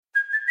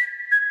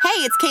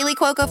Hey, it's Kaylee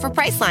Cuoco for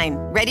Priceline.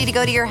 Ready to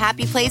go to your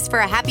happy place for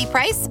a happy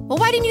price? Well,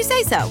 why didn't you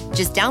say so?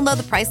 Just download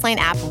the Priceline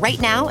app right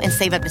now and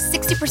save up to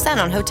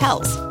 60% on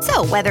hotels.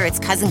 So whether it's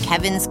Cousin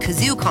Kevin's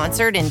Kazoo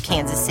Concert in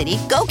Kansas City,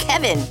 go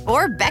Kevin,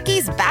 or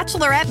Becky's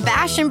Bachelorette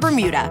Bash in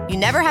Bermuda, you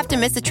never have to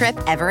miss a trip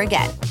ever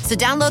again. So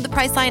download the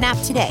Priceline app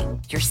today.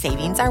 Your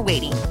savings are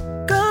waiting.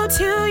 Go to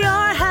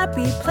your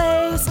happy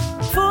place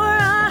for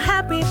a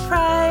happy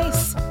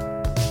price.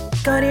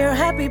 Go to your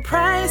happy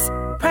price,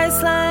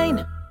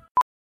 Priceline.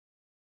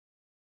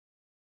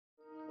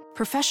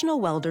 Professional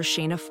welder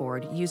Shayna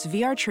Ford used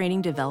VR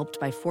training developed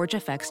by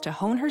ForgeFX to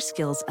hone her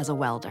skills as a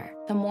welder.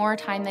 The more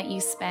time that you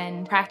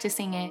spend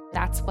practicing it,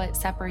 that's what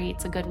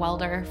separates a good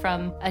welder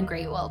from a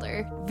great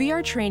welder.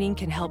 VR training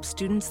can help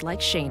students like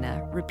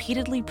Shayna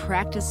repeatedly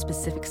practice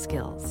specific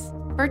skills.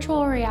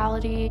 Virtual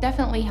reality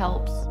definitely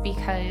helps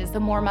because the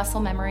more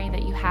muscle memory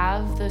that you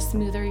have, the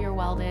smoother your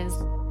weld is.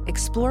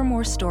 Explore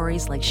more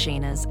stories like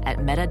Shayna's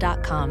at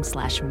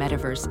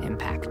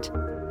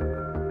meta.com/metaverseimpact.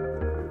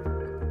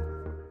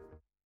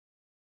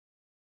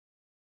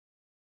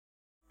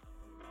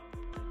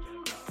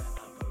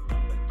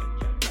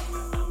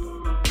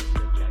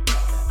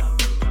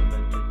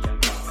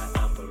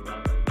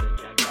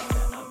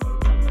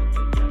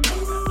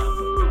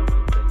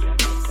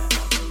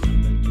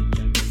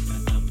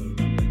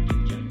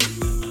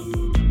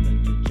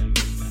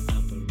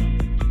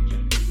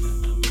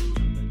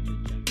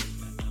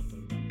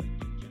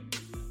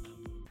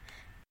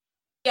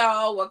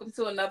 Y'all, welcome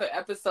to another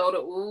episode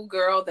of Ooh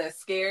Girl That's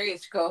Scary.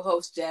 It's your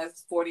co-host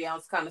Jazz 40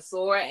 Ounce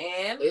Connoisseur,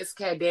 and it's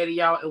Cat Daddy,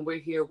 y'all, and we're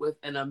here with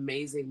an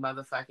amazing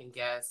motherfucking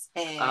guest.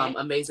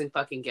 Amazing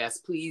fucking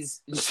guest.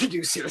 Please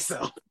introduce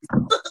yourself.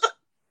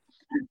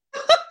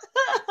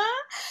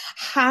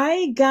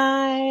 Hi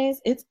guys,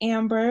 it's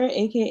Amber,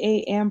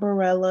 aka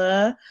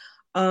Amberella.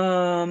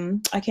 I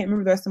can't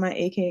remember the rest of my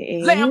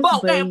AKAs.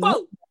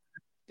 Lambo.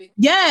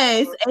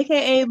 Yes,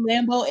 aka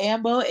Lambo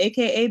Ambo,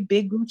 aka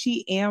Big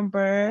Gucci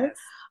Amber,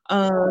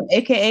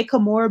 aka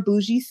Kamora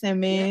Bougie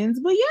Simmons.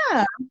 Yeah. But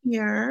yeah, I'm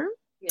here.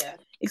 Yeah.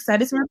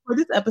 Excited to record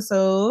this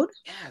episode.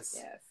 Yes.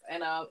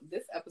 And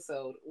this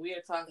episode, we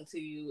are talking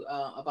to you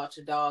about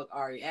your dog,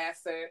 Ari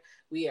Aster.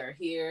 We are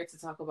here to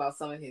talk about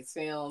some of his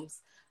films,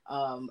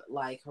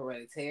 like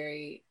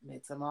Hereditary,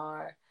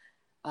 Midsommar,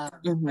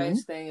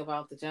 Best Thing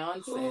About the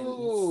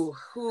Johnsons.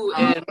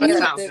 And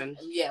Munchausen.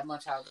 Yeah,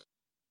 Munchausen.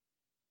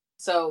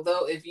 So,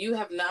 though, if you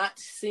have not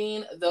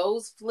seen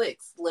those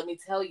flicks, let me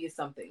tell you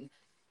something.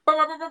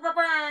 Wow.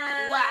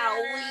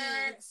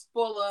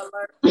 Spoiler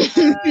alert.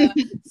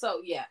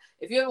 So, yeah,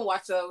 if you haven't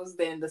watched those,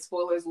 then the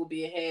spoilers will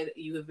be ahead.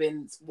 You have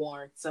been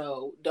warned.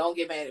 So, don't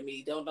get mad at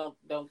me. Don't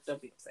be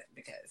upset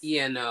because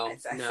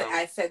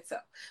I said so.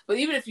 But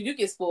even if you do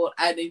get spoiled,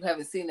 and you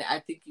haven't seen it,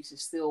 I think you should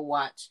still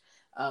watch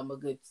some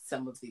of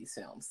these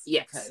films.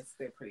 Yes, because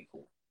they're pretty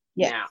cool.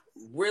 Yeah. Now,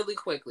 really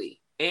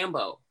quickly,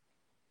 Ambo,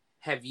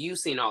 have you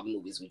seen all the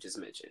movies we just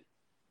mentioned?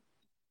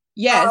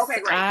 Yes,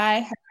 okay, great. I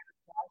have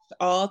watched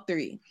all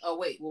 3. Oh,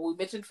 wait. Well, we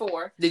mentioned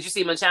 4. Did you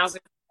see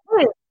Munchausen?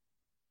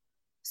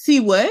 See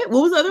what?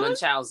 What was the other one?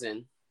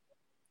 Munchausen.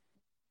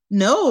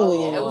 No.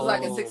 Oh, yeah. It was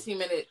like a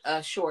 16-minute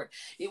short.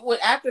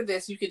 After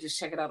this, you could just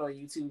check it out on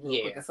YouTube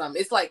real quick or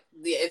something. It's like,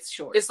 it's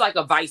short. It's like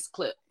a Vice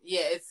clip.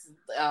 Yeah, it's...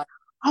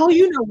 Oh,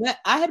 you know what?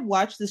 I had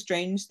watched The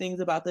Strange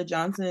Things About the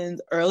Johnsons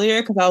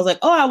earlier because I was like,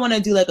 oh, I want to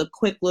do like a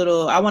quick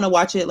little, I want to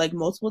watch it like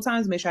multiple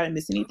times, make sure I didn't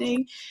miss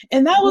anything.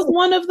 And that was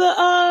one of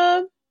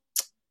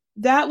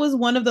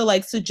the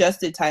like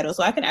suggested titles.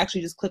 So I can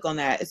actually just click on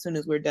that as soon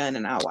as we're done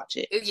and I'll watch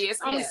it.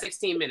 It's only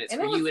 16 minutes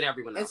for you and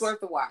everyone else. It's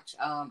worth the watch.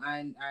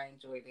 I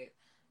enjoyed it.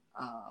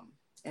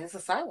 And it's a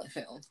silent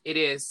film. It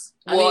is.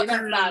 Well,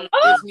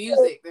 there's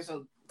music. There's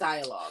a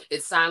dialogue.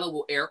 It's silent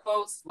with air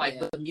quotes.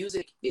 But the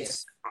music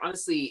is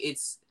honestly,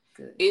 it's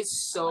good. It's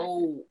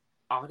so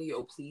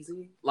audio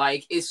pleasing.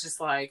 Like it's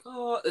just like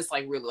it's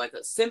like really like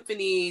a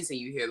symphonies, and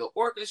you hear the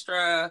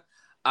orchestra.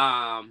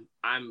 I'm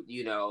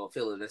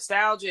feeling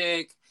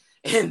nostalgic,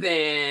 and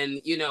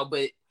then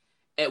but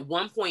at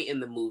one point in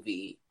the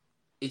movie,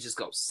 it just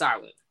goes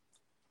silent,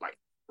 like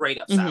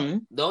straight up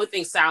silent. The only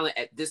thing silent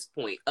at this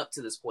point, up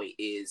to this point,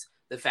 is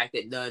the fact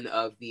that none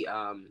of the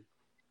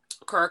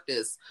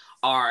characters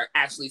are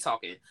actually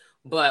talking.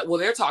 But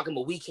they're talking,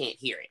 but we can't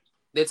hear it.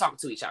 They're talking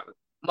to each other,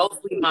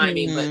 mostly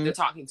miming, but they're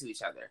talking to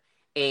each other.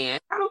 And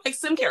I don't like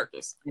some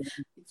characters,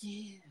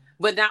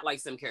 but not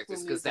like some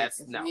characters because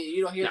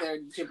you don't hear their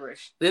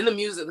gibberish. Then the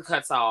music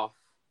cuts off,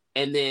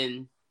 and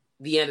then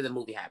the end of the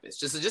movie happens.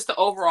 Just the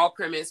overall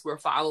premise. We're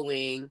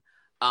following.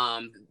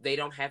 They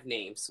don't have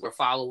names. We're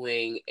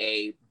following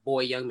a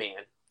young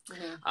man,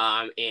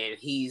 and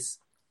he's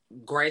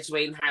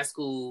graduating high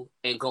school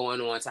and going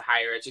on to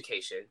higher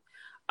education,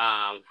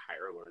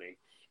 higher learning,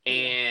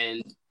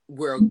 and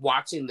we're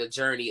watching the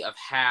journey of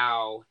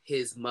how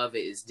his mother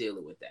is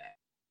dealing with that.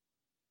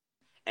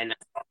 And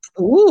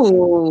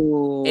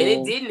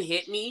it didn't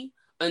hit me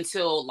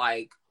until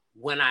like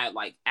when I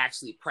like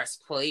actually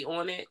pressed play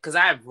on it, because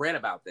I have read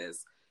about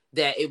this,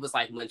 that it was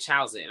like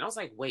Munchausen, and I was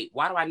like, wait,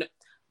 why do I know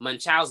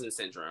Munchausen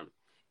syndrome?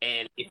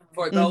 And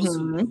for those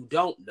who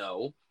don't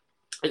know,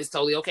 and it's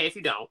totally okay if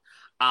you don't,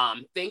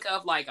 think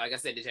of like I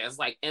said, it's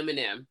like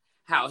Eminem,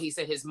 how he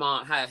said his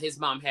mom had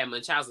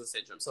Munchausen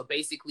syndrome. So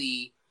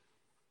basically,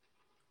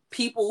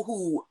 people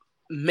who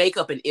make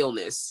up an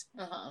illness,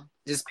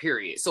 just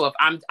period. So if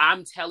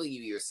I'm telling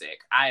you you're sick,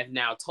 I have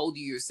now told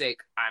you you're sick.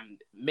 I'm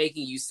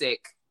making you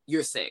sick.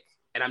 You're sick,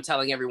 and I'm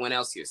telling everyone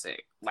else you're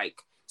sick.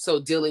 Like, so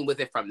dealing with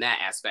it from that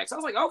aspect. So I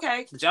was like,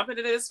 okay, jump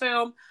into this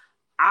film.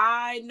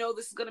 I know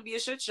this is gonna be a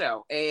shit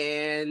show,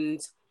 and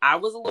I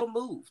was a little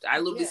moved. I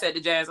literally said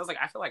to Jazz, I was like,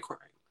 I feel like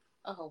crying.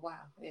 Oh wow,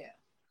 yeah.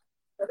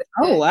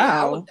 Oh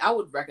wow, yeah, I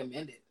would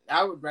recommend it.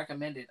 I would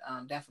recommend it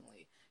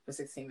definitely for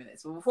 16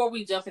 minutes. But before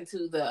we jump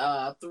into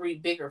the 3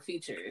 bigger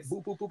features,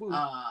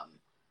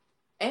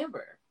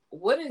 Amber,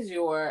 what is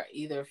your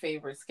either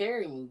favorite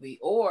scary movie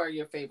or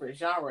your favorite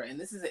genre? And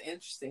this is an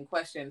interesting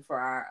question for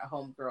our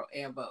homegirl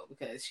Ambo,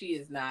 because she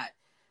is not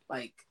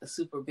like a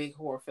super big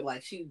horror fan.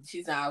 Like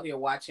she's not out here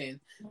watching.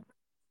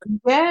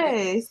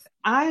 Yes,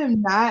 I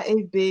am not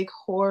a big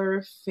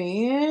horror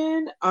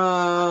fan.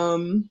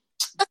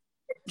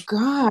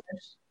 Gosh,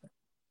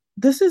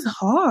 this is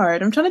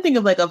hard. I'm trying to think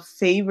of like a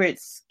favorite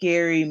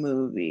scary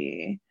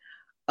movie,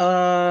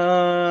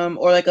 or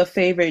like a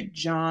favorite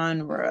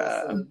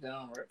genre.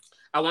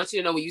 I want you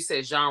to know, when you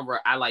said genre,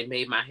 I like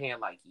made my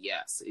hand like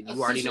yes. You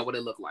already know what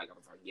it looked like. I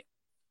was like, yeah.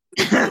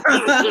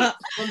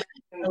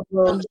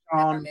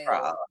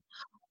 Genre.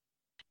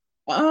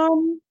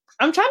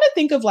 I'm trying to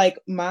think of like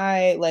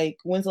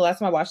when's the last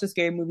time I watched a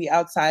scary movie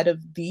outside of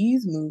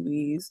these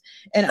movies,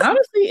 and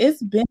honestly,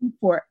 it's been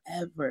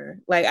forever.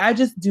 Like, I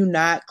just do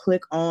not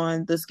click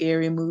on the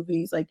scary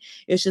movies. Like,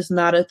 it's just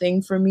not a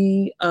thing for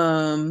me.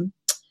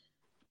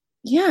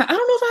 Yeah, I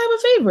don't know if I have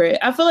a favorite.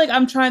 I feel like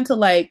I'm trying to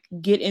like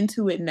get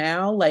into it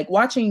now, like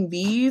watching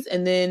these,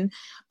 and then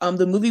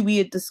the movie we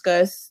had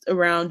discussed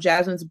around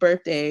Jasmine's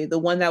birthday, the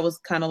one that was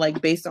kind of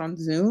like based on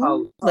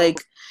Zoom,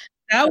 like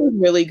that was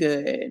really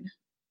good.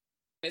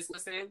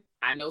 Listen,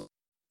 I know,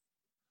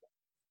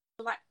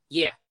 like,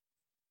 yeah,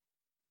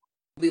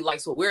 really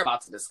likes what we're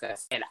about to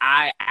discuss, and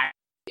I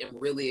am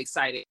really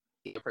excited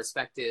to get a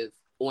perspective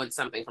on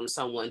something from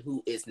someone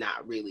who is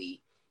not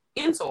really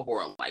into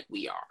horror like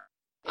we are.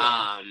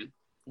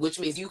 Which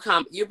means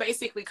you're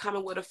basically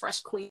coming with a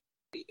fresh, clean.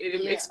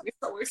 It makes me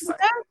so excited.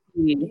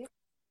 Exactly.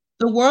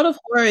 The world of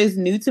horror is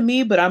new to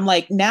me, but I'm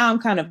like, now I'm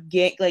kind of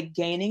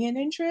gaining an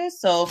interest.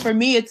 So for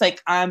me, it's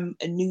like I'm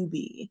a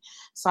newbie.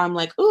 So I'm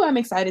like, oh, I'm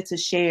excited to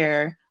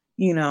share,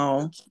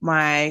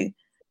 my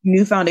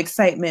newfound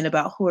excitement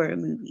about horror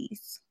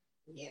movies.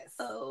 Yes.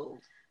 Oh,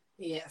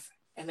 yes.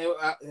 And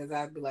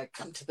I'd be like,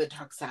 come to the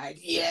dark side.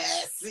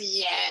 Yes,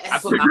 yes. I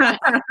put my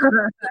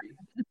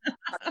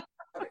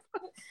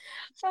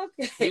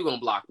okay. You're gonna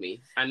block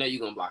me. I know you're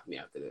gonna block me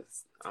after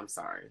this. I'm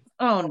sorry.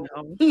 Oh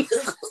no.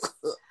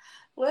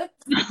 Let's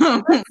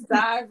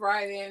dive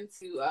right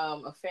into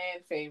a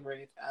fan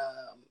favorite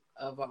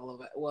of all of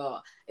it.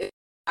 Well,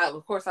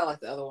 of course, I like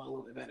the other one a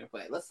little bit better,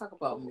 but let's talk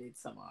about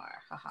Midsommar.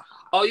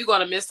 Oh, you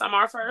gonna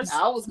Midsommar first?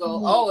 I was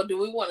going. Oh,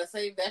 do we want to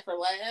save that for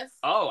last?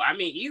 Oh, I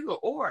mean, either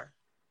or.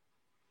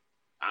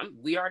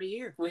 We already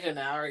here. We have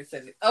now already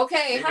said it.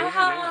 Okay.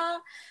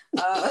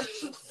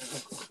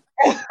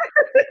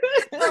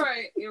 All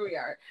right, here we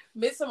are.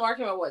 Midsommar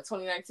came out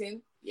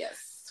 2019?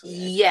 Yes.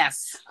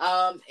 Yes.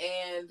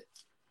 And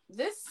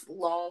this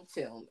long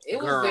film, it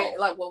was very,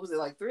 like, what was it,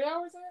 like 3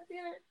 hours in that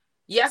theater?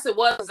 Yes, it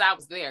was. I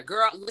was there.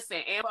 Girl, listen,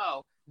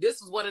 Ambo,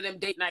 this was one of them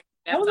date nights.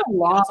 That was a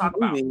long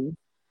movie.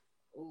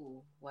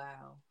 Ooh,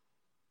 wow.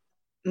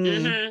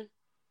 Mm-hmm.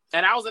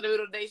 And I was in the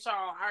middle of the date, y'all.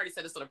 I already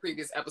said this on a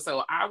previous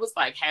episode. I was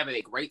like having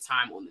a great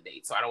time on the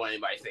date, so I don't want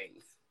anybody to think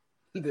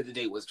that the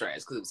date was trash,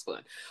 because it was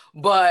fun.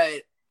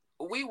 But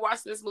we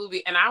watched this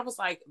movie, and I was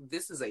like,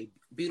 this is a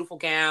beautiful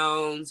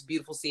gowns,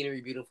 beautiful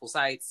scenery, beautiful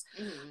sights,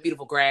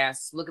 beautiful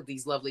grass. Look at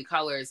these lovely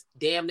colors.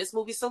 Damn, this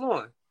movie's still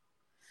on.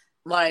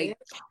 Like,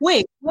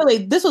 wait,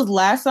 really? This was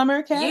last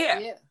summer, Kat?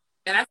 Yeah.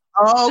 And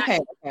okay.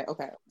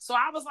 So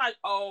I was like,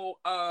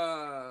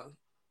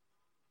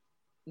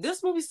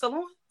 this movie's still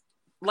on?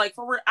 Like,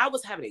 for real, I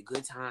was having a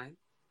good time.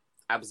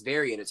 I was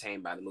very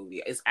entertained by the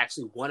movie. It's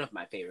actually one of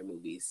my favorite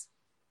movies.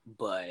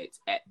 But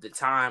at the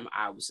time,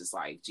 I was just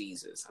like,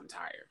 Jesus, I'm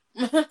tired.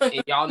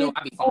 And y'all know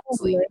I be falling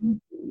asleep.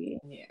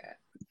 Yeah.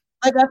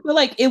 Like, I feel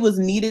like it was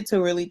needed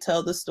to really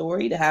tell the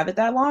story to have it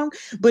that long,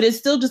 but it's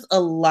still just a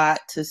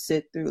lot to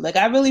sit through. Like,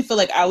 I really feel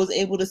like I was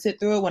able to sit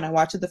through it when I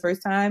watched it the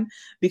first time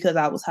because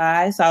I was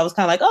high. So I was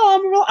kind of like,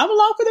 oh, I'm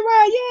along for the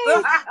ride.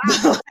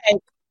 Yay.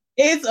 Like,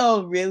 it's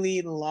a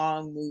really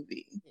long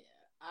movie. Yeah.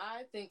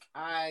 I think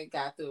I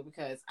got through it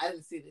because I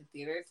didn't see it in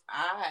theaters.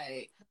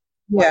 I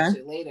watched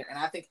it later, and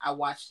I think I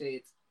watched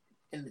it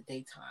in the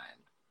daytime.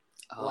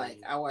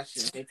 Like, I watched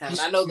it in the daytime. And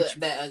I know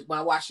that when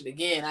I watched it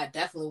again, I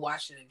definitely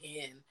watched it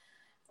again.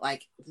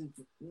 Like,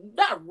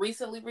 not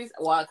recently.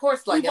 Well, of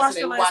course, like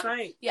yesterday. Last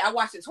night. Yeah, I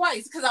watched it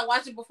twice because I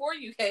watched it before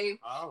you came,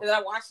 and then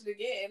I watched it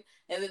again,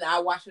 and then I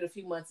watched it a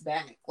few months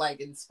back,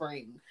 like in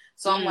spring.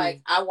 So I'm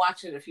like, I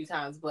watched it a few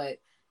times, but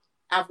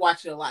I've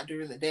watched it a lot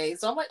during the day.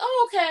 So I'm like,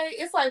 oh, okay.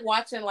 It's like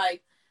watching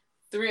like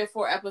 3 or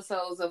 4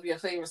 episodes of your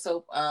favorite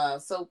soap,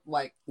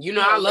 like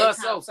I love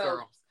soaps,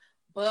 girl.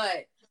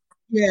 But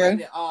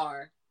rated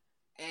R,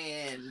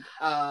 and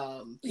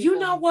you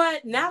know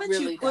what? Now that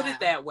really you put it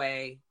that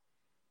way,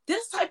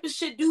 this type of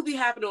shit do be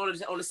happening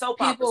on the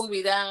soap operas. People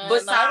be dying.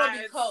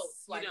 Besides, be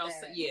cults like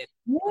that.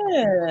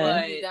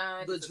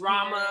 But the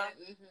drama,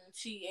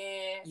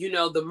 cheating,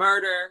 the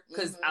murder.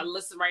 Because I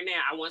listen right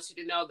now. I want you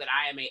to know that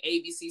I am a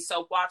ABC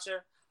soap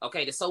watcher.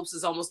 Okay, the soaps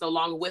is almost no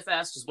longer with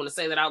us. Just want to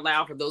say that out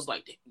loud for those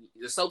like,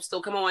 the soaps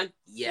still come on?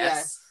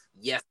 Yes.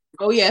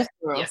 Oh, yes,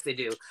 girl. Yes, they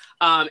do.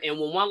 And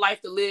when One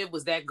Life to Live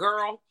was that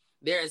girl,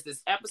 there is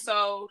this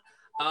episode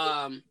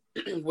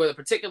where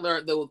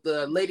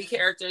the lady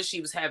character,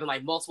 she was having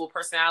like multiple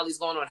personalities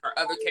going on. Her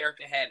other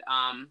character had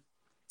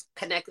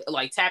connected,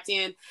 like tapped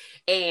in,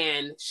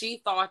 and she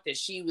thought that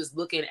she was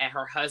looking at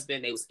her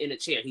husband. They was in a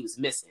chair. He was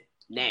missing.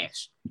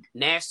 Nash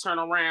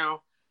turned around.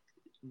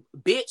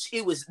 Bitch,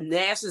 it was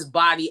Nash's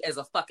body as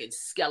a fucking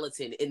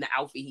skeleton in the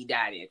outfit he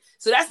died in.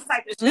 So that's the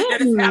type of shit that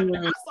is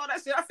happening. I saw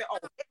that shit. I said,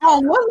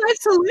 on One Life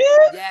to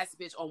Live? Yes,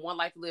 bitch, on One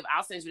Life to Live.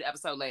 I'll send you the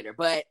episode later,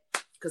 but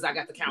because I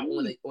got the count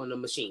on the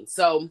machine.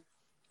 So,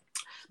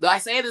 though I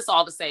say this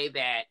all to say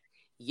that,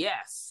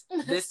 yes,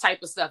 this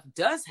type of stuff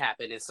does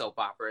happen in soap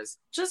operas,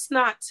 just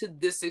not to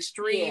this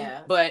extreme.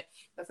 Yeah. But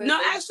no,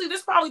 actually,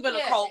 there's probably been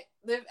a cult.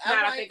 Now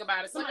I think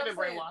about it, somebody been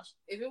brainwashed.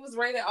 If it was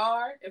rated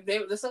R,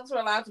 if the soaps were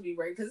allowed to be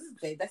rated, because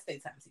that's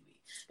daytime TV.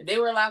 If they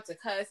were allowed to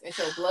cuss and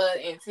show blood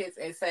and tits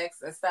and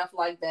sex and stuff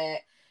like that,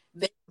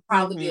 they would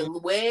probably be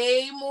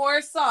way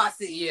more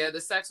saucy. Yeah,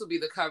 the sex would be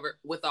the cover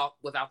without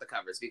the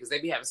covers, because they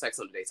be having sex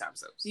on the daytime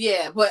soaps.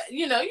 Yeah, but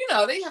you know,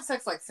 they have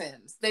sex like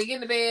Sims. They get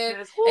in the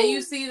bed and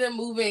you see them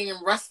moving and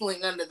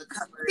rustling under the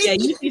covers. Yeah,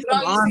 you see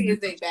all you see is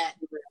they back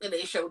and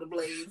they show the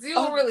blades. You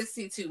don't really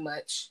see too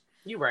much.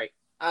 You're right.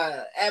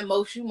 At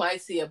most, you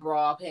might see a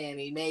bra,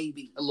 panty,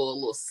 maybe a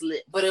little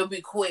slip, but it'll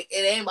be quick.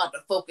 It ain't about to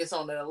focus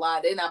on it a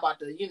lot. They're not about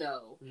to,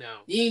 No,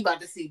 you ain't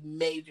about to see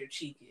major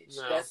cheekage.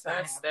 No,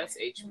 that's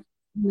H.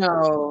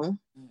 No,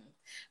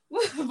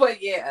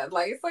 but yeah,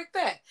 like it's like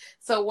that.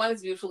 So one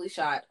is beautifully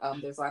shot.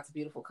 There's lots of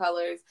beautiful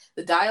colors.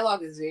 The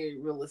dialogue is very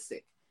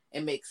realistic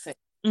and makes sense.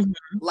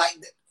 Like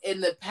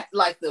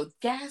the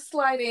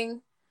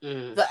gaslighting,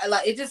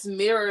 it just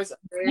mirrors a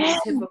very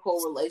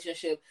typical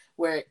relationship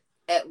where.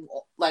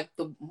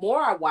 The more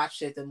I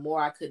watched it, the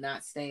more I could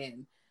not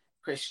stand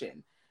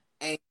Christian.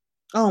 And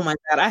oh my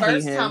God, I hate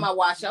him. First time I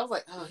watched it, I was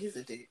like, oh, he's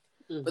a dick.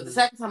 But the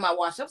second time I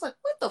watched it, I was like,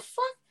 what the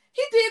fuck?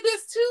 He did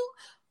this too?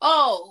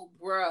 Oh,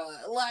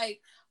 bruh.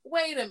 Like,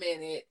 wait a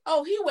minute.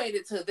 Oh, he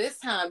waited till this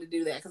time to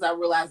do that because I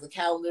realized the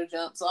calendar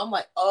jumped. So I'm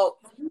like, oh,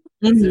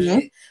 but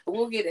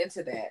we'll get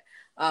into that.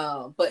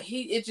 But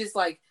it's just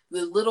like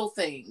the little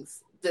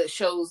things that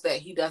shows that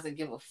he doesn't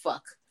give a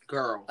fuck.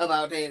 Girl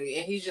about Danny,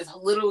 and he's just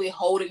literally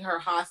holding her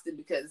hostage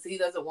because he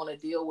doesn't want to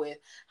deal with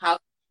how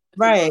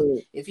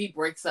if he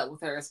breaks up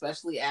with her,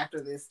 especially after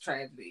this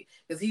tragedy,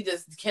 because he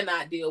just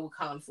cannot deal with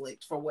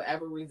conflict for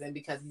whatever reason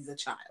because he's a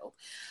child.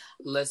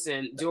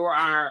 Listen, during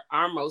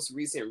our most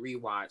recent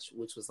rewatch,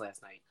 which was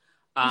last night,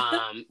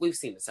 we've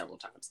seen it several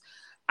times.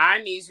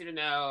 I need you to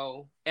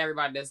know,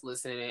 everybody that's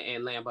listening,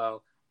 and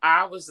Lambo,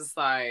 I was just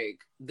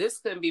like, this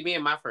couldn't be me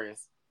and my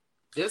friends.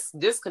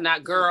 This could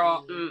not,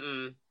 girl.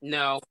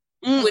 No.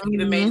 Wouldn't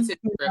even made it to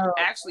the trip. No.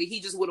 Actually, he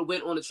just would have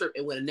went on the trip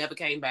and would have never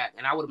came back.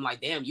 And I would have been like,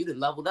 damn, you done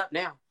leveled up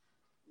now.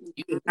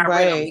 You got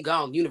right. He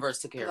gone. Universe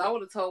took care of it. I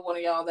would have told one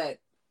of y'all that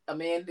a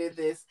man did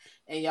this,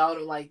 and y'all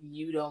are like,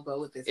 you don't go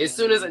with this. As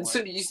soon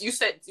as you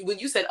said, when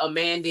you said a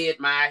man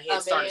did, my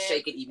head started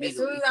shaking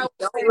immediately.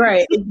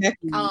 Right,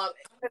 exactly.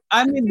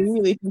 I'm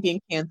immediately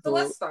thinking cancel. So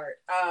let's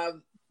start.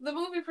 The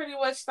movie pretty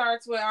much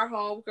starts with our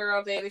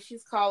homegirl Dana.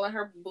 She's calling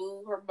her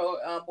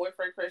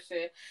boyfriend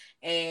Christian,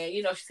 and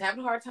she's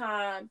having a hard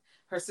time.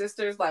 Her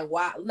sister's like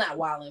not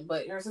wilding,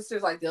 but her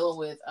sister's like dealing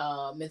with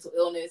mental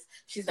illness.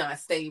 She's not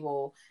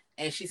stable,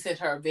 and she sent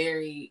her a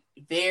very,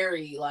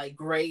 very like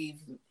grave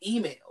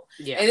email.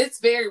 Yeah, and it's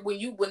very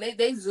when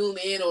they zoom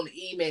in on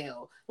the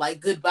email,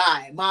 like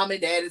goodbye, mom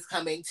and dad is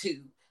coming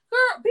too.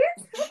 Girl,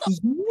 bitch.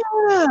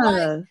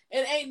 Yeah.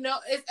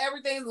 It's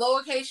everything's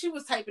lowercase. She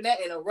was typing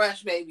that in a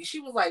rush, baby. She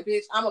was like,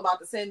 bitch, I'm about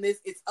to send this.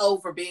 It's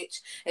over,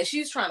 bitch. And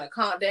she's trying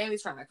to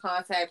Danny's trying to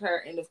contact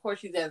her. And of course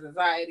she has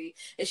anxiety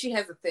and she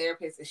has a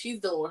therapist and she's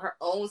dealing with her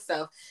own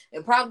stuff.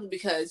 And probably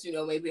because,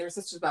 maybe her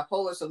sister's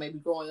bipolar. So maybe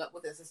growing up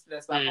with a sister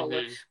that's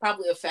bipolar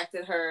probably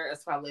affected her.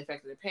 It's probably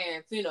affected her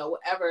parents,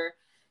 whatever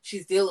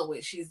she's dealing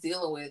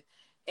with.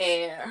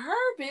 And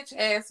her bitch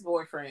ass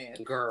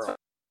boyfriend. Girl.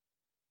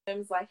 And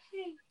was like,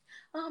 hey,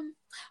 are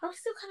we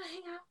still gonna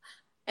hang out?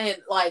 And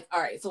like, all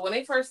right, so when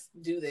they first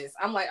do this,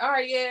 I'm like, all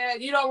right, yeah,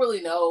 you don't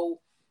really know.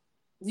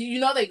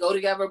 They go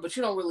together, but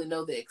you don't really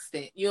know the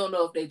extent. You don't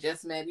know if they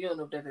just met. You don't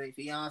know if they're their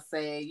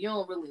fiance. You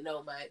don't really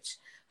know much.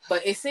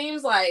 But it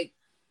seems like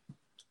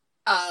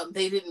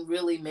they didn't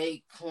really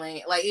make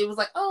plan. Like, it was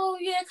like, oh,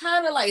 yeah,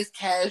 kind of like it's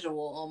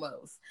casual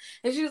almost.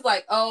 And she was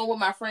like, oh, with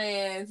my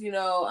friends,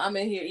 I'm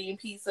in here eating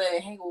pizza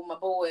and hanging with my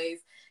boys.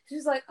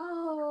 She's like,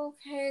 oh,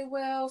 okay,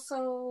 well,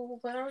 so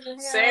when are we gonna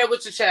hang out? Say it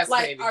with your chest,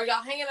 like, baby. Are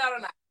y'all hanging out or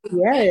not?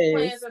 Yes.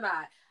 Plans or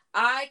not?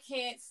 I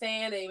can't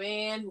stand a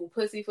man who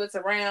pussyfoots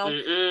around.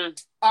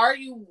 Mm-mm. Are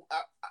you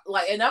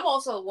like? And I'm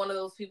also one of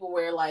those people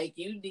where like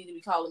you need to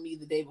be calling me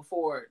the day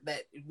before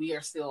that we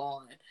are still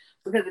on,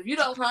 because if you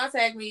don't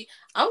contact me,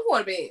 I'm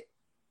going to bed.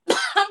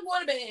 I'm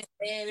going to bed,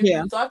 and if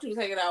you thought you was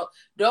hanging out,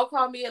 don't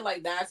call me at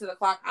like 9, 10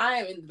 o'clock. I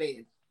am in the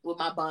bed with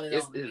my bonnet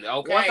on.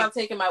 Okay. Once I'm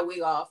taking my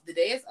wig off, the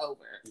day is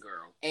over,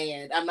 girl,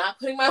 and I'm not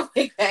putting my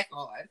wig back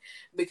on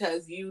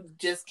because you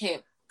just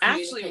can't.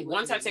 Actually,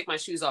 once I take my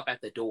shoes off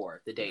at the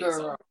door, the day is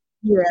over.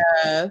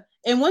 Yeah,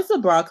 and once the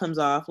bra comes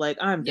off, like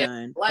I'm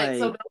done. Like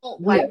so,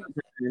 don't like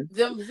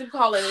them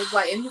calling. It's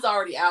like, and he's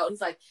already out.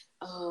 He's like,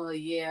 oh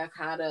yeah,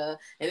 kind of.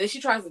 And then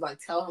she tries to like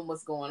tell him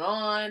what's going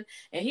on,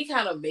 and he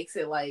kind of makes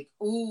it like,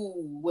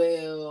 ooh,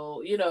 well,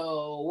 you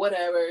know,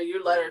 whatever.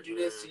 You let her do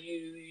this to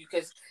you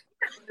because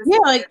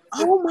like,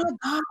 oh my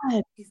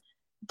god.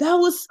 That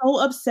was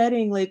so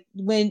upsetting. Like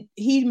when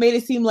he made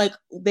it seem like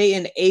they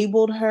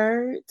enabled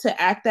her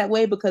to act that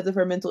way because of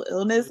her mental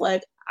illness.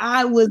 Like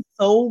I was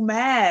so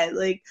mad.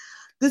 Like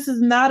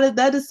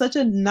that is such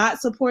a not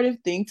supportive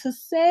thing to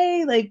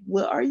say. Like,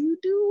 what are you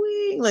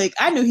doing? Like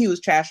I knew he was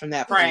trash from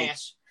that point.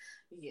 Trash.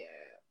 Yeah.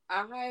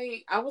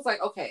 I was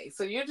like, okay,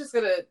 so you're just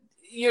gonna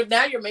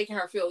you're making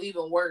her feel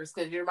even worse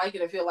because you're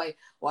making her feel like,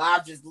 well,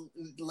 I'll just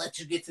let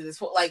you get to this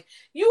point. Like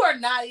you are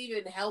not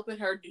even helping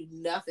her do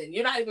nothing.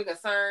 You're not even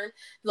concerned.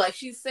 Like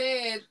she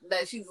said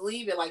that she's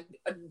leaving. Like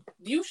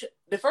you should.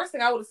 The first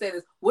thing I would have said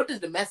is, what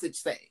does the message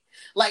say?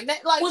 Like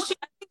that. Like well, she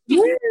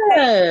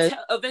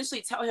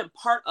eventually tell him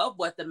part of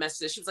what the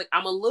message is. She was like,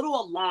 I'm a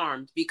little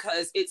alarmed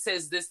because it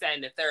says this, that,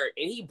 and the third,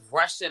 and he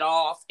brushed it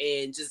off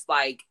and just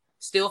like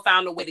still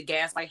found a way to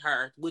gaslight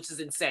her, which is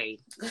insane.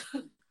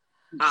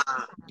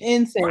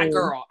 Insane. My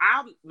girl,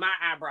 my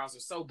eyebrows are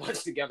so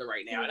bunched together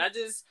right now, and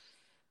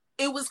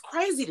it was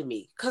crazy to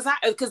me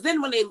because then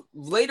when they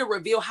later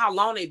reveal how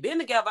long they've been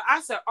together,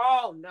 I said,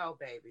 oh no,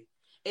 baby,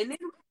 and then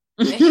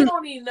he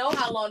don't even know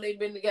how long they've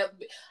been together.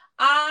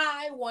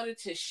 I wanted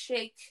to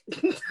shake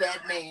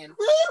that man.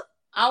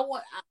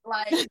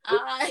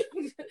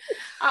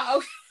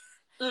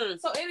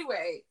 So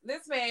anyway,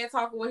 this man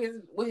talking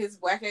with his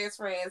black ass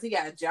friends. He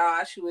got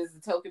Josh, who is the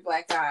token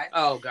black guy.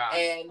 Oh god,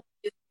 and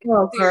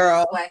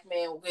girl, black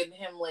man. We'll get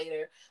him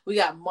later. We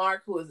got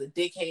Mark, who is a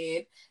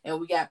dickhead, and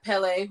we got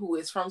Pele, who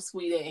is from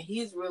Sweden, and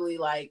he's really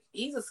like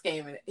he's a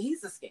scammer.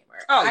 He's a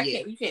scammer. Oh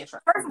you can't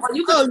trust. First of all,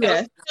 you could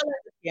tell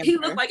he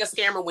looked like a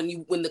scammer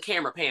when the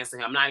camera pans to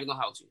him. I'm not even gonna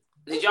hold you.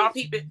 Did y'all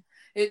peep it?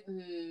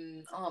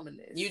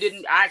 Ominous. You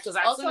didn't. Because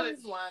also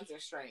his lines are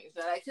strange.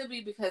 Now that could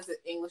be because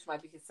English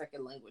might be his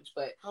second language,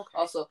 but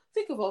also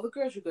think of all the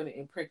girls you're going to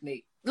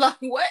impregnate. Like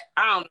what?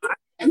 I don't know.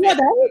 Yeah,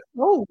 that is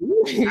so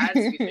weird. I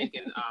just be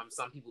thinking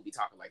some people be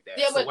talking like that.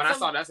 Yeah, so when I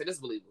saw that, I said, this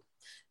is believable.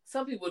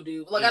 Some people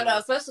do. Like I know,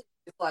 especially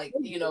like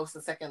it's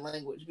the second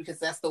language because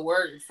that's the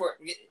word for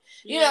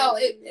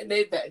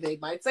they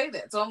might say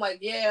that. So I'm like,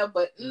 yeah,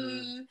 but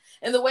and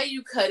the way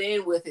you cut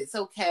in with it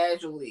so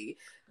casually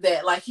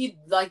that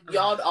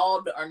y'all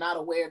all are not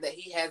aware that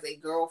he has a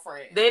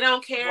girlfriend. They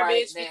don't care,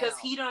 bitch, because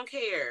he don't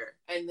care.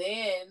 And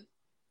then,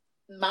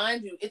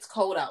 mind you, it's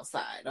cold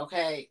outside.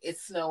 Okay,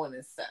 it's snowing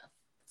and stuff.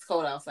 It's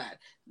cold outside.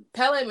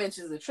 Pele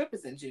mentions the trip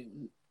is in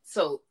June,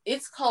 so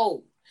it's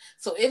cold.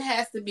 So it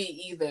has to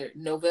be either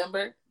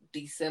November,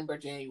 December,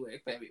 January,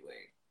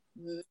 February,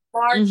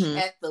 March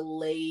at the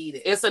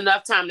latest. It's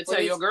enough time to tell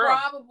your girl.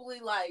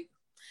 Probably like,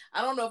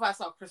 I don't know if I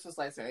saw Christmas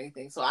lights or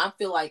anything. So I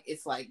feel like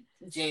it's like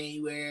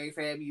January,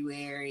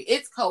 February.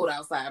 It's cold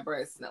outside,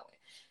 bro. It's snowing.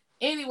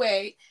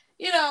 Anyway,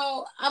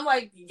 I'm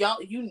like,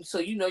 y'all, you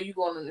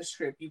going on this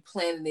trip, you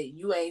planning it,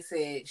 you ain't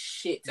said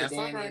shit to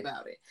Danny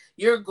about it.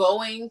 You're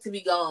going to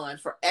be gone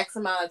for X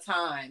amount of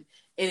time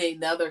in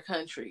another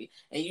country,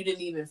 and you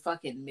didn't even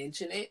fucking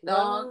mention it,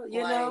 dog.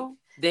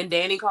 Then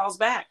Danny calls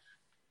back,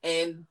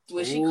 and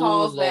when she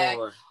calls back,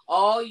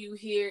 all you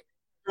hear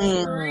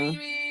is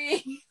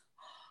screaming.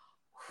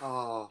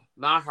 Oh,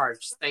 my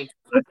heart sank.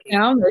 The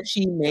sound that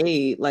she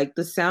made, like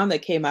the sound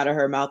that came out of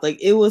her mouth,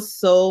 like it was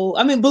so,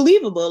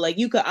 believable. Like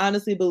you could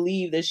honestly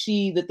believe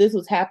that this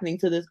was happening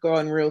to this girl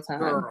in real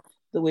time.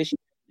 The way she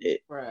did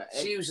it. Right.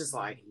 She was just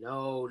like,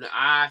 no,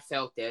 I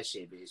felt that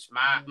shit, bitch.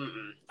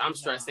 I'm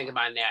stressed thinking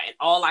about it now. And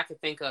all I could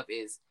think of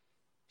is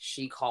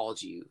she called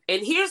you.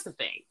 And here's the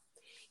thing.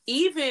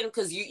 Even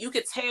because you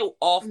could tell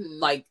off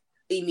like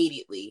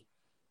immediately,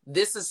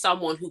 this is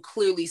someone who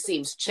clearly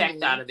seems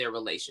checked out of their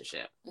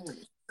relationship.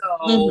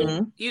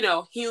 So,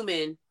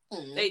 human,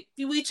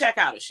 we check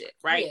out of shit,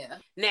 right? Yeah.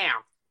 Now,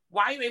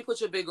 why you ain't put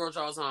your big girl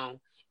drawers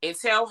on and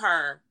tell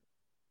her,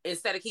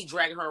 instead of keep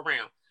dragging her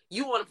around,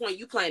 you on the point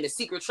you playing the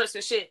secret tricks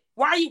and shit.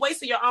 Why are you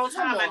wasting your own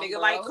time, my nigga? Bro.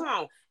 Like, come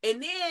on.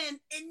 And then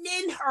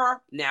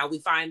now we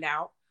find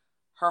out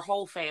her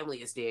whole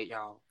family is dead,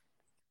 y'all.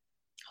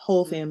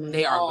 Whole family.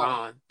 They are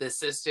gone. The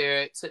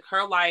sister took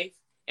her life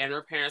and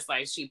her parents'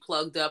 life. She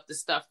plugged up the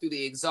stuff through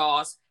the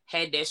exhaust,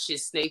 had that shit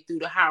snake through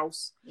the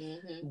house,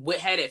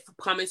 had it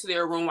come into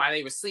their room while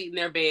they were sleeping in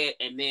their bed,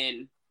 and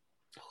then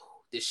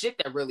the shit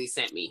that really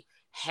sent me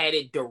had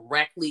it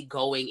directly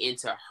going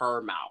into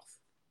her mouth.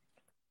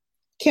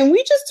 Can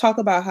we just talk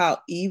about how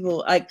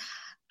evil, like,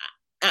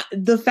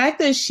 the fact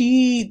that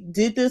she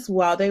did this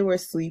while they were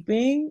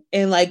sleeping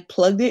and like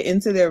plugged it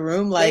into their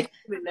room, like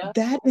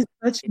that is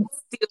such an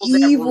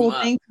evil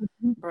thing to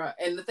do. Bruh.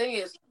 And the thing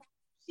is,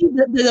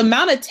 the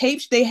amount of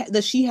tape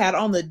that she had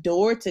on the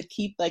door to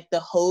keep like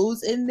the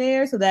hose in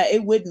there so that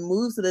it wouldn't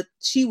move, so that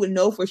she would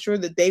know for sure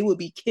that they would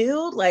be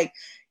killed, like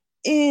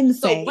insane.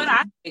 So what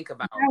I think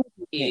about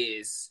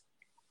is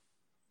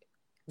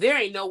there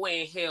ain't no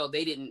way in hell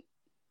they didn't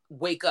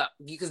wake up,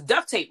 because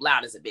duct tape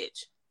loud as a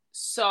bitch.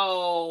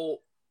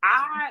 So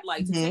I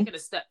like to take it a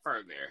step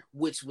further,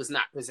 which was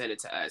not presented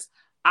to us.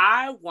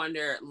 I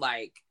wonder,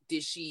 like,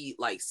 did she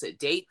like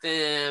sedate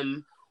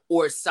them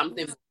or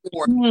something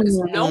before? Because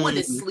no one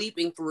is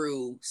sleeping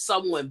through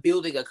someone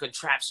building a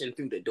contraption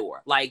through the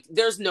door. Like,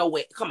 there's no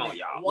way. Come on,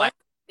 y'all. Like,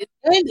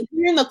 and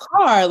hearing the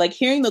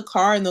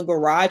car in the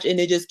garage and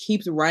it just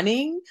keeps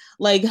running.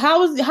 Like,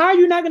 how are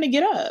you not going to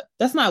get up?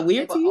 That's not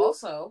weird to you?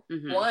 Also,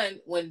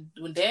 one, when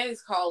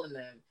Danny's calling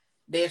them,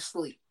 they're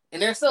asleep.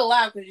 And they're still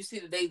alive because you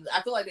see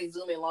I feel like they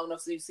zoom in long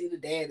enough so you see the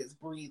dad is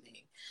breathing.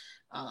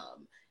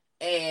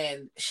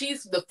 And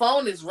the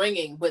phone is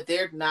ringing, but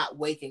they're not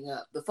waking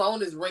up. The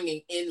phone is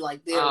ringing in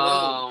like their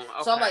room.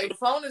 Okay. So I'm like, if the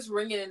phone is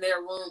ringing in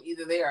their room,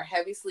 either they are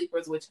heavy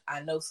sleepers, which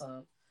I know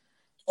some,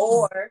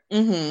 or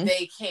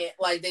they can't,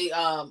 like they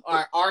are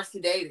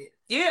sedated.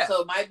 Yeah.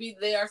 So it might be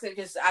they are sedated,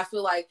 because I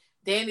feel like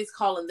Danny's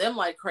calling them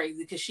like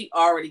crazy because she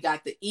already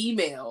got the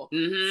email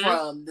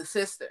from the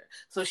sister.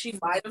 So she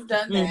might have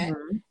done that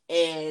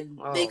and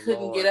they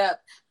couldn't get up.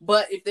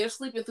 But if they're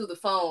sleeping through the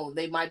phone,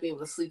 they might be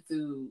able to sleep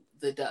through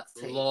the duct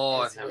tape.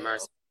 Lord have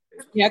mercy.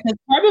 Yeah, because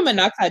carbon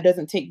monoxide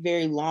doesn't take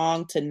very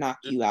long to knock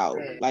you out.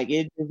 Like,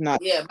 it does not.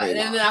 Yeah, but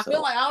then I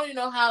feel like I don't even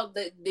know how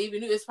they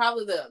even knew. It's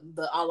probably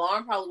the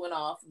alarm probably went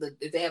off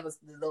if they have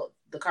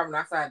the carbon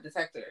monoxide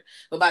detector.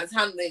 But by the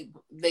time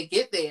they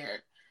get there,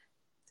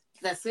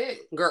 that's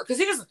it, girl. Because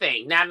here's the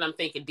thing. Now that I'm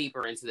thinking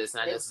deeper into this,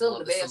 and they still in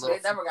the bed, so they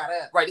never got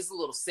up. Right, it's a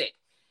little sick.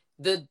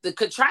 The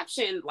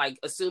contraption, like,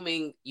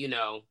 assuming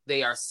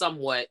they are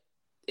somewhat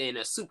in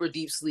a super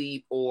deep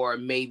sleep or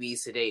maybe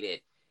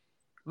sedated.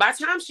 By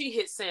the time she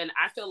hit send,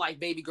 I feel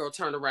like baby girl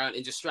turned around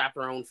and just strapped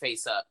her own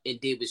face up and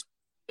did what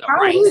she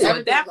right. So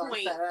at that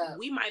point,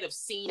 we might have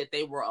seen that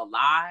they were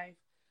alive,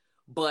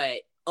 but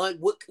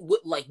what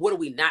are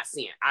we not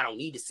seeing? I don't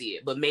need to see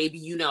it, but maybe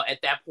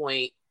at that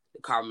point.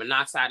 The carbon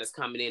monoxide is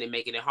coming in and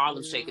making it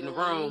Harlem shake in the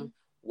room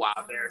while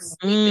they're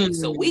sleeping.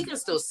 So we can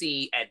still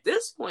see at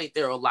this point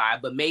they're alive,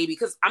 but maybe,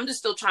 because I'm just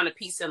still trying to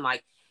piece in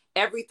like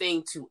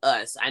everything to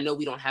us. I know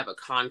we don't have a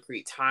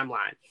concrete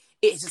timeline.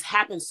 It just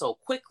happened so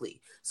quickly.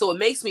 So it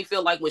makes me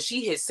feel like when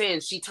she hit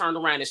send, she turned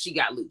around and she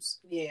got loose.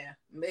 Yeah,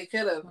 they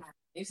could have.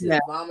 You see the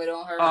vomit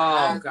on her.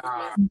 Oh,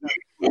 God.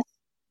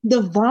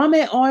 The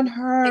vomit on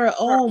her.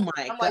 Oh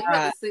my God. Like, you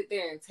have to sit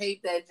there and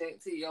tape that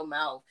junk to your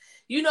mouth.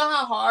 You know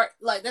how hard,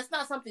 like, that's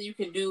not something you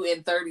can do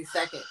in 30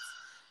 seconds.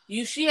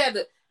 She had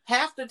to,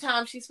 half the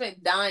time she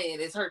spent dying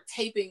is her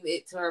taping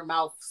it to her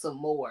mouth some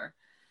more.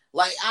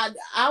 Like,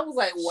 I was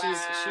like, wow.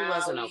 She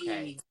wasn't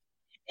okay.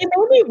 It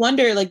made me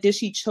wonder, like, did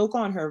she choke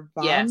on her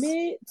vomit?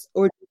 Yes.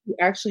 Or did she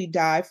actually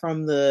die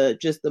from the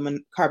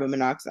carbon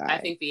monoxide? I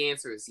think the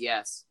answer is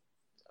yes.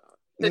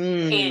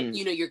 And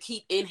you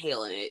keep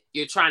inhaling it,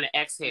 you're trying to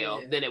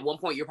exhale, then at one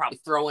point you're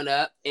probably throwing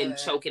up and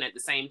choking at the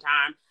same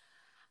time.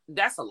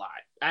 That's a lot.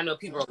 I know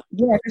people are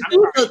like,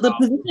 the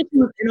position she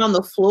was in on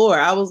the floor,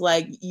 I was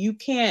like, you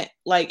can't,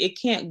 like, it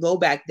can't go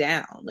back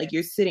down, like,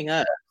 you're sitting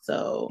up.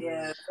 So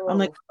I'm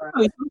like,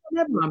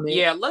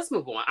 let's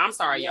move on. I'm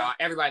sorry, y'all,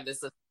 everybody,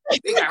 this is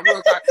it got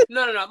real dark.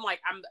 No, I'm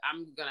like,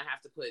 I'm gonna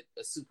have to put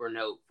a super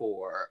note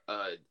for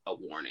a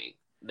warning.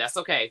 That's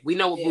okay. We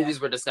know what movies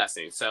we're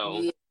discussing,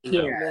 so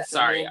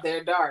sorry.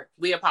 They're dark.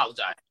 We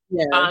apologize.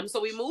 Yeah. So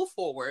we move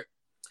forward,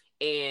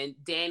 and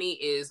Danny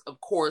is,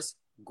 of course,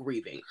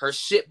 grieving. Her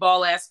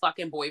shitball ass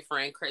fucking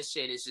boyfriend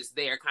Christian is just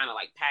there, kind of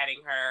like patting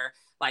her.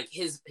 Like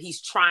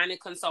he's trying to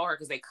console her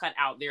because they cut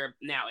out their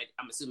now.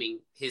 I'm assuming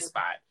his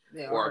spot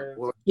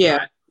or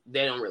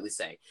they don't really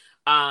say.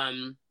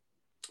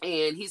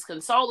 And he's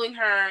consoling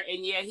her,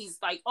 and he's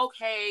like,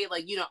 okay,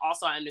 like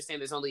Also, I understand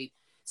there's only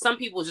some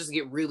people just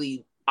get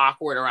really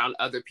awkward around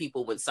other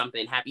people when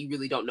something happens. You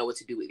really don't know what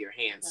to do with your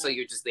hands, so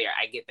you're just there.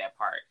 I get that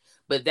part,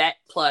 but that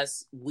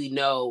plus we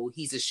know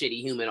he's a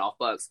shitty human off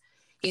Bucks.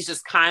 He's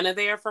just kind of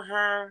there for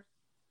her,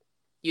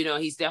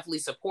 he's definitely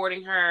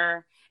supporting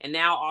her. And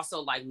now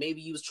also, like,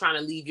 maybe you was trying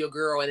to leave your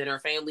girl and then her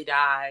family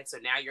died, so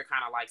now you're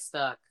kind of like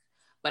stuck.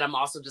 But I'm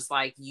also just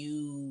like,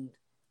 you're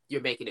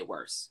making it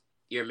worse.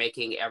 You're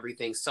making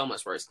everything so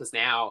much worse, because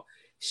now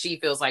she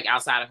feels like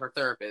outside of her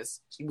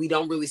therapist, we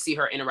don't really see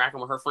her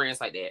interacting with her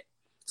friends like that.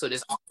 So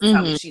this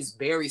she's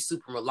very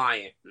super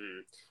reliant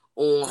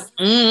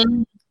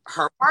on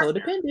her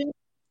partner,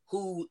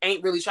 who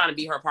ain't really trying to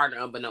be her partner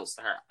unbeknownst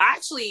to her.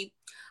 Actually,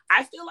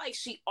 I feel like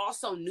she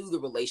also knew the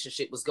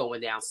relationship was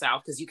going down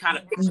south, because you kind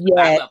of picked her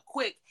back up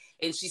quick,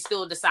 and she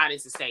still decided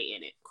to stay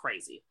in it.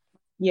 Crazy.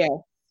 Yeah.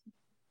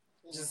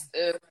 Just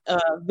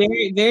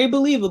very, very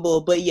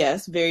believable, but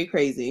yes, very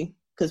crazy.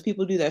 Because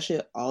people do that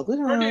shit all the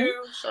time.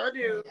 Sure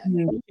do.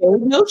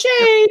 No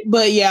shade,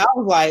 but yeah, I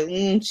was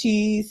like,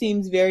 she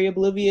seems very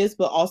oblivious,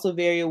 but also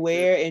very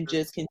aware, and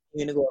just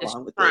continuing to go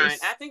along with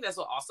this. I think that's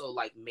what also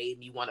like made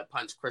me want to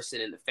punch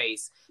Kristen in the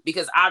face,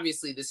 because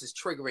obviously this is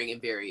triggering in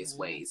various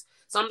ways.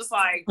 So I'm just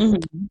like,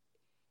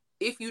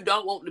 if you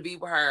don't want to be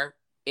with her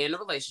in a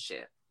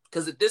relationship,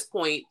 because at this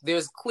point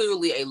there's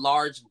clearly a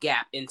large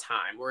gap in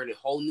time. We're in a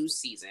whole new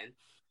season.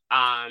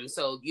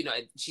 So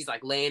she's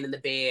like laying in the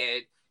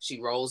bed. She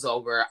rolls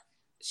over.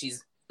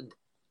 She's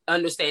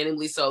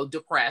understandably so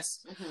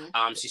depressed.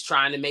 She's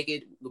trying to make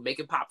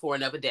it pop for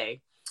another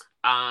day.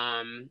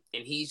 And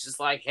he's just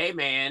like, hey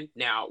man,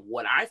 now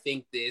what I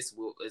think is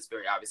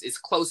very obvious. It's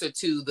closer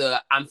to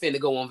the I'm finna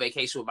go on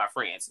vacation with my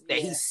friends that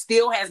he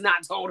still has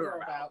not told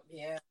her about.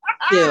 Yeah.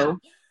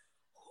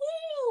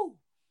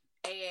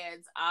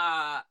 And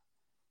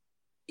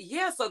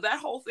so that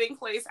whole thing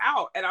plays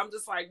out, and I'm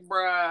just like,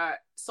 bruh.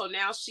 So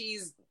now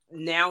she's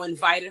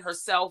invited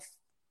herself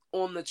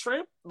on the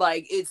trip.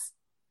 Like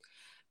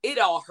it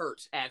all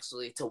hurt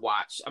actually to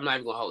watch. I'm not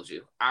even gonna hold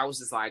you. I was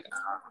just like,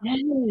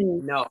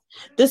 no.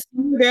 The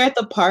scene they're at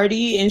the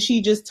party and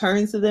she just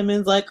turns to them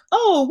and is like,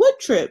 oh, what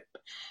trip?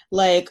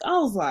 Like, I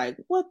was like,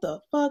 what the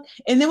fuck?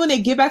 And then when they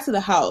get back to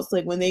the house,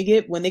 like when they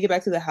get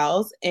back to the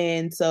house,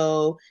 and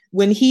so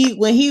when he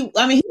was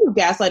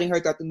gaslighting her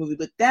throughout the movie,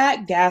 but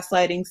that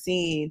gaslighting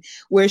scene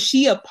where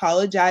she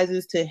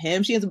apologizes to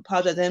him, she ends up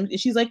apologizing to him, and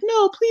she's like,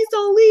 no, please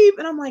don't leave.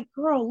 And I'm like,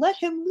 girl, let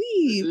him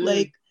leave.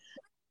 Like,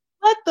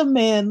 let the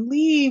man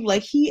leave.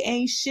 Like, he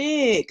ain't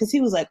shit. Because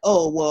he was like,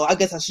 oh, well, I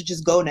guess I should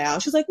just go now.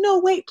 She's like, no,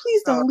 wait,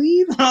 please don't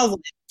leave. And I was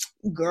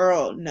like,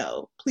 girl,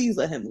 no, please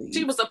let him leave.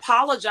 She was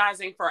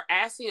apologizing for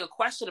asking a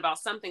question about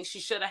something she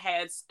should have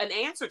had an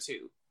answer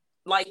to.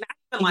 Like,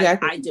 not even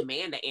like, I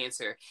demand an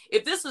answer.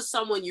 If this is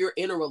someone you're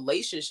in a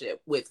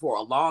relationship with for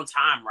a long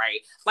time, right?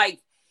 Like,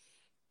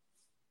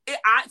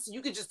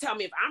 you could just tell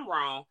me if I'm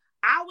wrong.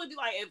 I would be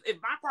like,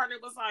 if my partner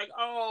was like,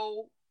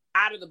 oh,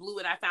 out of the blue,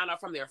 and I found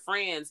out from their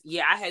friends,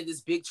 yeah, I had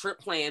this big trip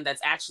plan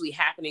that's actually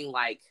happening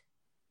like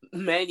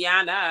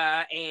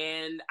mañana,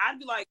 and I'd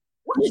be like,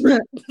 what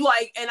trip?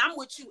 Like, and I'm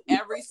with you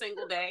every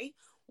single day.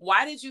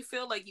 Why did you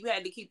feel like you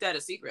had to keep that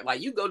a secret?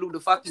 Like, you go do the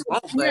fuck you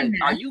want, but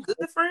are you good,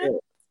 friend?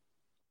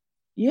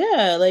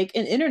 Yeah, like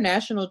an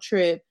international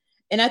trip.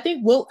 And I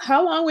think,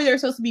 how long were they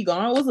supposed to be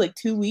gone? It was like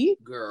 2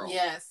 weeks? Girl.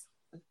 Yes.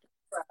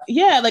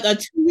 Yeah, like a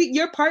 2 week,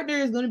 your partner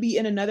is going to be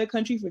in another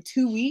country for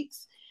 2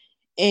 weeks.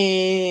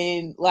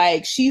 And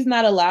like, she's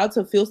not allowed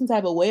to feel some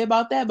type of way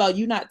about that, about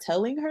you not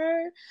telling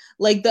her.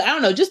 Like, I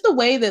don't know, just the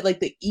way that like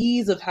the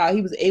ease of how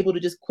he was able to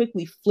just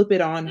quickly flip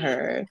it on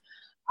her.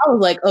 I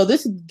was like, oh,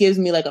 this gives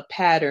me like a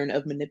pattern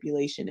of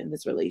manipulation in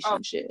this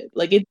relationship.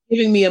 Like, it's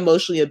giving me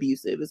emotionally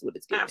abusive is what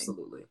it's giving.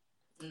 Absolutely.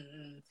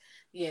 Mm-hmm.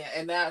 Yeah,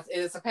 and now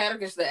it's a pattern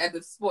because at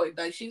this point,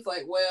 like, she's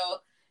like,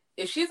 well,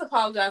 if she's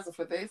apologizing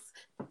for this,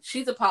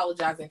 she's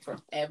apologizing for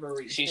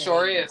everything. She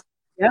sure is.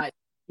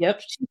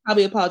 Yep, she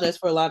probably apologized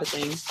for a lot of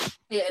things.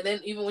 Yeah, and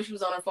then even when she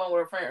was on her phone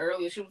with her friend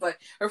earlier, she was like,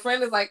 her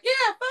friend is like,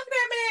 yeah, fuck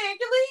that man,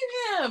 you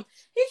leave him.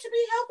 He should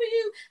be helping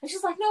you. And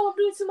she's like, no, I'm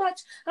doing too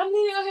much. I'm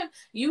leaning on him.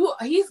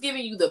 He's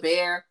giving you the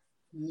bare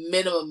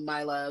minimum,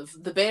 my love.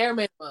 The bare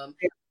minimum.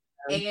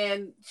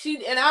 And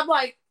I'm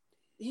like,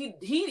 he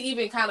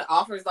even kind of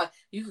offers like,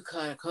 you could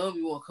kind of come,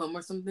 you want to come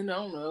or something, I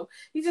don't know.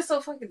 He's just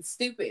so fucking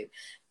stupid.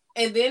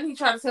 And then he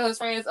tried to tell his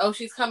friends, oh,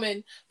 she's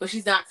coming, but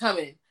she's not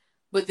coming.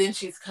 But then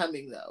she's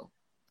coming though.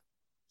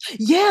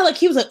 Yeah, like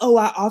he was like, oh,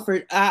 I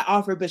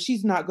offered, but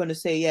she's not going to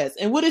say yes.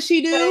 And what does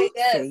she do?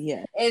 Say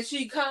yes. And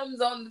she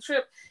comes on the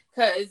trip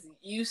because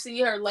you see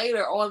her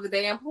later on the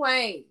damn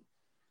plane.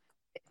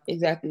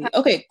 Exactly.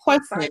 Okay,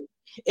 question.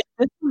 If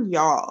this was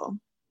y'all,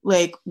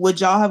 like,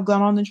 would y'all have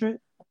gone on the trip?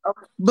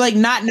 Okay. Like,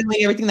 not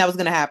knowing everything that was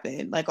going to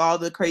happen, like all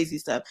the crazy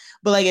stuff.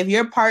 But like, if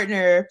your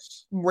partner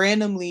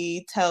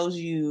randomly tells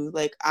you,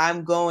 like,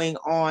 I'm going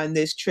on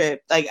this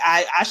trip, like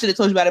I should have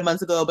told you about it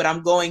months ago, but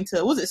I'm going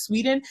to, was it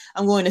Sweden?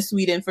 I'm going to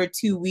Sweden for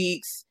 2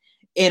 weeks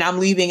and I'm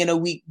leaving in a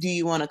week. Do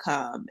you want to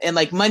come? And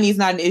like, money's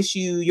not an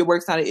issue. Your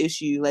work's not an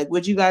issue. Like,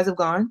 would you guys have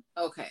gone?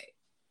 Okay.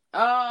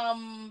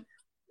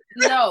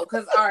 No,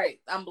 because all right,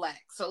 I'm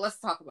black. So let's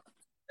talk about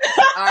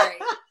it. All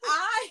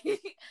right.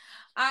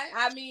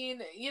 I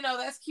mean, you know,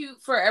 that's cute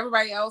for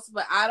everybody else,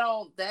 but I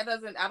don't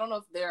know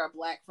if they're a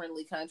black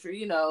friendly country.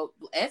 You know,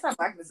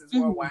 anti-blackness is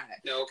worldwide.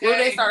 Okay. Where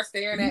they start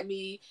staring at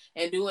me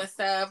and doing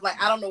stuff,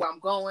 like, I don't know where I'm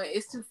going.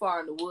 It's too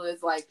far in the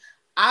woods. Like,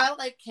 I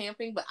like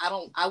camping, but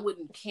I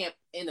wouldn't camp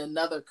in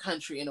another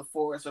country in a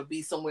forest or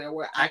be somewhere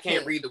where I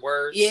can't read the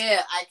words.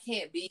 Yeah, I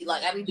can't be,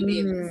 like, I need to be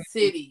in the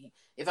city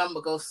if I'm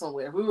gonna go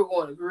somewhere. If we were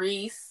going to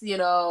Greece, you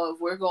know,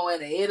 if we're going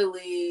to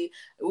Italy, if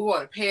we're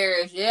going to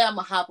Paris, yeah, I'm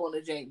gonna hop on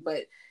the jank,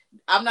 but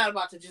I'm not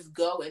about to just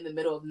go in the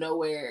middle of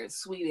nowhere,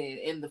 Sweden,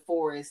 in the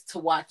forest to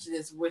watch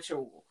this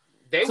ritual.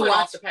 They went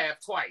off the path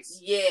twice.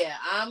 Yeah,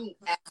 I'm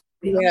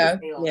Yeah.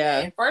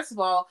 And first of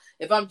all,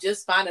 if I'm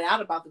just finding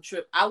out about the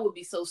trip, I would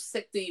be so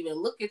sick to even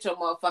look at your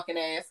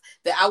motherfucking ass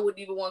that I wouldn't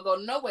even want to go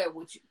nowhere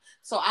with you.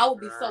 So I would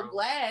be so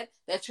glad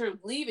that you're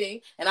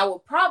leaving, and I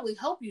would probably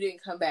hope you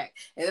didn't come back.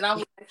 And then I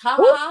was like, ha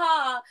ha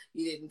ha,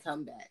 you didn't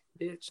come back,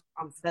 bitch.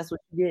 That's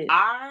what you did.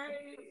 I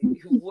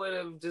would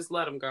have just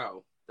let him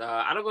go.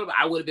 I don't know.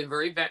 I would have been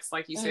very vexed,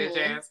 like you said,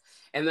 Jazz.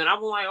 And then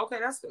I'm like, okay,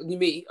 that's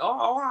me. Oh,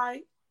 all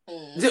right.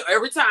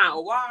 Every time,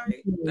 all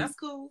right, that's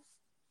cool.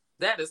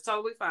 That is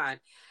totally fine.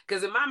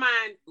 Because in my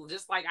mind,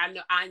 just like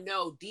I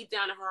know deep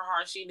down in her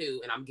heart, she knew.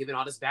 And I'm giving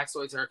all this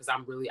backstory to her because I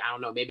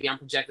don't know. Maybe I'm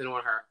projecting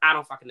on her. I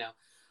don't fucking know.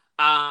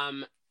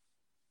 I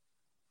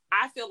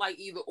feel like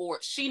either or,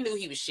 she knew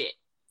he was shit.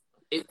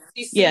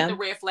 She seen the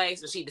red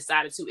flags, and she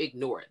decided to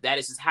ignore it. That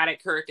is just how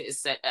that character is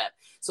set up.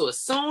 So as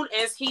soon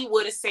as he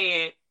would have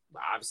said,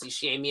 obviously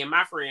she ain't me and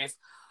my friends,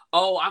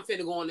 oh, I'm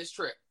finna go on this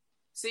trip.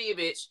 See you,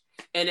 bitch.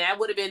 And that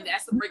would have been,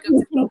 that's the breakup.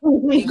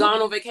 He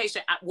gone on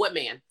vacation. What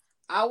man?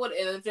 I would,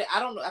 I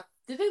don't know.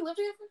 Did they live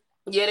together?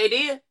 Yeah, they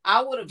did.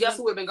 I would have. Guess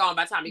who would have been gone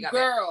by the time he got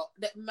back?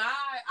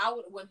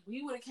 When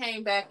he would have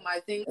came back, my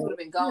things would have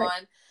been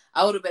gone.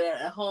 I would have been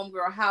at a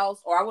homegirl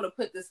house, or I would have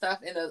put the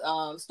stuff in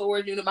a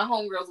storage unit. My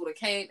homegirls would have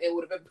came and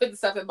would have been putting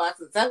stuff in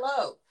boxes.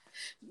 Hello,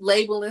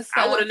 labeling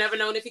stuff. I would have never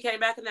known if he came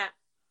back in that.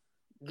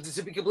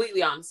 To be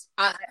completely honest,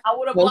 I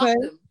would have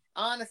blocked him.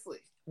 Honestly,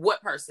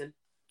 what person?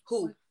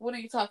 Who? What are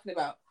you talking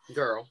about,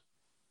 girl?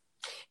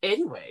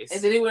 Anyways,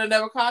 and then he would have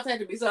never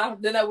contacted me. So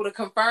then I would have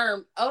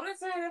confirmed. Oh,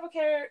 that's I never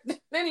cared.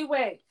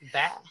 Anyway,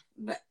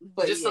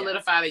 but just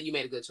solidify that you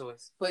made a good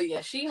choice. But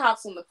yeah, she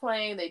hops on the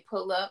plane. They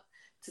pull up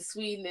to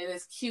Sweden, and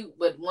it's cute.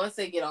 But once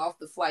they get off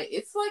the flight,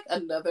 it's like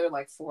another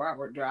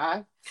 4-hour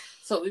drive.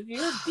 So if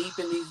you're deep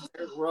in these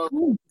dirt roads,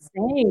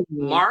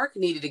 Mark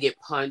needed to get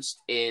punched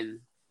in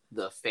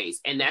the face,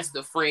 and that's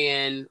the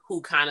friend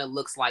who kind of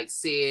looks like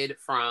Sid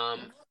from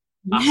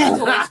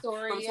Toy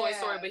Story,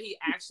 but he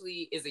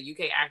actually is a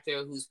UK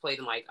actor who's played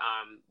in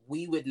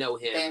we would know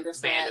him,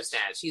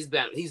 Bandersnatch. He's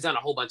done a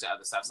whole bunch of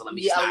other stuff. So let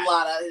me a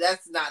lot of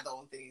that's not the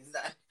only thing he's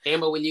done.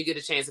 Amber, when you get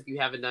a chance, if you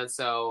haven't done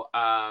so,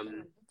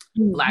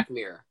 Black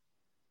Mirror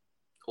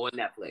on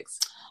Netflix.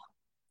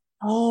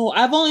 Oh,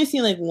 I've only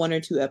seen 1 or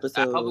 2 episodes.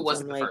 I hope it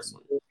wasn't the first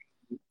one.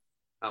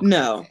 Okay.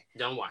 No, okay.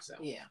 Don't watch that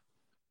one. Yeah.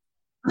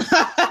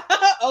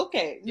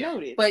 Okay,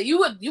 noted. But you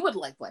would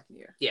like Black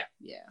Mirror. Yeah.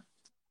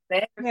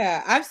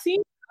 Yeah, I've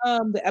seen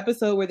the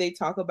episode where they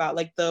talk about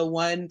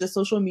the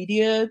social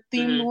media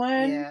themed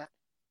one. Yeah.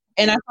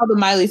 And I saw the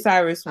Miley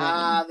Cyrus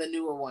one. The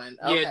newer one.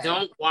 Okay. Yeah,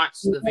 don't watch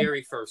the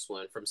very first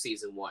one from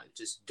season 1.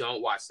 Just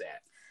don't watch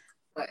that.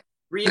 But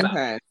read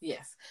about it.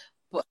 Yes.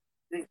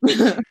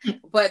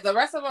 But the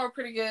rest of them are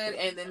pretty good,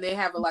 and then they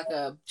have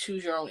a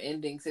choose your own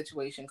ending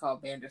situation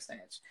called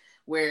Bandersnatch,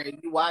 where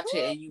you watch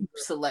it and you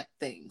select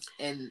things,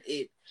 and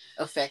it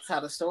affects how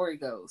the story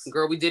goes.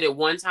 Girl, we did it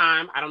one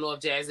time. I don't know if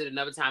Jazz did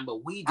another time,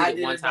 but we did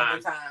it one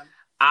time.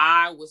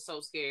 I was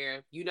so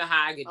scared. You know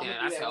how I get down.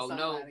 I said, "Oh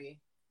no,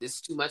 this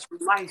is too much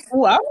real life."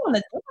 Oh, I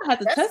have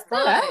to test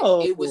that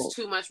out. It was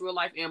too much real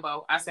life,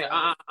 Ambo. I said,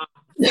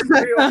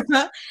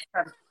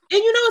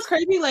 And you know what's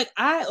crazy?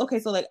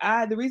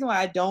 The reason why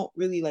I don't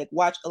really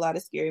watch a lot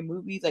of scary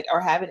movies,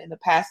 or haven't in the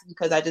past, is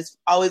because I'm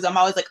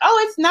always like,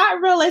 oh, it's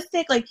not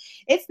realistic.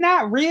 It's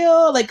not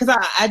real. Because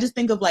I just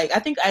think of when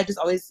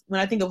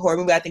I think of horror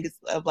movie, I think it's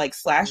of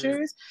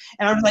slashers.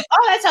 And I'm like,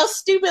 oh, that's how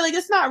stupid.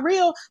 It's not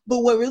real. But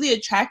what really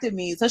attracted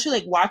me,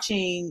 especially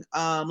watching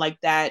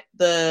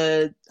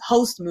the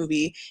Host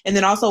movie, and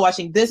then also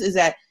watching this, is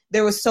that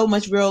there was so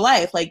much real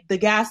life, the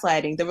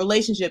gaslighting, the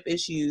relationship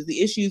issues,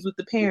 the issues with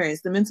the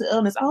parents, the mental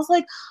illness. I was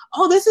like,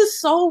 oh, this is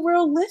so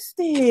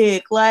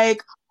realistic.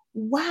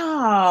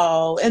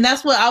 Wow. And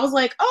that's what I was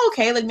like, oh,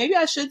 okay, maybe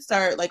I should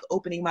start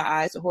opening my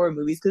eyes to horror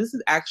movies, because this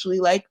is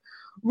actually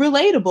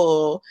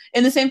relatable.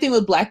 And the same thing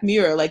with Black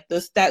Mirror,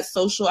 that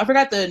social, I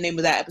forgot the name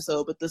of that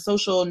episode, but the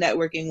social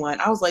networking one.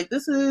 I was like,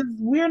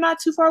 we're not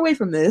too far away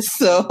from this.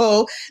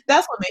 So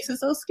that's what makes it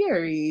so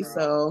scary.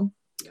 So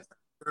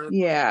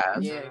yeah,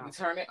 you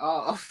turn it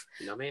off.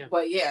 No, man.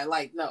 But yeah,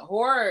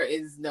 horror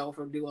is known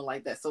for doing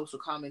that social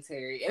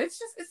commentary, and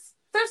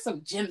there's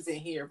some gems in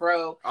here,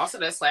 bro. Also,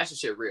 that slasher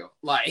shit real.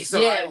 I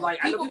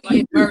know people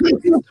get murdered.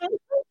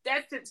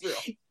 That shit's real.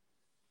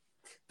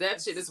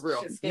 That shit is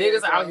real.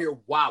 Niggas out here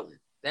wilding.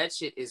 That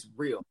shit is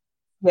real.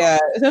 Yeah,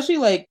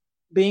 especially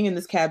being in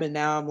this cabin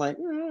now. I'm like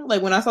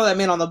when I saw that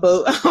man on the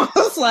boat, I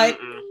was like,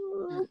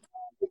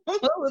 I'm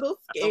a little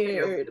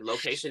scared. The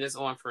location is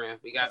on, friend.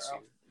 We got you.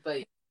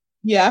 But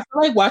yeah, I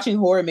feel like watching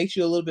horror makes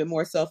you a little bit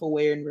more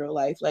self-aware in real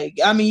life.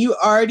 You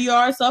already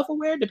are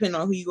self-aware depending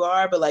on who you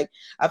are, but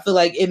I feel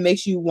like it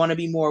makes you want to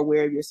be more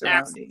aware of your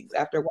surroundings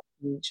after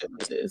watching shit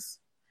like this.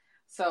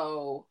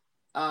 So,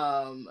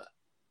 I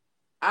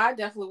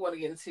definitely want to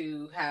get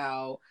into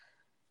how,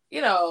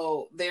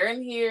 they're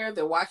in here,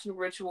 they're watching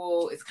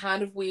Ritual. It's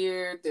kind of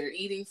weird. They're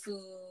eating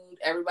food.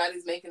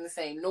 Everybody's making the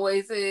same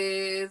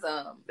noises.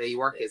 There you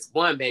work. It's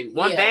one, baby.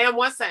 One band,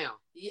 one sound.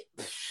 Yeah.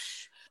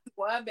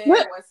 One bad,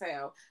 one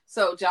sound.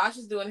 So Josh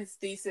is doing his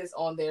thesis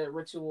on their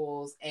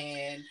rituals,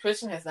 and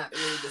Christian has not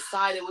really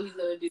decided what he's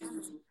gonna do.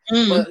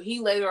 But he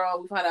later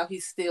on, we find out he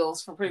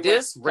steals from pretty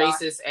this much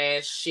racist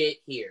ass shit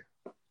here.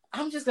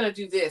 I'm just gonna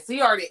do this.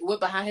 He already went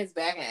behind his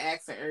back and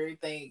asked and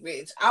everything,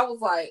 bitch. I was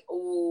like,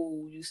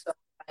 oh, you stole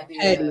my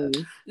idea.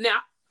 Now,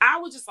 I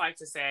would just like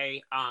to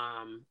say,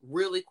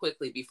 really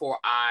quickly before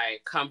I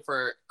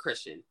comfort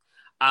Christian,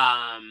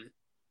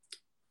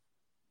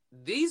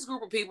 these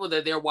group of people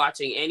that they're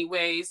watching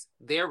anyways,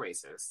 they're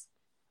racist.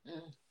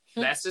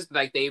 That's just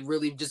like, they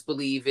really just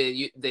believe in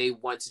you. They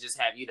want to just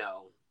have,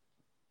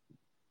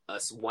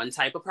 us one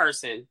type of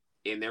person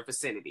in their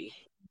vicinity.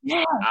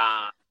 Yeah.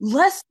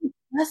 Let's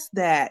discuss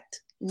that.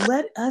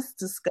 Let us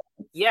discuss.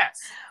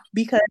 Yes.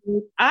 Because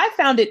I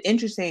found it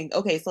interesting.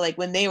 Okay, so like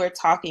when they were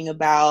talking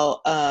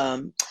about,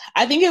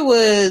 I think it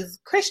was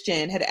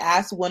Christian had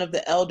asked one of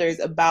the elders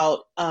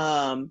about,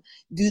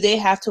 do they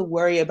have to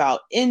worry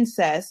about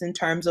incest in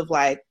terms of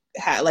like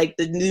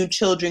the new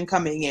children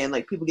coming in,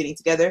 like people getting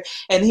together,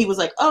 and he was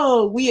like,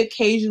 oh, we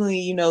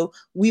occasionally,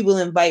 we will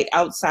invite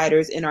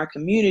outsiders in our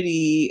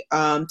community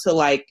to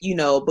like,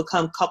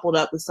 become coupled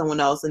up with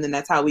someone else, and then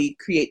that's how we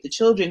create the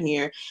children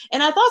here.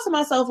 And I thought to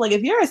myself, like,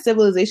 if you're a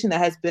civilization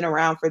that has been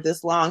around for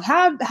this long,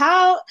 how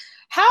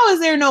is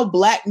there no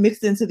black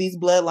mixed into these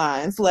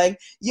bloodlines?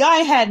 Like, y'all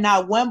ain't had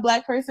not one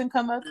black person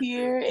come up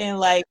here and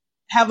like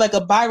have like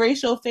a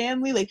biracial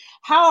family. Like,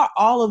 how are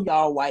all of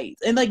y'all white?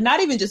 And like,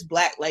 not even just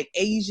black, like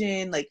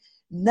Asian, like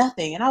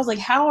nothing. And I was like,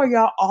 how are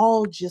y'all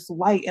all just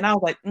white? And I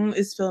was like,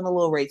 it's feeling a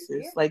little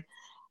racist. Like,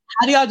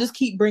 how do y'all just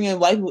keep bringing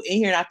white people in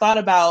here? And I thought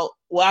about,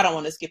 well, I don't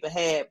want to skip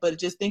ahead, but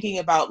just thinking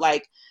about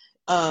like,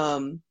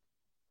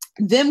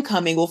 them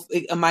coming with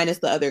minus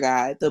the other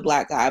guy, the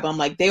black guy. But I'm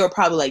like, they were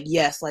probably like,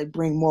 yes, like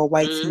bring more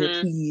whites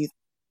here, please.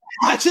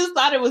 I just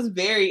thought it was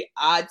very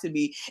odd to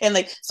me. And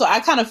like, so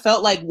I kind of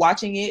felt like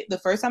watching it the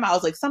first time, I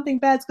was like, something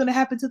bad's going to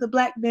happen to the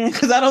black man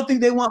because I don't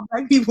think they want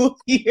black people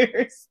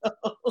here. So.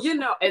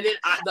 And then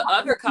the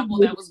other couple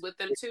that was with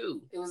them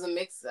too. It was a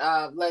mix.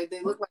 Like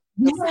they look like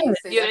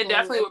they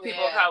definitely were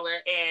people of color.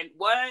 And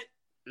what?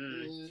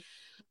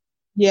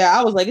 Yeah,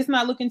 I was like, it's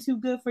not looking too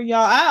good for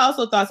y'all. I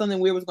also thought something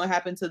weird was going to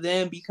happen to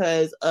them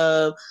because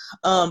of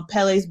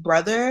Pele's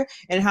brother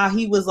and how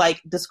he was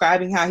like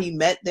describing how he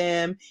met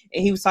them,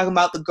 and he was talking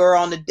about the girl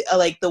on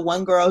the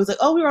one girl who's like,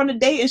 oh, we were on a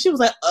date, and she was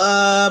like,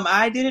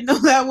 I didn't know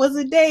that was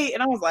a date,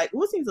 and I was like,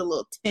 well, it seems a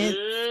little tense.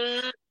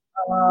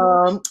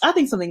 I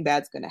think something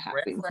bad's going to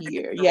happen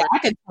here. Yeah, I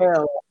could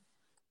tell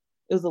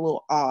it was a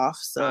little off.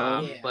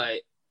 So, but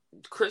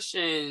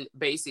Christian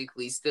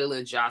basically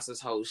stealing Joss's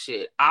whole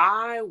shit.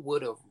 I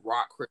would have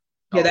rocked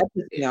Christian.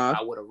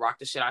 I would have rocked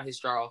the shit out of his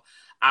jaw.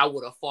 I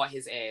would have fought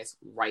his ass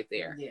right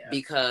there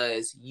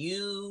because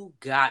you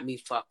got me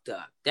fucked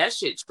up. That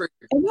shit triggered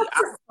me. That's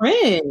your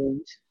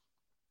friend.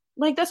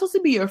 Like, that's supposed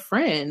to be your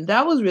friend.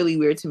 That was really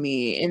weird to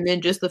me. And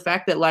then just the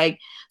fact that like,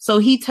 so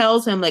he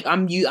tells him like,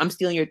 I'm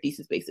stealing your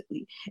thesis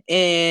basically.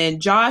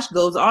 And Josh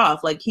goes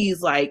off. Like,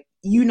 he's like,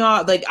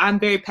 like, I'm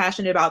very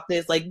passionate about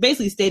this, like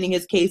basically stating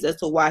his case as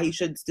to why he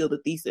shouldn't steal the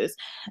thesis.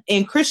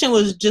 And Christian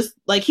was just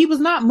like, he was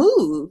not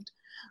moved.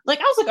 Like,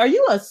 I was like, are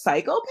you a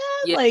psychopath?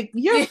 Yeah. Like,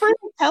 your friend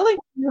is telling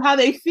you how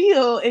they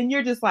feel, and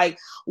you're just like,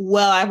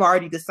 well, I've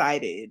already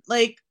decided.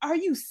 Like, are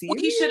you serious?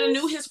 Well, he should have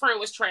knew his friend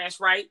was trash,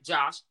 right,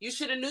 Josh? You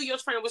should have knew your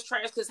friend was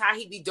trash because how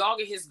he be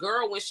dogging his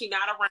girl when she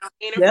not around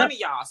and in front of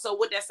y'all. So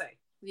what'd that say?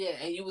 Yeah,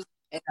 and you was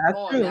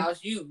on. Now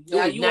it's you.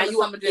 Now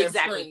you on the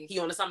exactly. He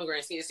on the summer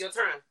grass. It's your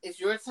turn. It's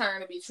your turn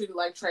to be treated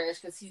like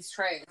trash because he's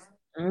trash.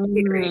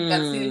 You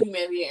gotta see the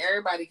humanity in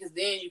everybody, because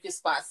then you can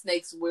spot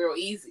snakes real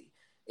easy.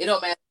 It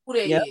don't matter who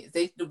they is.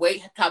 The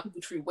way how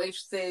people treat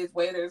waitresses,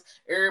 waiters,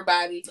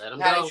 everybody,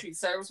 how they treat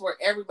service work,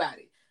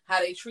 everybody, how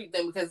they treat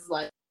them, because it's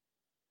like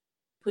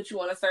put you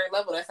on a certain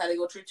level. That's how they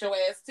go treat your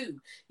ass too.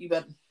 You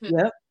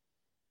better.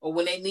 Or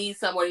when they need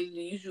somebody to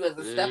use you as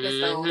a stepping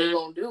stone, they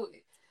gonna do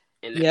it.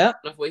 And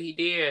that's what he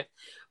did.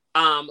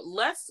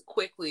 Let's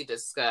quickly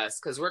discuss,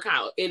 because we're kind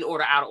of in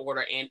order, out of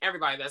order, and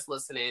everybody that's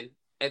listening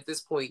at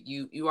this point,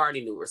 you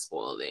already knew we're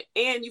spoiling it,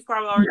 and you've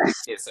probably already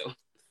did, so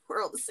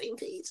we're on the same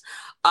page.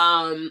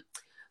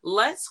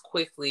 Let's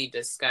quickly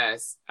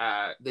discuss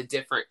the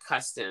different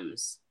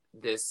customs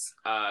this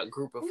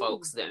group of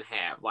folks then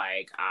have.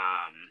 Like,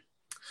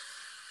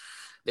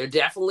 they're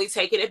definitely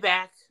taking it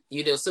back.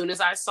 As soon as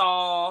I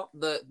saw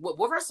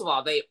first of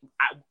all,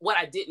 what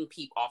I didn't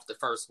peep off the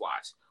first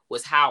watch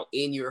was how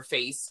in your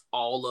face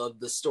all of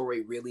the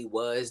story really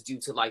was, due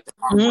to like the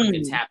artwork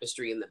and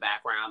tapestry in the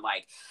background.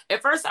 Like,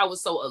 at first I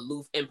was so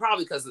aloof, and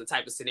probably because of the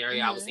type of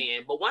scenario I was in.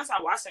 But once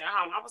I watched it at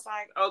home, I was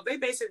like, oh, they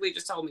basically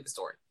just told me the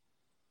story.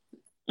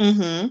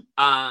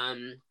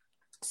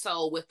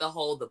 So with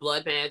the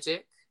blood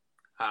magic,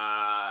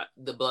 Oh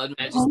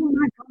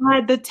my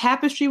god, the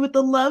tapestry with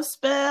the love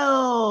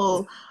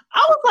spell.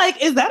 I was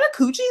like, is that a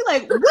coochie?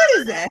 Like, what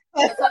is that?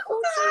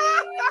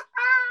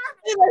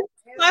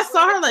 I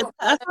saw her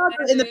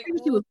in the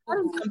picture, she was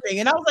cutting something,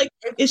 and I was like,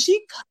 is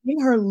she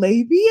cutting her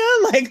labia?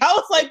 Like, I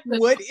was like,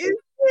 what is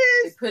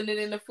They putting it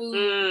in the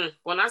food.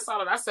 When I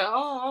saw it, I said,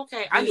 "Oh,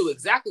 okay." I knew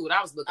exactly what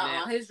I was looking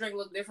at. His drink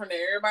looked different than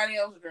everybody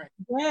else's drink.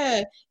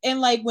 Yeah,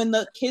 and like when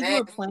the kids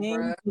were playing,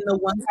 and the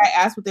one guy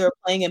asked what they were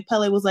playing, and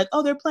Pele was like,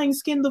 "Oh, they're playing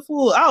Skin the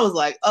Fool." I was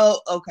like, "Oh,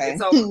 okay."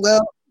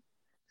 Well,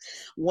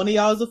 one of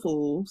y'all is a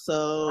fool,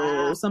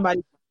 so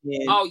somebody.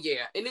 Yeah. Oh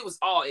yeah, and it was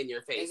all in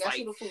your face.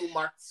 Like the fool,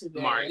 Mark,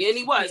 and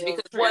he was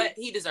because what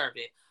he deserved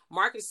it.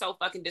 Mark is so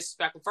fucking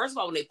disrespectful. First of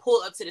all, when they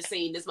pull up to the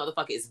scene, this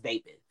motherfucker is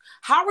vaping.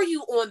 How are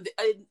you on?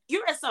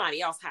 You're at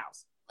somebody else's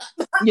house.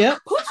 Yeah.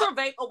 Put your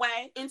vape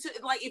away into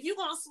like if you're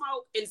gonna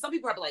smoke, and some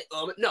people are like,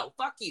 "Oh no,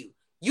 fuck you."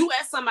 You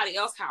at somebody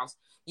else's house.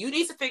 You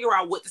need to figure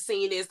out what the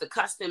scene is, the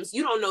customs.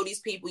 You don't know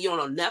these people. You don't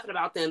know nothing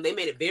about them. They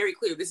made it very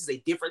clear this is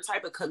a different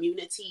type of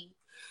community.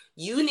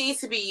 You need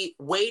to be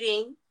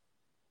waiting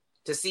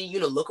to see you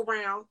to look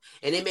around,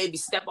 and then maybe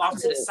step off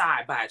to the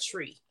side by a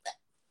tree,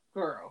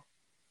 girl.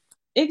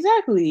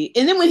 Exactly.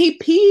 And then when he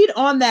peed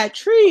on that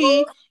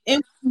tree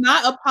and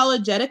not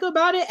apologetic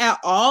about it at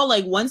all,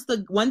 like once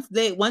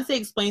they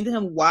explained to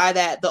him why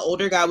that the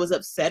older guy was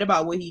upset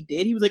about what he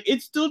did, he was like,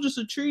 "It's still just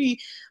a tree."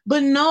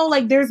 But no,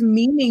 like there's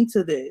meaning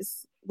to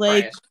this.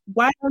 Like, right.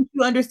 Why don't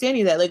you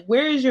understand that? Like,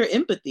 where is your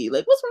empathy?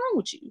 Like, what's wrong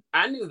with you?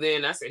 I knew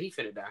then. I said he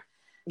finna die.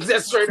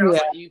 That's straight up.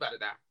 Like, you about to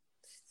die.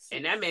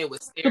 And that man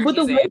was staring his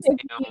ass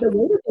down. The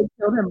way that they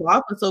killed him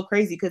off was so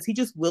crazy because he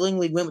just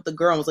willingly went with the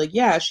girl and was like,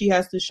 "Yeah, she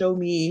has to show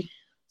me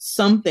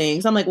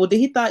something." So I'm like, well, did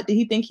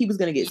he think he was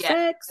gonna get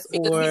sex?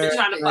 Because or he's been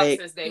trying to like,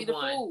 fuck since day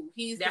one.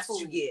 That's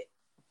what you get.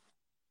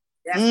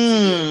 That's what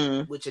you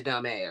get with your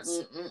dumb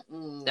ass.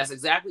 That's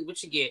exactly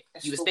what you get.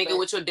 That's you was so thinking bad.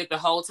 with your dick the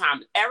whole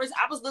time. I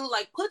was literally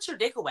like, put your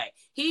dick away.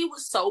 He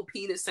was so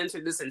penis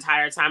centered this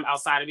entire time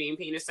outside of being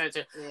penis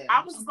centered. Yeah.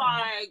 I was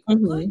like, put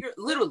your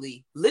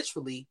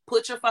literally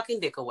put your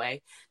fucking dick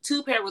away.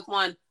 2 paired with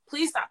 1.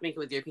 Please stop thinking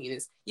with your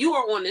penis. You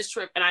are on this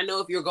trip, and I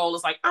know if your goal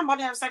is like, I'm about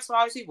to have sex with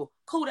all these people.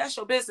 Cool, that's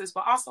your business.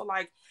 But also,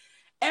 like,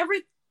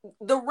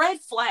 the red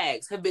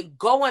flags have been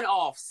going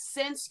off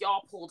since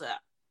y'all pulled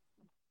up.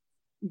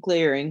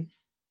 Glaring.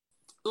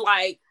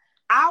 Like,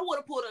 I would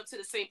have pulled up to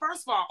the scene.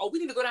 First of all, we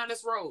need to go down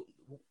this road.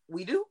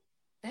 We do?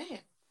 Damn.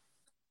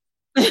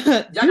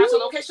 Y'all got your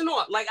location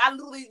on. Like, I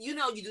literally, you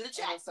do the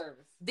chat.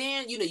 Service.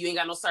 Then, you ain't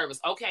got no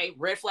service. Okay,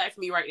 red flag for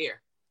me right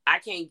there. I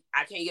can't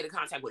get in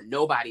contact with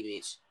nobody,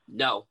 bitch.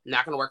 No,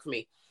 not gonna work for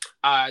me.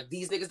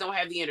 These niggas don't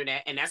have the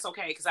internet, and that's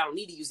okay, because I don't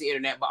need to use the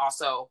internet, but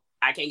also,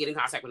 I can't get in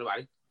contact with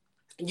nobody.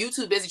 You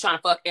too busy trying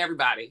to fuck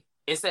everybody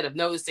instead of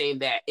noticing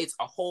that it's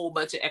a whole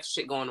bunch of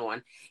extra shit going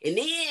on. And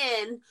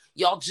then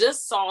y'all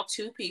just saw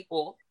 2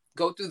 people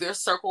go through their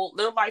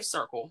life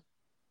circle.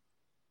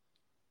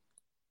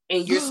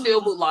 And you're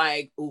still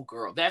like, "Ooh,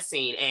 girl, that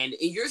scene." And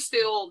you're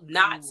still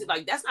not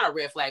like, that's not a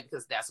red flag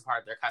because that's a part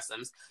of their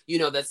customs.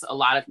 That's a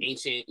lot of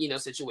ancient,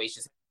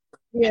 situations.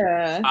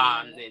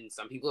 Yeah. And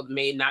some people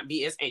may not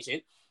be as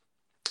ancient,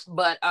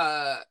 but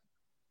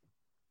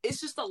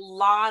it's just a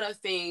lot of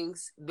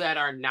things that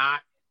are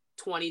not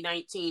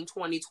 2019,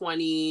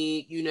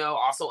 2020,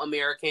 also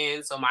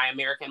American. So my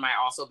American might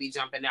also be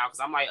jumping out because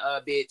I'm like,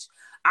 bitch,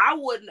 I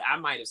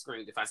might have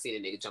screamed if I seen a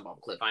nigga jump off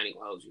a cliff. I ain't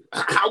gonna hold you.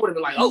 I would have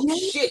been like, "Oh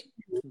shit."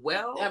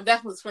 Well, I'm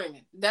definitely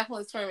screaming.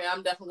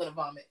 I'm definitely gonna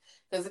vomit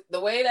because the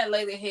way that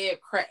lady head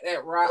cracked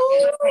that rock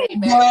and came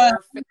back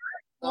her face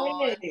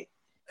on,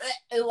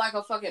 it's like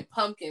a fucking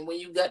pumpkin when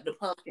you gut the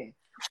pumpkin.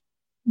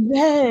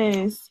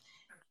 Yes.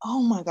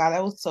 Oh my god,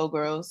 that was so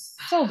gross.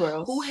 So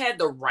gross. Who had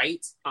the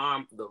right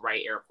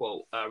air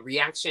quote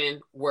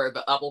reaction were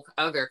the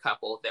other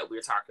couple that we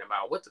were talking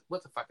about. What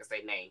the fuck is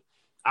their name?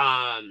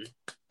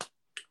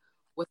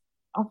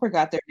 I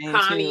forgot their name.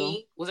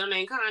 Connie. Too. Was her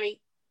name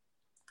Connie?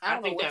 I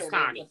think that's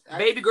Connie.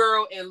 Baby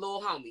girl and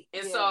Lil Homie.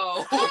 And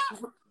so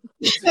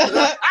we're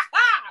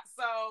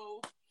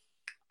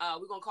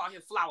gonna call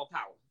him Flower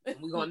Power. And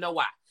we're gonna know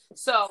why.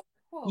 So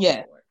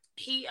yeah.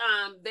 He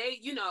they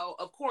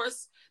of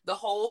course the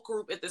whole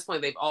group at this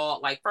point, they've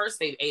all first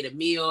they've ate a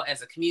meal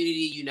as a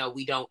community.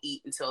 We don't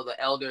eat until the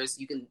elders.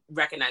 You can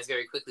recognize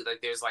very quickly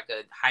there's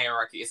a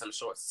hierarchy of some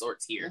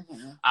sorts here.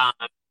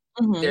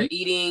 They're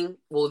eating.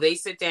 Well, they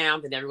sit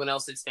down, then everyone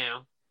else sits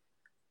down,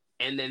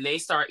 and then they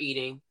start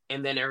eating,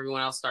 and then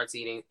everyone else starts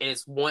eating, and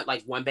it's one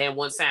band,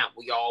 one sound.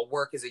 We all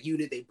work as a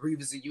unit. They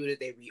breathe as a unit.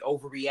 They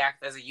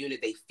overreact as a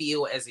unit. They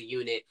feel as a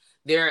unit.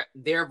 Their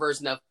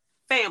version of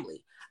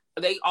family.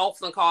 They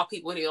often call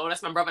people,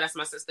 that's my brother, that's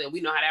my sister. We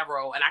know how that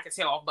roll. And I can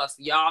tell off bus,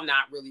 y'all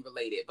not really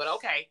related. But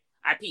okay,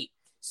 I peep.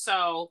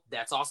 So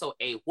that's also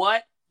a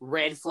what?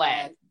 Red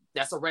flag.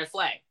 That's a red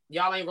flag.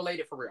 Y'all ain't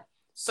related for real.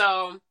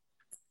 So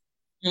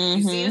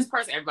you see this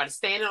person, everybody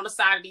standing on the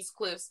side of these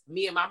cliffs.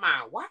 Me in my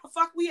mind, why the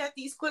fuck we at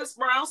these cliffs,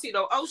 bro? I don't see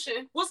no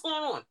ocean. What's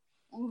going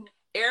on?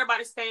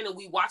 Everybody standing,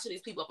 we watching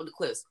these people up on the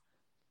cliffs.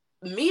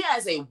 Me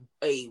as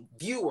a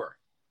viewer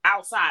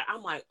outside,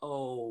 I'm like,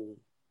 oh,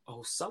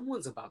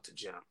 someone's about to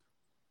jump.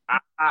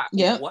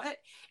 What?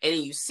 And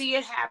then you see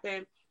it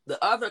happen.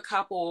 The other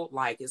couple,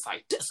 it's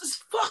like, this is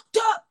fucked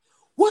up.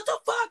 What the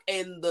fuck?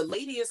 And the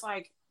lady is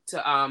like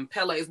to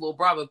Pele's little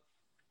brother,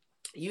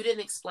 you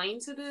didn't explain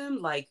to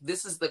them, like,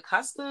 this is the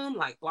custom,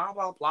 like, blah,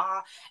 blah,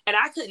 blah. And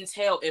I couldn't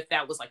tell if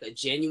that was like a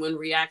genuine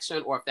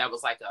reaction or if that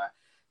was like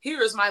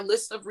here's my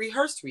list of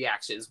rehearsed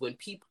reactions when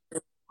people,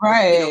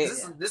 right. You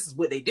know, this is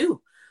what they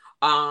do.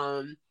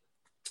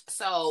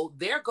 So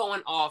they're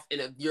going off,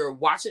 and you're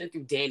watching it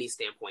through Danny's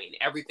standpoint, and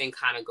everything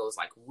kind of goes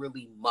like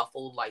really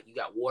muffled, like you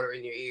got water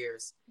in your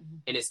ears,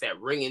 and it's that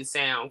ringing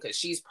sound because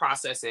she's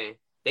processing.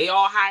 They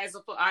all high as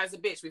a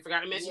bitch. We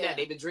forgot to mention that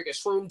they've been drinking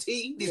shroom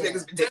tea. These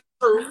niggas been taking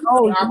shroom.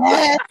 Oh,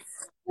 yes.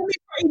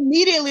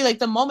 Immediately, like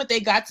the moment they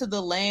got to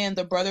the land,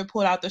 the brother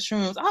pulled out the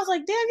shrooms. I was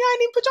like, damn, y'all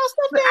ain't even put your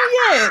stuff down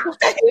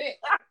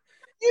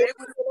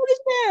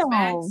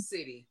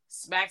yet.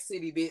 Smack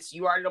City, bitch.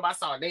 You already know my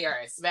song. They are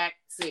at Smack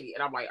City.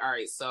 And I'm like, all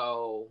right,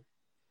 so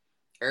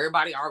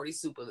everybody already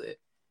super lit.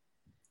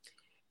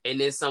 And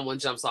then someone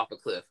jumps off a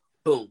cliff.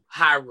 Boom,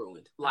 high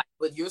ruined. Like,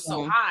 but you're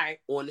so high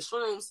on the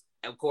shrooms,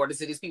 according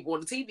to these people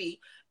on the TV.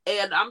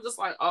 And I'm just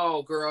like,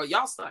 oh, girl,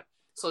 y'all stuck.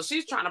 So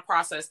she's trying to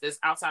process this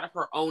outside of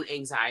her own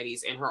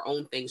anxieties and her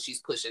own things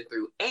she's pushing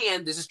through.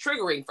 And this is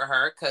triggering for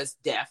her because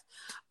death.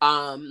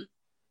 Then,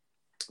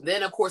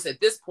 of course, at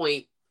this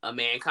point, a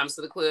man comes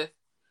to the cliff.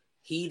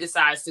 He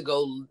decides to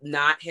go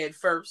not head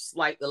first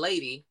like the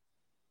lady.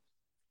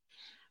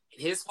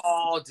 His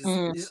fall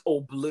just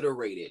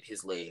obliterated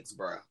his legs,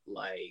 bro.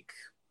 Like,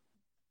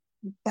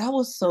 that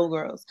was so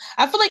gross.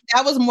 I feel like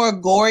that was more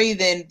gory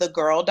than the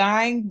girl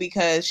dying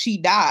because she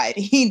died.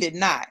 He did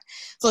not.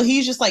 So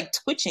he's just like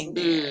twitching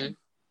there.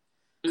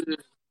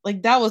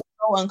 Like, that was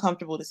so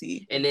uncomfortable to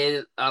see. And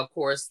then, of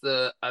course,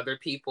 the other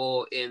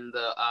people in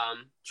the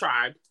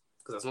tribe,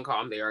 because that's what we call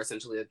them, they are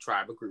essentially a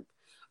tribe, a group,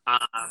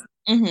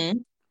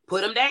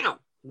 put him down.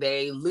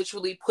 They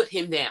literally put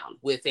him down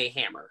with a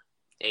hammer.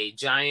 A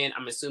giant,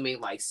 I'm assuming,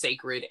 like,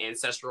 sacred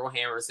ancestral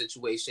hammer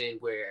situation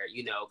where,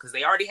 you know, because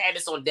they already had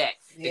this on deck.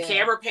 The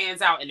camera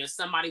pans out and there's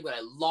somebody with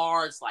a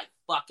large, like,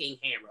 fucking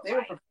hammer. They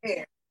were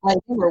prepared. Like,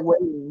 they were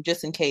waiting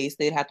just in case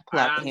they'd have to pull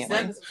out the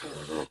hammer.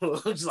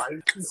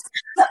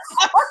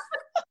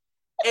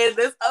 And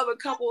this other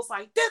couple was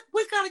like,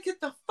 we gotta get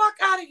the fuck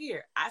out of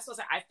here. I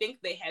think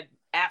they had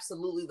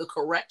absolutely the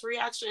correct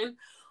reaction,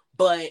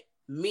 but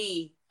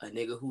me, a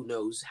nigga who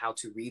knows how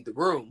to read the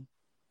room,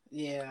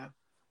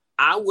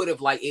 I would have,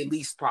 like, at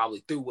least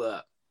probably threw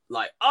up,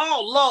 like,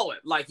 oh Lord,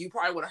 like, you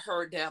probably would have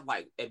heard that,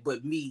 like,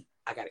 but me,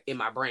 I got it in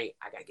my brain,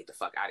 I gotta get the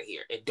fuck out of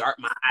here and dart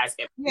my eyes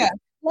at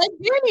like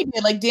Danny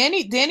did. Like,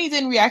 Danny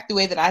didn't react the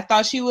way that I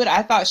thought she would.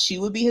 I thought she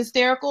would be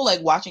hysterical,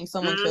 like watching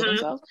someone kill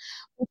themselves.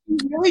 But she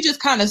really just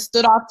kind of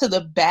stood off to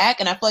the back,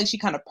 and I feel like she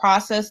kind of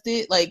processed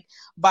it, like,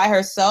 by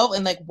herself,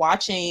 and like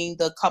watching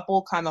the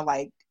couple kind of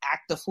like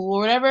act the fool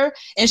or whatever.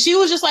 And she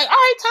was just like, all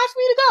right, time for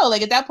me to go.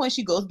 Like, at that point,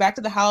 she goes back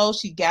to the house,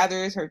 she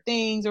gathers her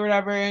things or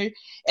whatever. And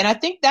I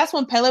think that's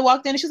when Pele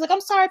walked in, and she's like,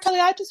 I'm sorry, Pele,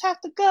 I just have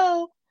to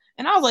go.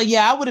 And I was like,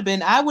 yeah, I would have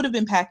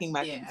been packing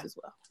my things as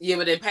well. Yeah,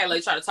 but then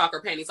Pele tried to talk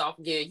her panties off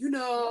again, you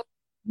know.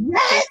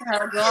 Yes.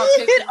 Her girl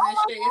picture and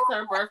shit. It's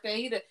her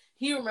birthday.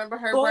 He remember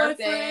her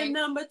birthday. Boyfriend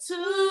number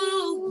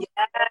 2.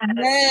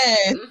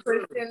 Yes.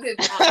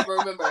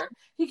 Remember,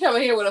 he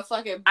coming here with a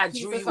fucking. I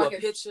drew you a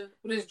picture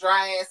with this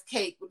dry ass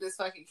cake with this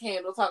fucking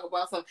candle. Talk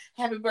about some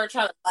happy birthday,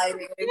 trying to light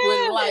it. It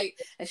wouldn't light,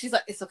 and she's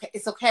like, "It's okay,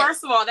 it's okay."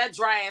 First of all, that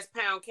dry ass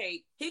pound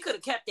cake, he could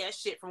have kept that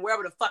shit from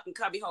wherever the fucking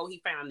cubbyhole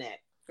he found that.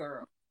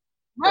 Girl,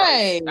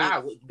 right? I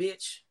would,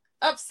 bitch.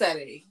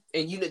 Upsetting.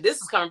 And you know,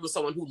 this is coming from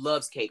someone who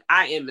loves cake.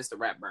 I am Mr.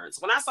 Ratburn. So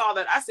when I saw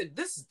that, I said,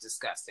 this is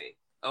disgusting.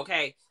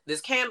 Okay,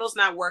 this candle's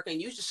not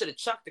working. You just should have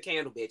chucked the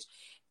candle, bitch.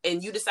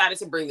 And you decided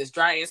to bring this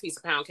dry ass piece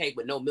of pound cake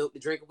with no milk to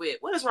drink with.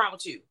 What is wrong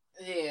with you?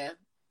 Yeah,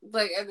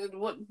 like,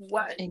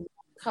 what?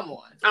 Come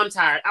on. I'm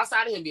tired.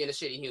 Outside of him being a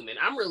shitty human,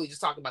 I'm really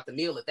just talking about the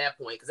meal at that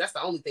point, because that's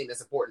the only thing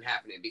that's important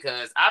happening.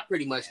 Because I've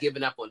pretty much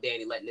given up on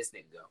Danny letting this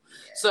nigga go.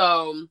 Yeah.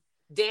 So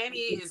Danny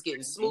is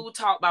getting smooth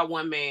talked by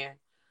one man.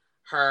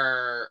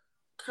 Her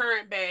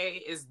current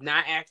bae is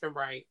not acting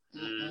right.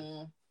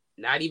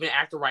 Not even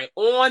acting right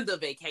on the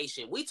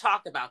vacation. We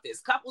talked about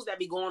this. Couples that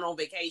be going on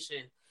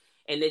vacation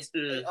and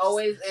they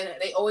always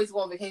go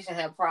on vacation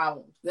and have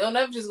problems. They'll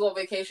never just go on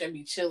vacation and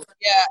be chilling.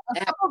 Yeah,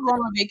 a couple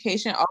going on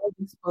vacation always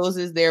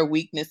exposes their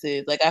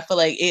weaknesses. Like, I feel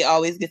like it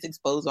always gets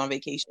exposed on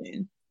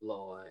vacation.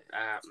 Lord,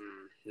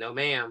 no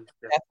ma'am.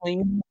 That's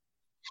when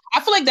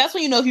I feel like that's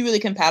when you know if you're really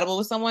compatible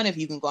with someone, if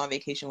you can go on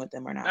vacation with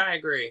them or not. I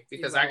agree,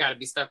 because I got to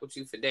be stuck with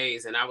you for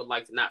days, and I would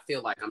like to not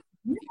feel like I'm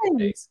for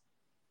days.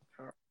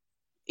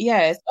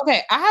 Yes.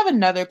 Okay. I have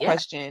another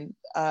question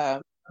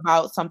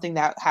about something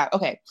that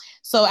happened. Okay.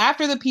 So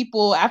after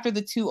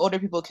the 2 older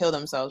people killed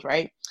themselves,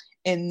 right?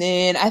 And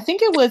then I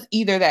think it was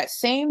either that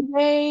same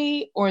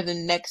day or the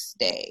next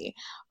day.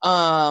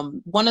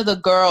 One of the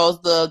girls,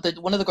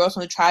 one of the girls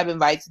from the tribe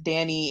invites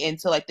Danny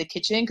into like the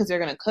kitchen because they're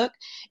gonna cook,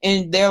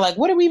 and they're like,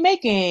 "What are we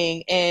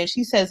making?" And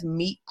she says,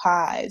 "Meat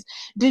pies."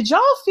 Did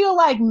y'all feel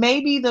like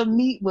maybe the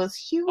meat was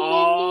human?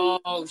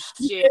 Oh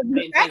shit!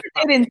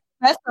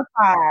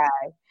 specify.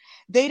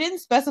 They didn't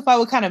specify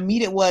what kind of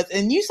meat it was.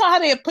 And you saw how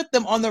they had put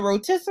them on the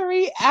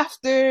rotisserie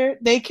after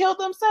they killed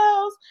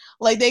themselves.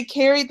 Like, they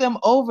carried them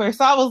over.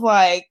 So I was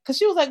like, because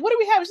she was like, what do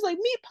we have? She's like,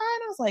 meat pie.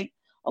 And I was like,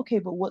 okay,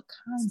 but what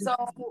kind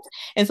of meat?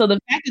 And so the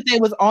fact that they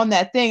was on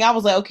that thing, I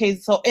was like, okay.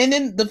 So, and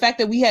then the fact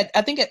that we had,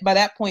 I think by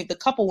that point, the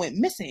couple went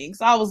missing.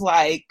 So I was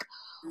like,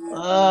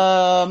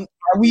 are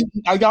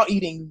y'all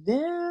eating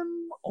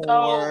them?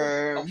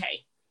 Or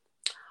okay.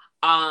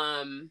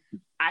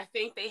 I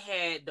think they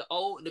had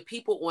the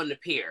people on the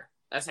pier.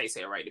 That's how you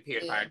say it, right? The pier,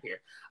 fire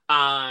pier.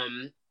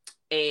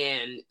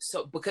 And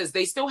so because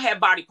they still have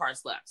body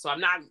parts left, so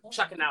I'm not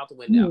chucking out the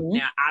window. Mm-hmm.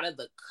 Now, out of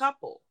the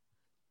couple,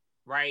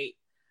 right?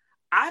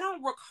 I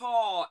don't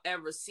recall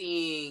ever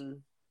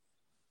seeing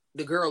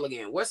the girl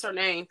again. What's her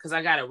name? Because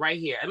I got it right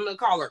here. I'm gonna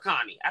call her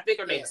Connie. I think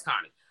her name is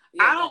Connie.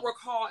 Yeah, I don't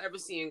recall ever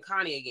seeing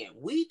Connie again.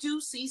 We do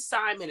see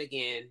Simon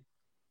again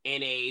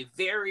in a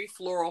very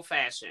floral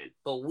fashion,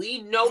 but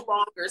we no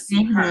longer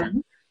see her.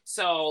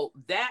 So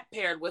that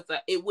paired with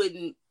it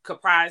wouldn't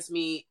surprise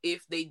me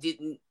if they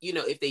didn't,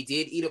 if they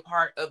did eat a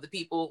part of the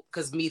people.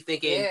 Because me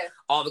thinking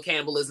all the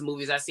cannibalism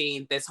movies I've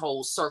seen, this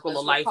whole circle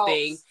of life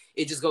thing,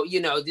 it just go,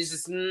 this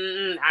just,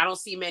 I don't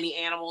see many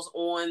animals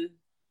on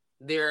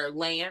their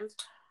land.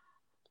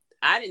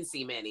 I didn't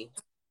see many.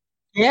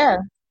 Yeah.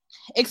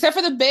 Except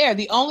for the bear.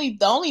 The only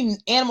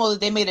animal that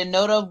they made a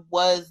note of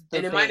was the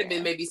bear. It might have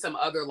been maybe some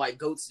other like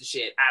goats and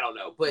shit. I don't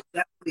know. But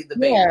definitely the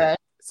bear. Yeah.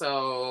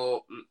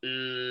 So,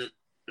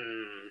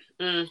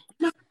 Yeah,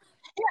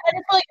 I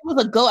just feel like it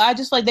was a goat. I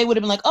just feel like they would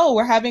have been like, oh,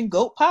 we're having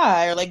goat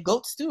pie or like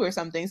goat stew or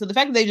something. So the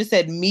fact that they just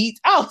said meat,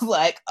 I was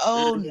like,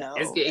 oh no.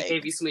 It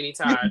gave you Sweeney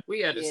Todd.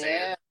 We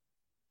understand.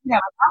 Yeah,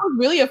 I was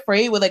really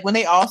afraid with like when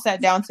they all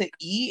sat down to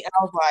eat, and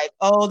I was like,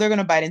 oh, they're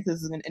gonna bite into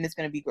this and it's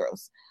gonna be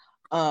gross.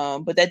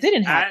 But that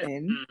didn't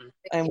happen.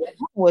 And what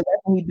was that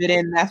when he bit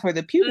in? That's where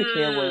the pubic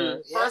hair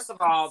was. First of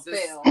all,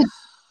 this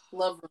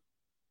love.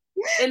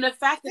 And the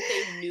fact that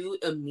they knew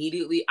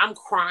immediately, I'm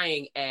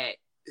crying at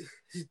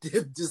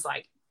just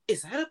like,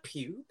 is that a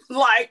pube?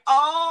 Like,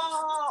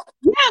 oh.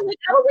 Yeah, like,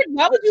 I was like,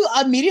 why would you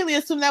immediately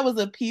assume that was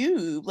a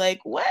pube?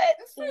 Like, what?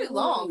 It's pretty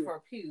long for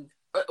a pube.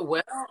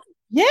 Well.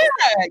 Yeah,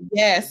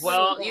 yes.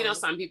 Well,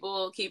 some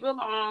people keep it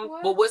long.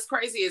 What? But what's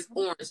crazy is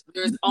Orange.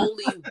 There's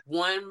only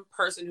one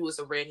person who is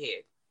a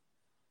redhead.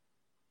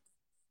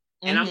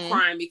 And I'm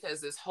crying because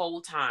this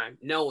whole time,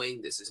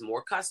 knowing this is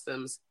more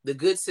customs, the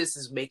good sis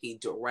is making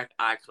direct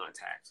eye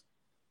contact.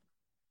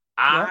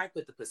 I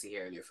put the pussy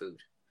hair in your food.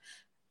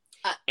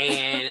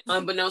 And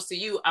unbeknownst to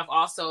you, I've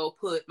also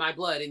put my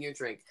blood in your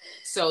drink.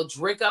 So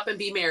drink up and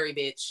be merry,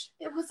 bitch.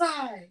 It was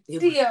I,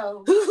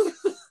 Dio. It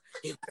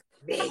was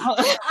me.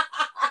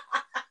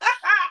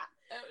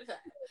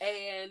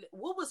 And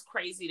what was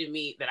crazy to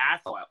me that I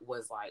thought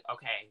was like,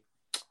 okay,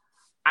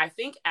 I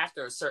think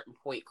after a certain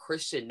point,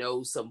 Christian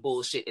knows some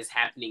bullshit is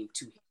happening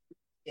to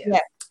him.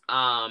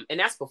 Yeah. And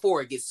that's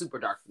before it gets super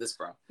dark for this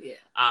bro. Yeah.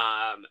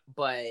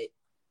 But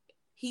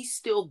he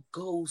still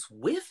goes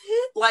with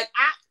it. Like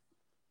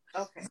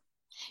okay.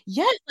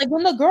 Yes, like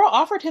when the girl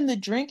offered him the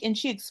drink and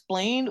she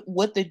explained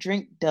what the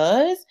drink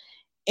does,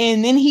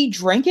 and then he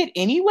drank it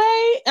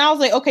anyway. And I was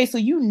like, okay, so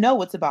you know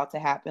what's about to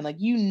happen. Like,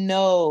 you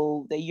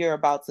know that you're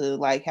about to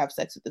like have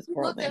sex with this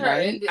girl, then,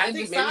 right? And I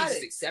think maybe he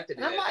just accepted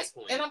it at this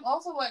point. And I'm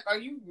also like, are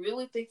you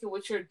really thinking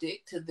with your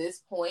dick to this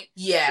point?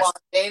 Yes. While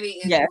Danny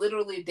is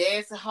literally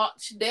dancing.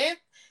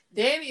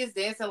 Danny is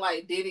dancing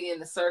like Diddy in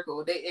the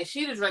circle. And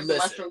she just drank the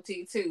mushroom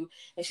tea too.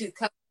 And she's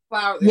coming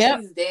flowers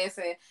and she's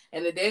dancing.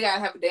 And then they gotta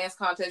have a dance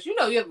contest. You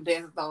have a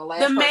dance on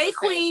the May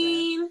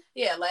Queen.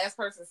 Yeah, last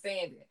person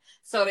standing.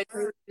 So they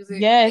play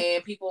music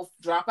and people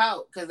drop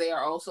out because they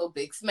are also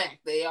big smack.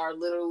 They are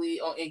literally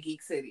in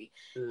Geek City.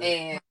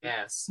 And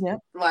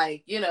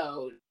like, he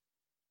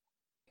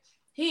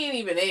ain't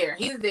even there.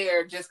 He's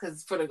there just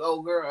because for the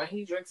old girl.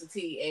 He drinks a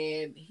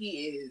tea and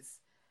he is,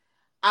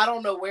 I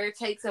don't know where it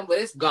takes him, but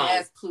it's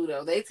past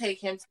Pluto. They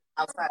take him to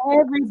outside.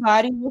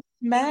 Everybody was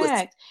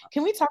smacked.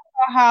 Can we talk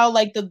about how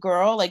like the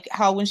girl, like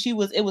how when it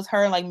was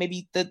her and like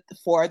maybe the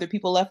 4 other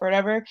people left or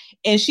whatever,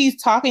 and she's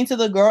talking to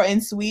the girl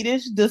in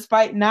Swedish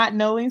despite not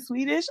knowing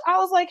Swedish? I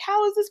was like,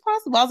 how is this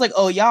possible? I was like,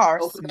 oh, y'all are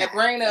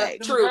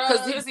smacked. True,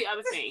 because here's the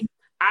other thing.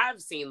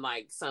 I've seen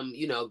like some,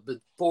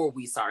 before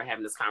we started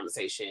having this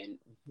conversation,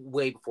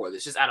 way before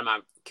this, just out of my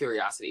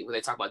curiosity, when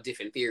they talk about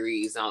different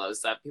theories and all that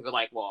stuff, people are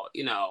like, well,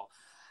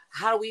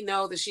 how do we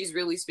know that she's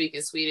really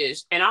speaking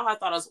Swedish? And all I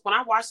thought was, when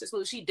I watched this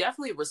movie, she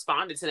definitely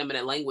responded to them in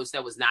a language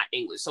that was not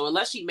English. So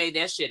unless she made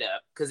that shit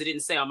up, because it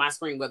didn't say on my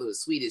screen whether it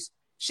was Swedish,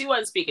 she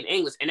wasn't speaking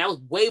English. And that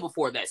was way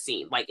before that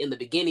scene, like in the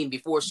beginning,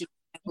 before she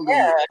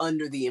was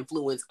under the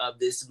influence of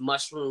this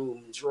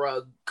mushroom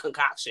drug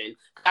concoction.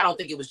 I don't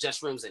think it was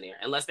just shrooms in there,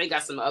 unless they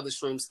got some other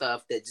shroom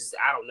stuff that just,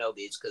 I don't know,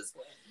 bitch, because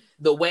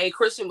the way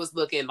Christian was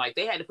looking, like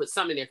they had to put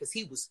something in there because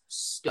he was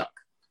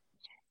stuck.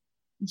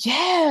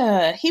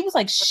 Yeah, he was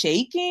like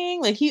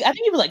shaking. Like I think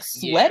he was like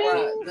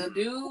sweating. The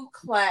dude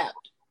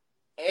clapped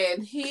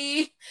and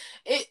he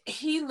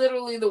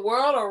literally, the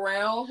world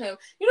around him,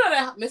 you know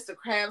that Mr.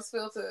 Krabs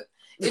filter?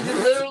 It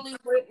just literally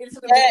went into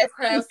the Mr.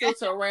 Krabs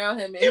filter around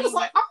him, and he was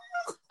like,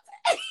 oh.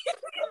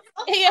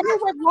 Hey, I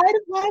was like,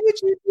 why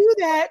would you do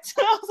that?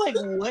 I was like,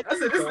 what? I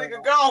said, this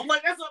nigga gone.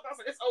 Like, that's what I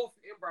said. It's over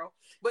here, bro.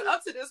 But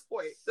up to this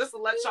point, just to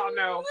let y'all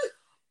know,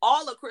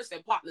 all of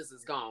Kristen Partners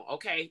is gone,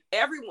 okay?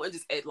 Everyone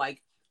just,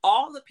 like,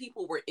 all the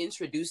people we're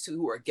introduced to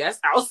who are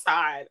guests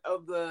outside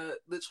of the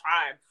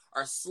tribe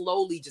are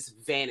slowly just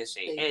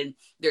vanishing. And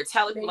they're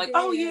telling people, like,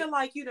 oh, yeah,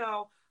 like, you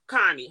know,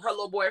 Connie, her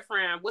little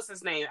boyfriend, what's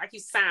his name? I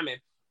keep Simon.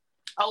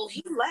 Oh,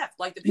 he left.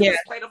 Like, the people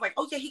played up like,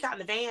 oh, yeah, he got in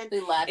the van and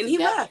he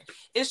left.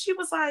 And she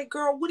was like,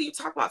 girl, what are you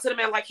talking about? To the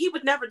man, like, he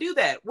would never do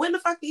that. When the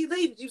fuck did he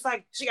leave? She was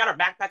like, she got her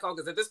backpack on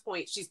because at this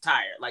point, she's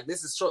tired. Like,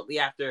 this is shortly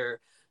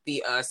after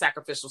the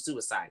sacrificial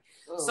suicide.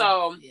 Oh,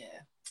 so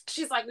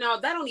she's like, no,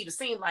 that don't even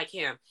seem like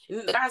him.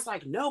 And the guy's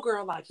like, no,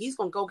 girl, like, he's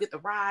going to go get the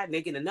ride and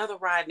they get another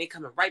ride and they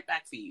coming right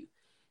back for you.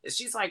 And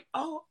she's like,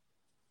 oh,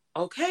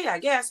 okay, I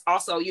guess.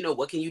 Also, you know,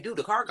 what can you do?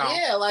 The car gone.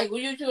 Yeah, like,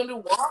 what you going to do?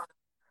 Walk?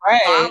 Right.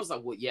 I was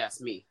like, well,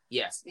 yes, me.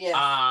 Yes.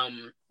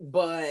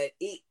 But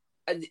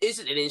it's,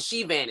 and then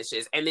she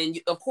vanishes. And then,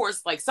 of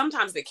course, like,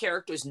 sometimes the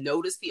characters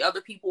notice the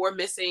other people are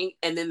missing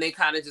and then they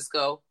kind of just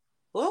go,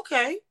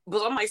 okay.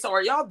 But I'm like, so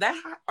are y'all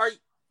that high? Are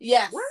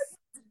yes. What?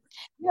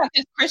 Yeah,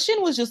 because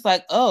Christian was just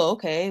like, oh,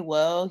 okay,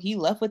 well, he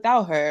left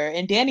without her.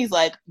 And Danny's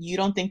like, you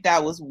don't think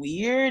that was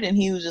weird? And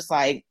he was just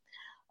like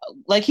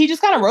he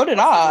just kind of wrote it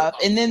off.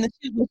 And then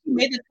she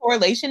made the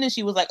correlation and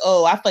she was like,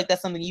 oh, I feel like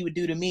that's something you would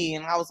do to me.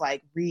 And I was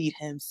like, read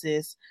him,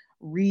 sis.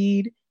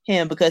 Read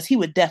him, because he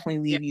would definitely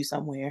leave you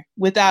somewhere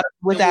without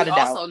a doubt.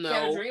 Also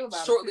know,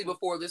 shortly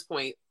before this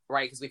point,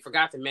 right, because we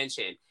forgot to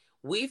mention,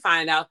 we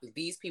find out that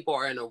these people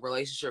are in a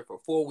relationship for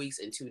 4 weeks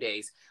and 2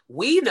 days.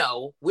 We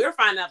know we're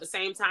finding out the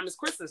same time as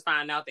Kristen's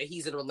finding out that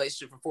he's in a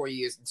relationship for 4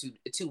 years and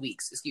 2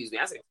 weeks. Excuse me,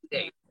 I said 2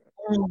 days.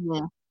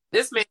 Mm-hmm.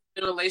 This man's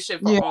been in a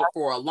relationship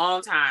for a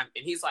long time,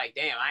 and he's like,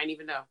 damn, I didn't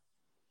even know.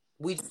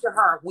 We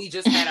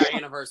just had our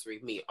anniversary.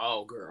 Me,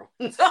 oh, girl.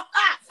 The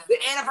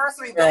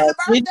anniversary, the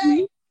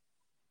birthday.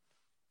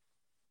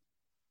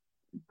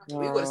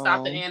 We would have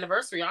stopped at the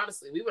anniversary,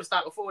 honestly. We would have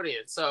stopped before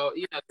then. So,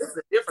 you know, this is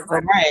a different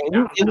thing. Right.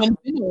 It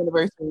wouldn't be the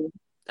anniversary.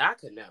 I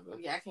could never.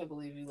 Yeah, I can't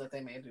believe you let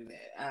that man do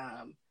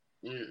that.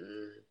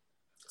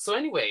 So,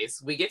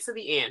 anyways, we get to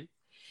the end.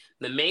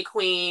 The May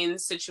Queen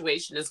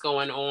situation is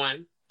going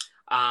on.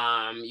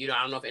 You know,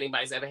 I don't know if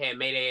anybody's ever had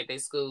Mayday at their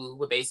school,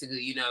 but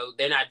basically, you know,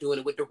 they're not doing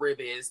it with the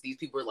ribbons. These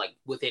people are like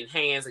within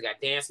hands. They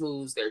got dance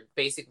moves. They're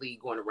basically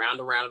going around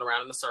and around and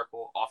around in a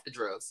circle off the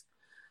drugs.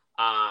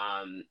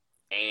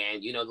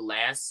 And, you know, the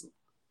last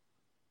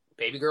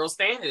baby girl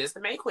standing is the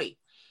May Queen.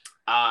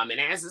 And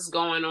as this is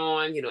going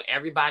on, you know,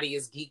 everybody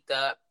is geeked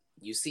up.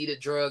 You see the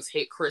drugs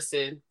hit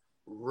Kristen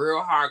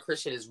real hard.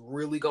 Kristen is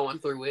really going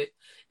through it.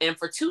 And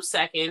for 2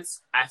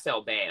 seconds, I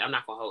felt bad. I'm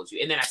not going to hold you.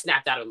 And then I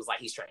snapped out and was like,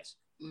 he's trash.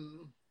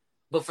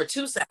 But for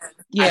 2 seconds,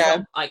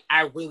 I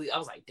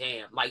was like,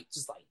 damn,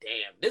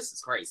 this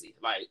is crazy.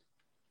 Like,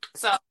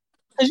 so.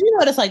 Because you know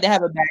what it's like to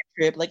have a bad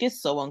trip. Like,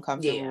 it's so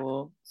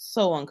uncomfortable.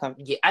 So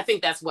uncomfortable. Yeah, I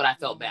think that's what I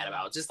felt bad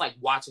about. Just like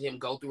watching him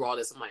go through all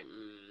this. I'm like,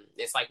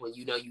 it's like when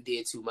you know you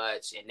did too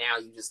much and now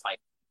you just like,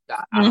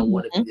 God, I don't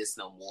want to do this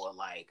no more.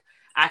 Like,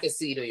 I can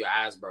see it in your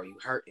eyes, bro. You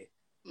hurting.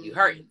 You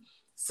hurting.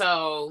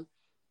 So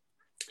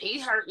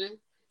he's hurting.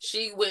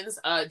 She wins.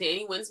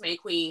 Danny wins May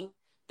Queen.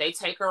 They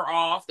take her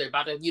off. They're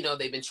about to, you know,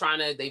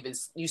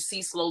 you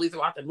see slowly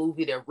throughout the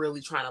movie, they're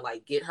really trying to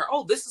like get her,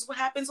 oh, this is what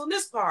happens on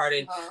this part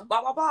and blah,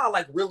 blah, blah,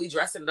 like really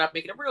dressing it up,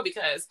 making it real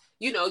because,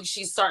 you know,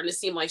 she's starting to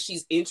seem like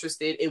she's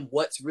interested in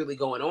what's really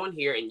going on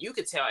here. And you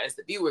could tell as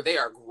the viewer, they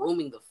are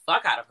grooming the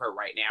fuck out of her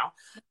right now.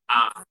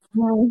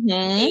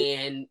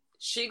 And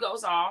she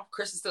goes off.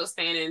 Chris is still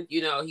standing.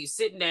 You know, he's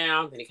sitting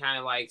down. Then he kind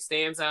of like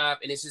stands up.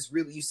 And it's just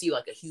really, you see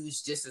like a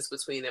huge distance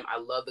between them. I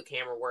love the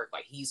camera work.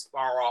 Like he's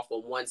far off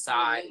on one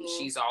side and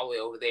she's all the way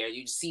over there.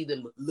 You see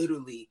them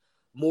literally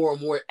more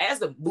and more. As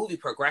the movie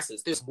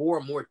progresses, there's more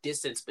and more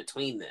distance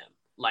between them.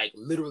 Like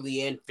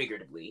literally and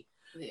figuratively.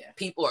 Yeah.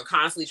 People are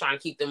constantly trying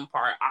to keep them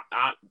apart.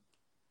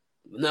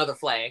 Another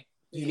flag.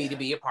 You need to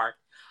be apart.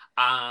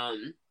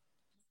 And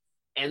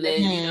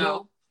then, you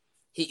know,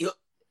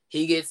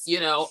 he gets, you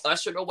know,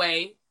 ushered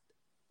away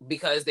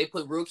because they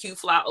put real cute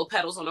flower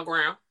petals on the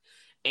ground.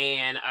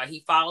 And he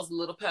follows the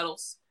little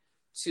petals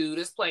to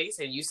this place.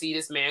 And you see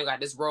this man got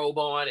this robe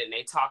on and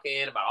they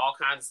talking about all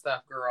kinds of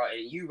stuff, girl.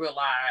 And you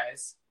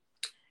realize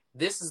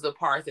this is the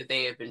part that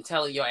they have been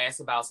telling your ass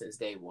about since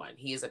day one.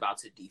 He is about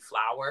to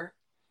deflower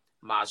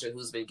Maja,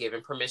 who's been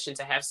given permission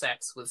to have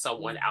sex with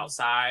someone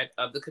outside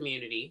of the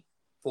community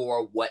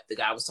for what the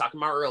guy was talking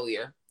about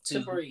earlier. To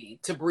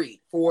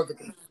breed for the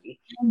community.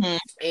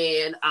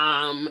 And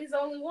he's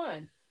only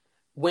one.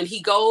 When he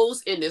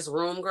goes in this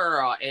room,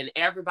 girl, and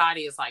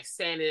everybody is like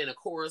standing in a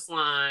chorus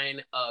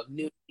line of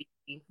nudity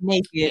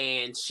naked,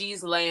 and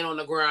she's laying on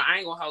the ground. I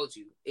ain't gonna hold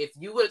you. If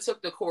you would have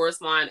took the chorus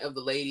line of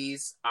the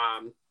ladies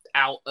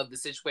out of the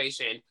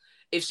situation,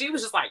 if she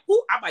was just like,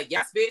 "Ooh," I'm like,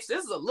 "Yes, bitch,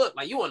 this is a look.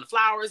 Like you on the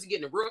flowers, you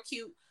getting real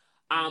cute."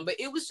 But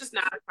it was just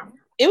not.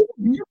 It was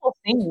a beautiful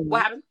scene.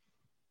 What happened?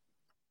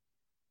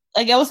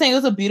 Like I was saying, it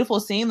was a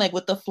beautiful scene, like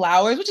with the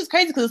flowers, which is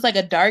crazy because it's like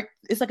a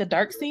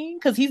dark scene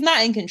because he's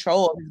not in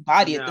control of his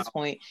body at this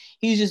point.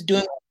 He's just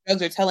doing what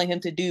drugs are telling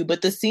him to do.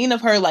 But the scene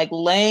of her like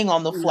laying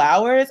on the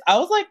flowers, I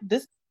was like,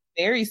 this is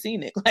very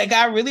scenic. Like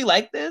I really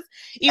like this,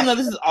 even though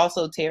this is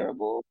also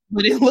terrible,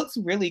 but it looks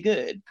really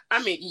good.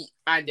 I mean,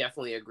 I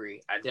definitely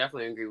agree.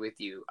 With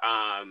you.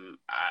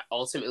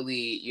 Ultimately,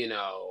 you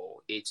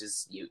know, it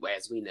just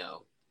as we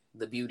know,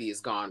 the beauty is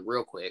gone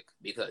real quick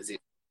because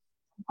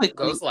it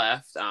goes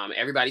left.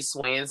 Everybody's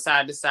swaying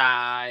side to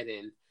side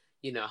and,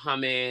 you know,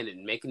 humming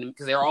and making them,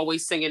 because they're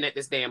always singing at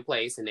this damn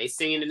place and they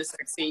singing in the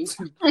sex scenes.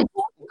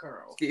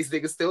 Girl, these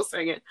niggas still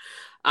singing.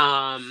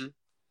 And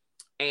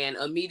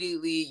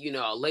immediately, you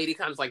know, a lady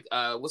comes like,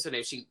 what's her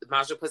name?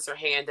 Maja puts her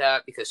hand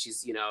up because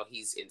she's, you know,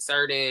 he's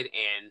inserted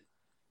and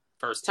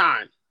first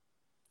time.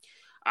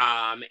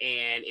 And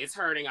it's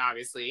hurting,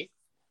 obviously.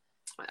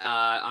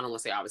 I don't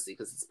want to say obviously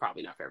because it's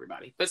probably not for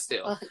everybody, but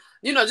still,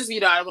 you know, just,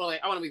 you know, I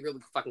want to be really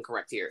fucking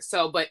correct here.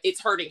 So, but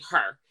it's hurting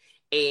her,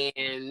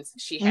 and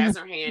she has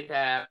her hand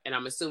up, and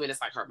I'm assuming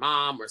it's like her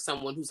mom or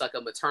someone who's like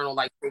a maternal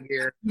like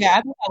figure. Yeah,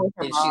 I think that was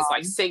her and mom. She's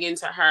like singing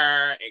to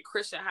her, and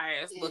Christian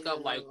Hayes look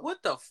up like, what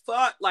the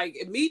fuck? Like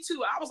me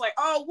too. I was like,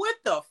 oh, what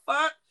the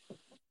fuck?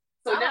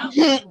 So now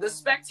the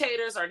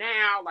spectators are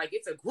now like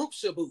it's a group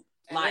shaboot,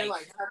 like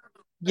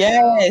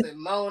yes, and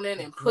moaning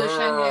and pushing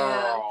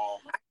him.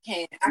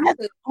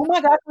 Oh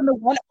my god! When the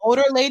one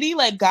older lady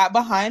like got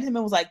behind him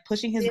and was like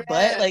pushing his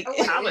butt, like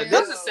I'm like,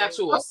 this is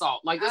sexual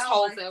assault. Like this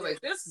whole thing, like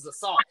this is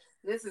assault.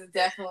 This is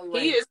definitely.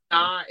 He is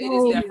not. It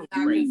is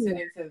definitely reaching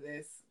into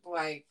this.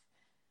 Like,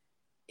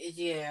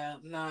 yeah,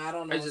 no, I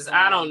don't know.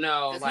 I don't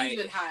know. Like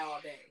he's been high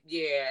all day.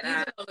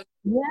 Yeah,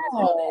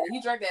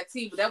 he drank that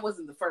tea, but that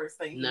wasn't the first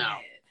thing he had.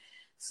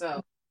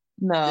 So.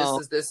 No,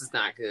 this is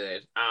not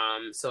good.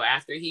 So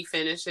after he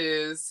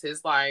finishes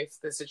his life,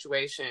 the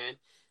situation,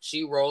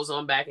 she rolls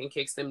on back and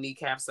kicks them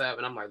kneecaps up,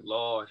 and I'm like,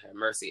 Lord have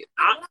mercy.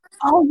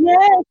 Oh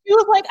yeah, she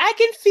was like, I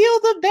can feel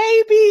the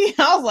baby.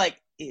 I was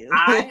like, ew.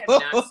 I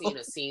have not seen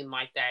a scene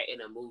like that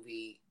in a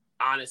movie.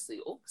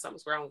 Honestly,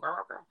 something's girl.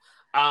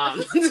 I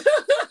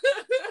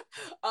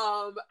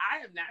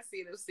have not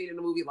seen a scene in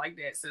a movie like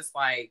that since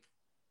like.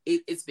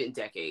 It's been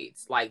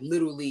decades. Like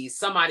literally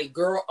somebody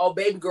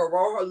baby girl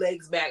roll her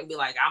legs back and be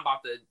like, I'm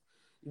about to,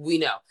 we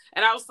know.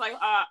 And I was like,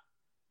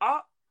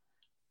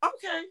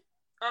 okay.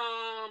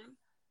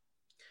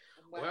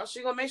 Well,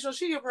 she gonna make sure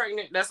she get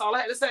pregnant. That's all I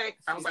had to say.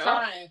 I was like,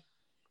 all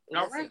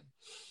right.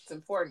 It's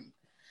important.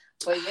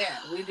 But yeah,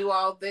 we do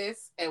all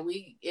this and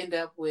we end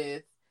up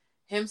with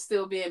him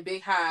still being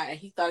big high and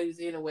he thought he was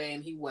getting away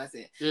and he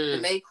wasn't. The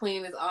Maid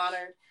Queen is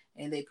honored.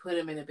 And they put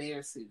him in a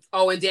bear suit.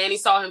 Oh, and Danny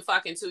saw him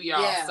fucking too,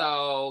 y'all. Yeah.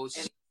 So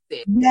she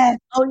said, yes.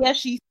 Oh yeah,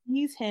 she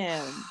sees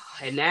him.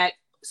 And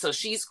so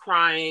she's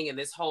crying, and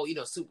this whole, you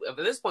know, at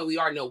this point we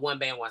already know one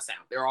band, one sound.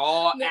 They're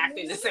all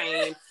acting the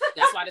same.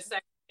 That's why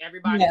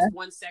everybody's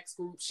one sex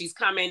group. She's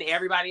coming,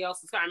 everybody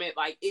else is coming.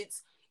 Like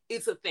it's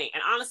a thing.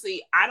 And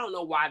honestly, I don't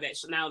know why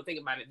now I'm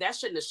thinking about it, that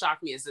shouldn't have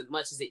shocked me as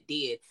much as it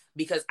did,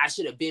 because I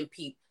should have been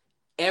peeped.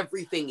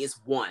 Everything is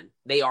one.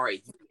 They are a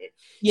unit.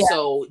 Yeah.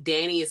 So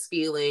Danny is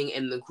feeling,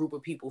 and the group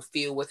of people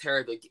feel with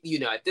her. You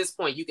know, at this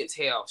point, you can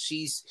tell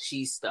she's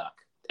stuck.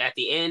 At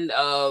the end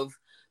of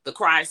the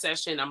cry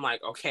session, I'm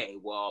like, okay,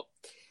 well,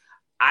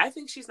 I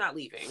think she's not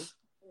leaving.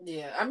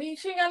 Yeah, I mean,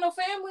 she ain't got no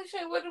family.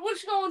 What's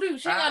she gonna do?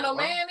 She ain't got no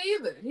man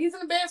either. He's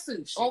in a bear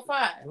suit on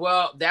fire.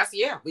 Well,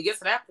 we get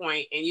to that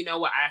point, and you know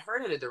what? I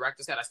heard in the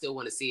director's cut, I still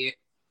want to see it,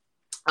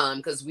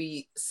 because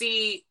we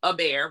see a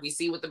bear. We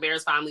see what the bear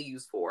is finally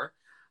used for.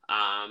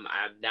 I'm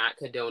not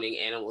condoning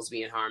animals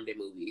being harmed in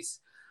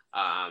movies.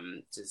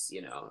 Just,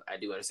 you know, I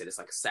do understand it's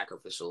like a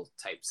sacrificial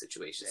type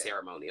situation,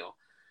 ceremonial,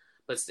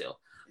 but still.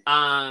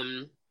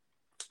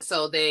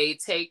 So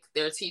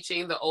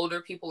the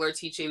older people are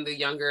teaching the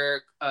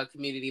younger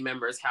community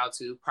members how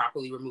to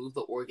properly remove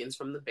the organs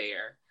from the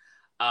bear.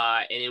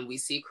 And then we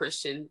see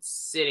Christian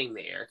sitting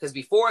there, because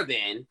before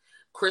then,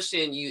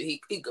 Christian,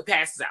 he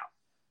passes out.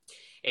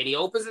 And he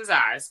opens his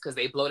eyes because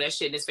they blow that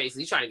shit in his face.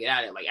 He's trying to get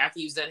out of it. Like after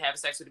he was done having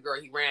sex with the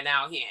girl, he ran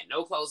out. He had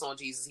no clothes on.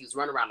 Jesus, he was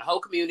running around the whole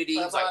community. He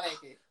was like,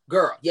 naked.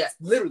 Girl, yes,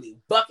 literally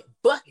bucket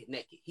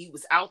naked. He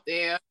was out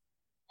there,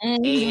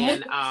 and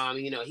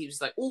you know, he was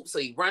like, oops. So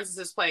he runs to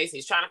his place.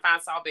 He's trying to find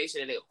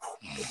salvation, and they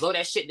blow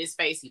that shit in his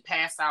face. He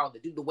passed out.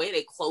 The way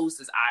they closed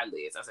his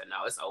eyelids, I said,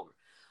 no, it's over.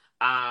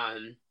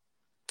 And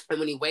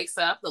when he wakes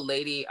up, the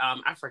lady,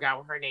 I forgot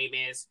what her name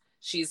is.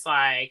 She's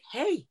like,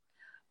 hey,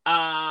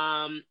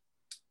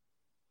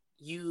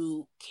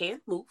 you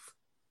can't move,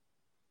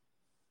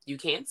 you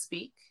can't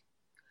speak,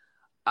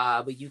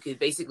 but you can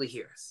basically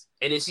hear us.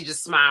 And then she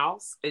just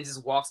smiles and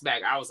just walks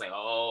back. I was like,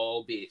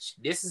 oh, bitch,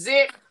 this is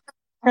it.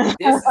 This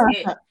is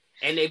it.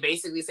 And they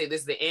basically say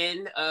this is the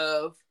end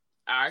of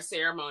our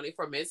ceremony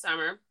for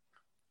Midsummer.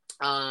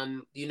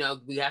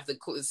 We have to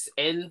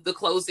end the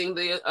closing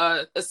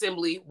the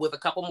assembly with a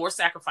couple more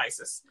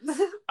sacrifices.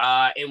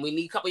 And we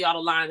need a couple y'all to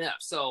line up.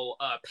 So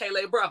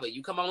Pele brother,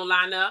 you come on and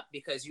line up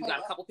because you got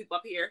a couple people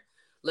up here.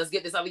 Let's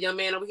get this other young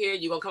man over here.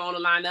 You gonna come on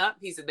and line up.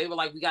 He said they were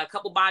like, we got a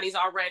couple bodies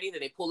already.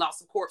 Then they pull out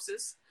some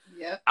corpses.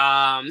 Yeah.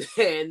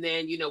 And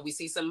then we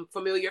see some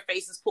familiar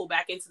faces pull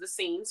back into the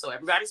scene. So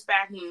everybody's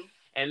back. Mm-hmm.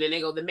 And then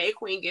they go, the May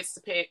Queen gets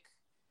to pick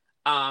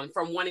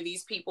from one of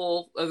these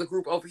people of the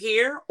group over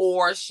here,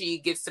 or she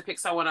gets to pick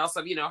someone else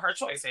of, her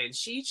choice. And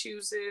she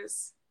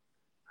chooses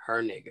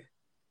her nigga.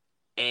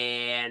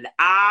 And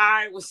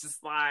I was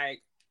just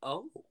like,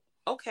 oh,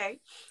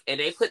 okay. And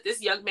they put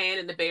this young man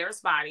in the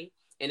bear's body.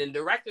 And in the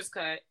director's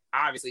cut,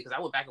 obviously, because I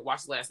went back and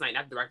watched it last night,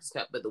 not the director's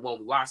cut, but the one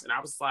we watched. And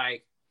I was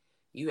like,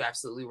 you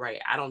absolutely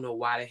right. I don't know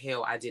why the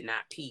hell I did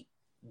not peep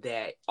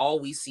that all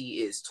we see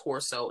is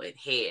torso and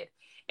head.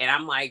 And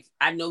I'm like,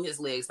 I know his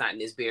legs not in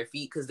his bare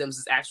feet because them's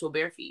his actual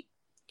bare feet.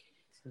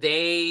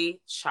 They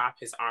chop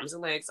his arms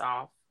and legs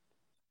off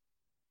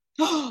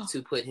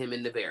to put him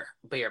in the bear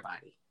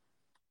body.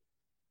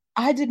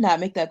 I did not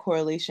make that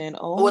correlation.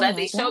 Oh, well,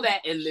 they show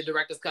that in the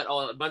director's cut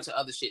on a bunch of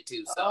other shit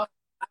too. So,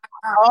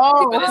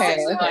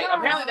 okay. Like,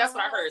 apparently that's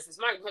what I heard. Since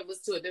Mike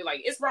listen to it, they're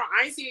like, it's wrong.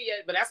 I ain't seen it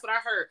yet, but that's what I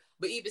heard.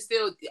 But even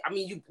still, I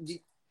mean,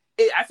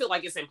 I feel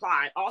like it's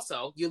implied.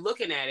 Also, you're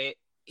looking at it.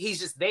 He's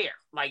just there.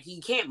 Like,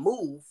 he can't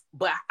move,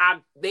 but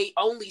they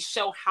only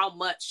show how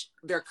much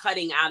they're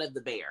cutting out of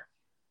the bear.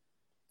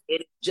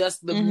 It's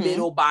just the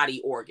middle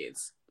body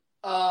organs.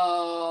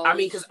 Oh. I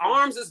mean, because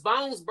arms is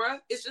bones, bruh.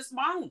 It's just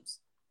bones.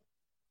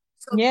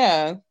 So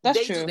yeah,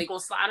 that's true. They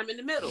gonna slide him in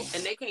the middle,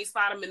 and they can't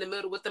slide him in the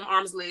middle with them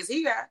arms, legs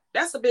he got.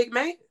 That's a big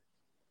man.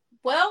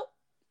 Well,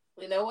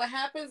 we know what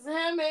happens to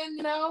him,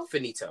 and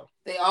finito.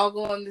 They all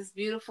go in this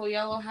beautiful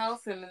yellow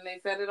house, and then they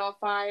set it on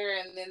fire,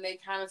 and then they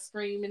kind of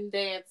scream and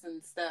dance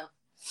and stuff.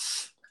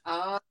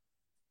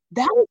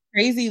 That was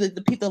crazy. Like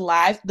the people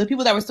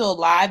that were still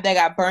alive that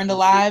got burned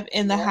alive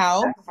in the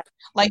house,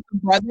 like the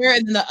brother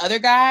and then the other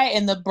guy,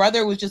 and the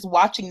brother was just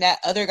watching that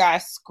other guy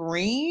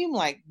scream.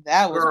 Like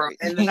that was crazy.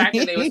 And the fact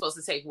that they were supposed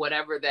to take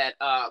whatever that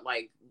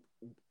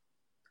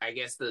I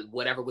guess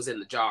whatever was in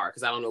the jar,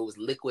 because I don't know if it was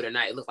liquid or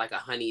not. It looked like a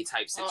honey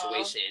type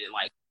situation, and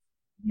like.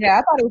 Yeah,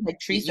 I thought it was like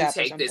tree sap.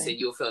 You take this and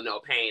you'll feel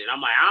no pain. And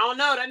I'm like, I don't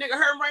know. That nigga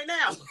hurting right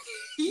now.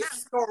 He's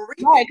screaming.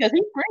 Right, because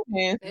he's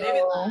screaming.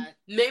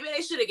 Maybe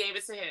they should have gave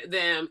it to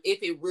them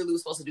if it really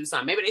was supposed to do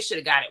something. Maybe they should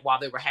have got it while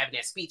they were having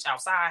that speech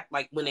outside,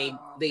 like when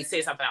they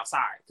said something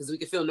outside, because we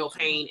could feel no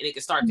pain and it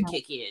could start to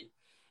kick in.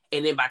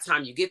 And then by the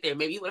time you get there,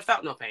 maybe you would have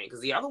felt no pain,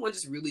 because the other one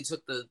just really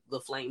took the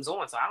flames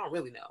on. So I don't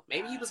really know.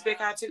 Maybe he was big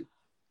eye too.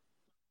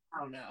 I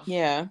don't know.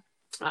 Yeah.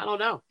 I don't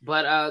know.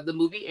 But the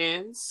movie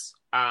ends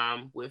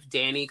with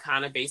Danny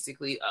kind of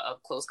basically a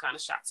close kind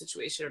of shot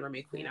situation in her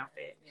May Queen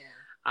outfit.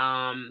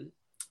 Yeah.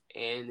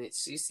 And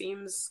she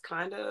seems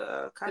kind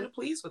of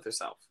pleased with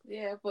herself.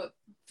 Yeah, but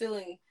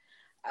feeling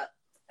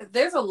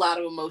there's a lot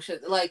of emotion.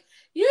 Like,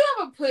 you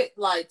ever put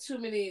like too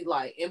many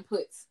like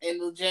inputs in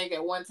the jank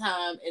at one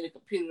time, and the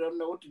computer don't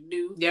know what to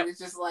do. Yeah, it's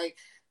just like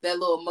that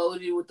little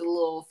emoji with the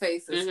little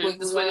face and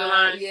squiggly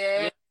line.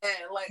 Yeah.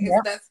 Like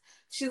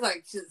she's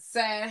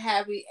sad,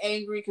 happy,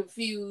 angry,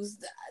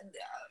 confused,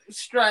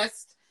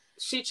 stressed.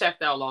 She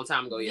checked out a long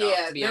time ago, y'all.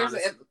 Yeah, to be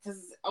honest,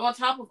 because on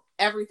top of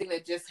everything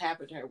that just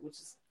happened to her,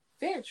 which is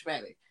very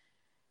traumatic,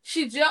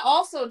 she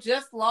also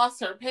just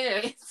lost her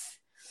parents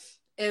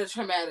in a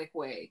traumatic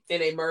way.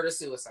 In a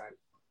murder-suicide.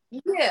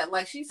 Yeah,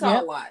 like she saw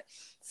a lot.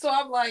 So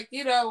I'm like,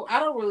 I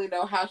don't really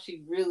know how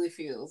she really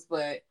feels,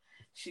 but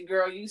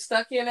girl, you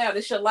stuck in now.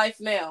 This your life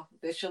now.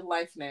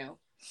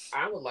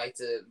 I would like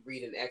to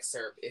read an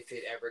excerpt if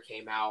it ever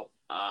came out,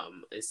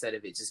 instead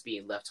of it just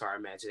being left to our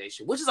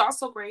imagination, which is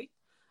also great.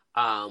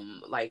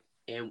 And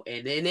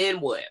then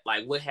what?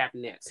 Like, what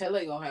happened next?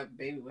 Pele gonna have a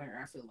baby with her,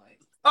 I feel like.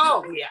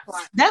 Oh yeah,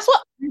 that's what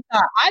I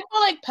thought. I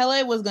feel like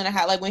Pele was gonna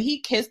have, like, when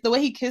the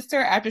way he kissed her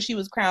after she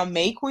was crowned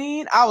May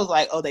Queen. I was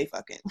like, oh, they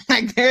fucking,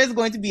 like, there's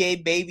going to be a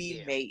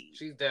baby made.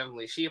 She's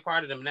definitely a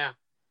part of them now.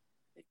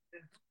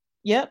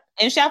 Yep,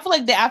 and I feel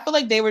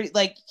like they were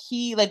like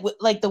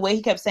the way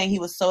he kept saying he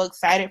was so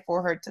excited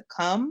for her to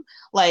come,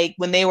 like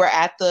when they were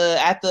at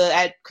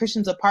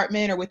Christian's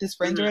apartment or with his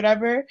friends or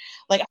whatever.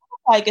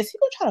 Like, is he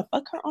gonna try to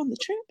fuck her on the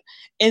trip?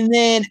 And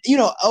then,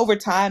 over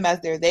time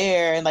as they're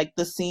there, and like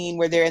the scene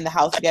where they're in the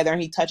house together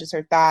and he touches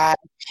her thigh,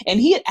 and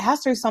he had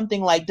asked her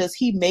something like, does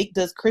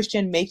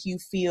Christian make you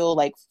feel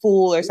like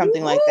full or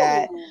something like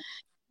that?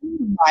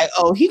 Like,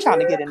 oh, he trying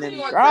to get in them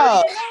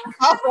drugs.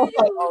 I was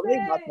like, oh, they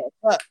about to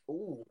fuck.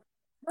 Ooh.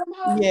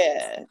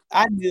 Yeah,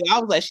 I knew. I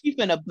was like, she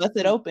finna bust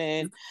it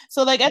open.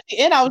 So like at the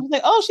end, I was just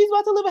like, oh, she's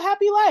about to live a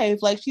happy life.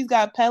 Like, she's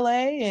got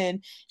Pele,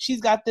 and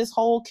she's got this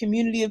whole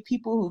community of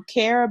people who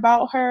care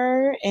about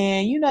her,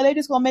 and they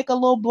just gonna make a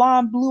little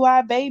blonde,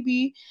 blue-eyed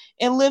baby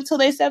and live till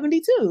they're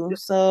 72.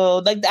 So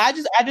like, I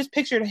just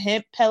pictured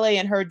him, Pele,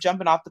 and her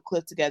jumping off the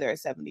cliff together at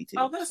 72.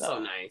 Oh, that's so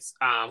nice.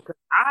 'Cause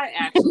I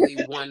actually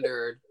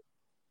wondered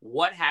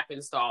what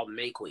happens to all the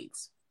May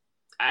Queens.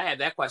 I had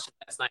that question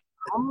last night.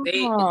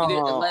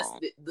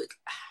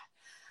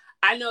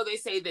 I know they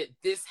say that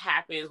this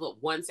happens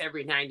once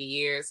every 90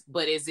 years,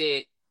 but is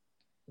it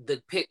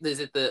the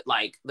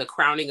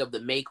crowning of the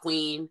May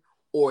Queen,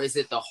 or is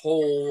it the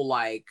whole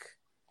like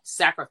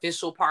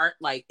sacrificial part?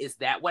 Like, is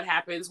that what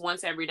happens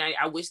once every 90?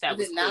 I wish that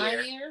was clear.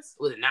 9 years?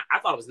 Was it not? I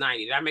thought it was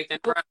 90. Did I make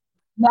that correct?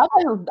 No, I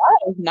thought it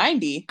was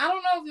 90. I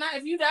don't know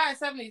if you die at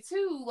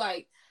 72,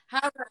 like how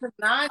is that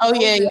 9? Oh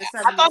yeah.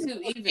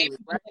 72 evenly,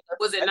 right?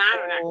 Was it 9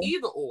 or not?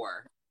 Either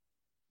or.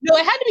 No,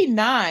 it had to be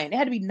 9. It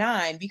had to be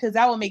 9 because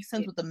that would make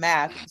sense with the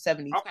math of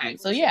 72. Okay.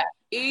 So yeah.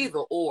 Either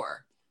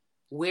or.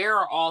 Where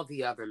are all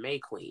the other May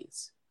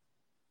Queens?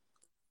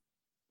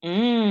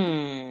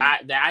 I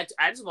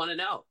just want to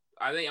know.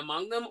 Are they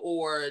among them,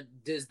 or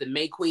does the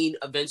May Queen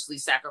eventually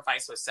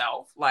sacrifice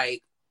herself?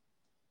 Like,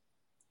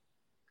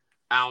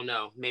 I don't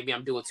know. Maybe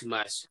I'm doing too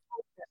much.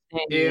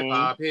 Hip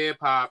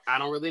hop. I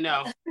don't really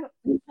know.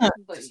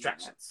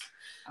 Distractions.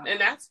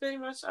 And that's pretty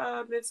much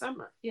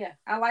Midsommar. Yeah,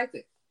 I liked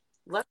it.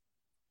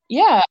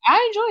 Yeah,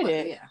 I enjoyed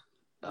it. Yeah.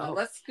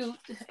 Let's scoot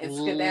and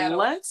skedaddle.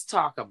 Let's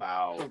talk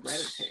about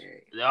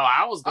Hereditary. No,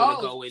 I was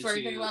gonna go into. So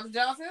you think about the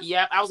Johnson?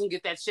 Yep, I was gonna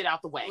get that shit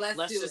out the way. Let's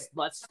get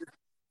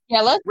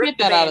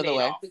that out of the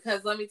way.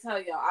 Because let me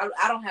tell y'all,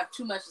 I don't have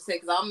too much to say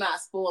because I'm not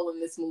spoiling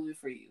this movie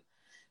for you.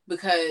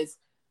 Because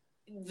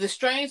the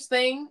strange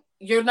thing,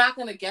 you're not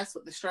gonna guess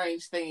what the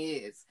strange thing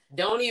is.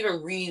 Don't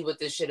even read what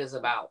this shit is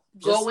about.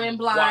 Go in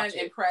blind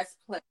and press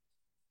play.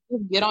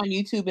 Get on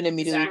YouTube and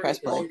immediately press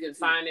play. You can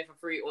find it for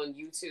free on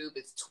YouTube.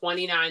 It's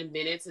 29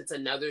 minutes. It's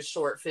another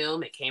short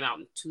film. It came out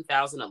in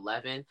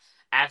 2011.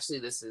 Actually,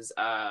 this is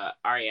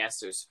Ari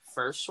Aster's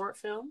first short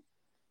film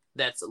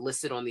that's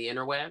listed on the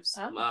interwebs.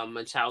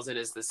 Munchausen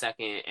is the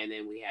second, and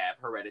then we have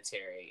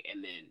Hereditary,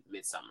 and then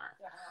Midsommar.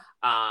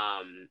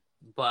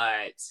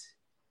 But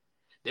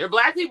there are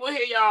Black people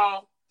here,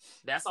 y'all.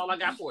 That's all I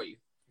got for you.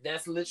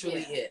 That's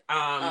literally it.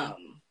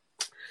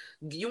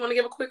 You want to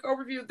give a quick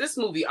overview? This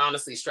movie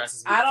honestly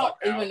stresses me. I don't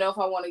even know if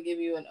I want to give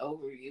you an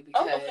overview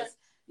because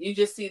you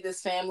just see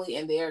this family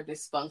and they are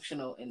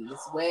dysfunctional in this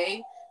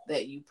way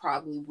that you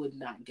probably would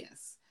not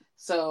guess.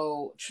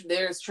 So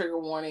there's trigger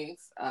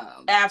warnings.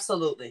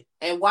 Absolutely.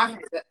 And watch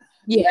it.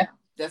 Yeah.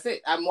 That's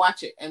it. I'm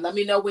watching. And let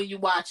me know when you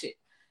watch it.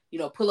 You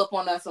know, pull up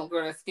on us on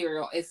Girl That's Scary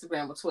on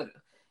Instagram or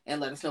Twitter and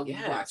let us know when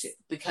you watch it.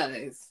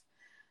 Because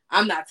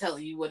I'm not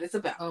telling you what it's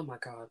about. Oh my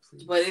God,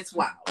 please. But it's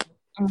wild.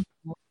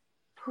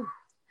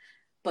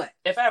 But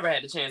if I ever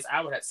had the chance, I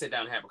would have to sit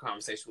down and have a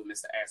conversation with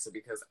Mr. Aster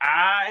because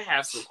I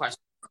have some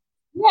questions.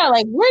 Yeah,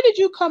 like where did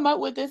you come up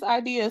with this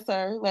idea,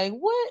 sir? Like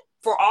what?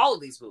 For all of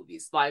these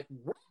movies, like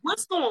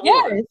what's going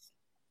on?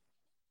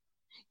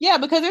 Yeah,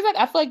 because there's like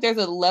I feel like there's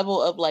a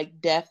level of like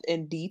depth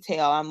and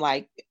detail. I'm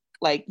like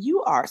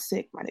you are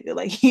sick, my nigga.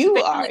 Like you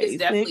are. It's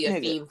definitely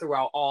a theme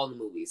throughout all the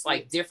movies,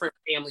 like different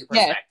family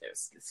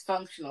perspectives.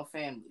 Dysfunctional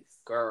families,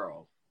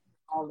 girl.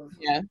 All of them.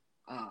 Yeah.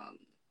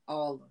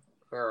 All of them,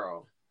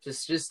 girl.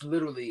 Just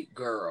literally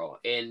girl,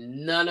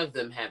 and none of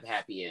them have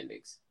happy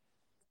endings.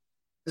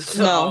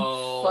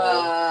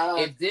 So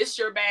if this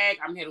your bag,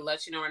 I'm here to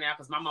let you know right now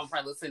because my mom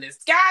probably listen to this.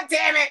 God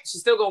damn it,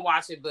 she's still gonna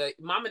watch it, but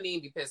Mama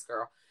need be pissed,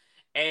 girl.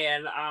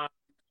 And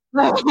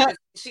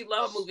she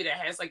love a movie that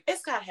has like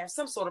it's gotta have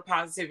some sort of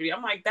positivity.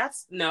 I'm like,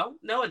 that's no,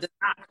 it does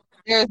not.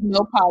 There's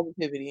no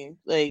positivity.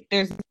 Like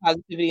there's no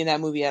positivity in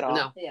that movie at all.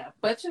 No. Yeah,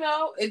 but you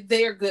know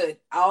they're good.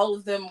 All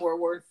of them were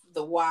worth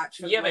the watch.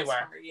 Yeah, they were.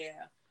 Yeah.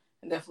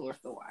 Definitely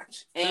worth the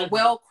watch and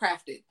well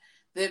crafted.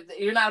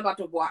 You're not about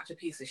to watch a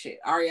piece of shit.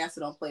 Ari Aster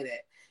don't play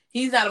that.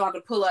 He's not about to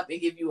pull up and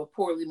give you a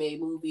poorly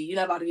made movie. You're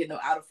not about to get no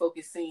out of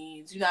focus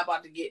scenes. You're not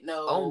about to get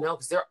no. Oh no,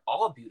 because they're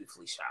all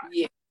beautifully shot.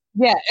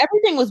 Yeah,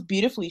 everything was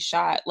beautifully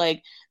shot.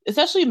 Like,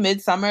 especially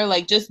Midsommar,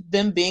 like just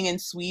them being in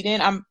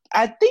Sweden.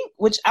 I think,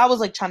 which I was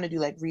like trying to do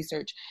like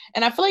research,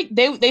 and I feel like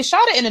they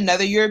shot it in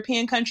another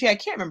European country. I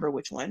can't remember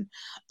which one.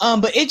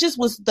 But it just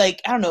was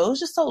like, I don't know, it was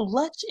just so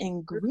lush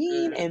and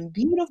green and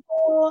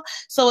beautiful.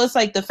 So it's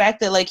like the fact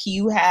that like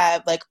you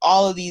have like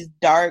all of these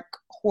dark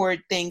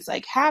horrid things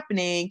like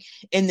happening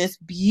in this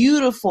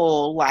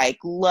beautiful, like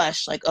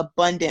lush, like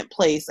abundant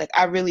place. Like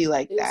I really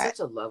like that. It's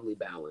such a lovely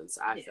balance.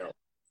 I feel.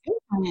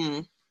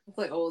 It's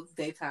like it's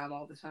daytime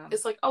all the time.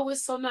 It's like, oh,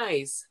 it's so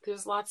nice.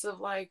 There's lots of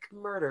like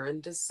murder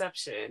and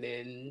deception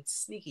and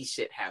sneaky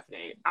shit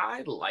happening.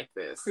 I like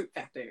this. Creep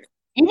factor.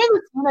 Even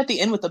the scene at the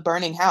end with the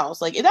burning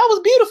house, like that was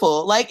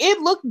beautiful. Like it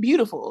looked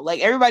beautiful. Like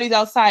everybody's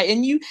outside,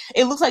 and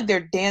it looks like they're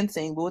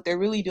dancing, but what they're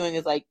really doing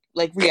is like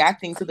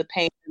reacting to the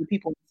pain of the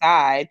people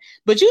inside.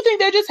 But you think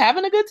they're just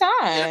having a good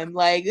time. Yeah.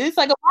 Like it's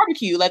like a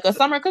barbecue, like a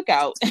summer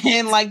cookout,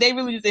 and like they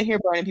really just in here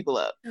burning people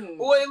up.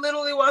 Well, it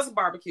literally was a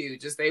barbecue.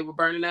 Just they were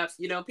burning up,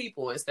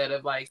 people instead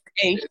of like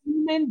a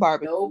human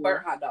barbecue. No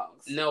burnt hot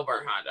dogs. No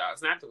burnt hot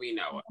dogs. Not that we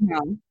know of.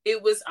 No.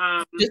 It was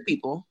just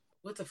people.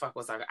 What the fuck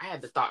was I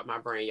had the thought in my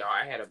brain, y'all.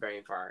 I had a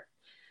brain fart.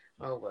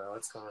 Oh well,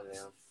 it's gone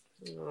now.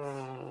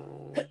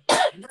 Oh, I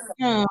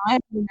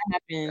think that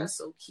happened. That's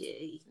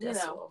okay.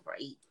 That's all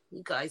right.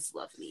 You guys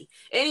love me.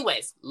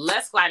 Anyways,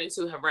 let's slide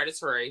into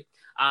Hereditary.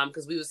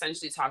 Because we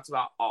essentially talked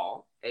about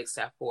all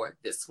except for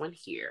this one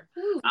here.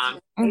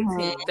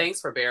 Thanks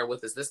for bearing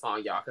with us this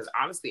long, y'all. Because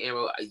honestly,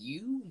 Amber,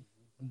 you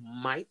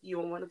might be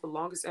on one of the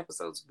longest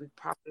episodes we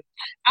probably.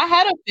 I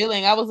had a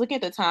feeling. I was looking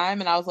at the time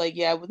and I was like,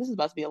 yeah, well, this is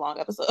about to be a long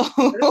episode.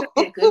 It's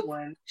a good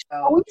one.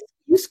 So.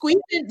 You squeezed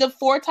in the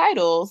 4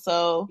 titles,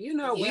 so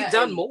we've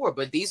done more,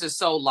 but these are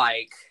so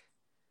like.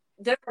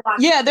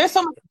 There's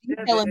so much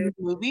detail in these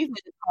movies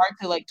that it's hard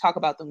to like talk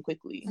about them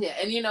quickly. Yeah,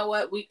 and you know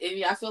what?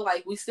 I feel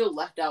like we still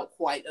left out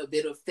quite a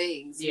bit of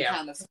things.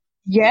 Yes,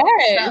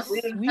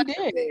 we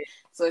did.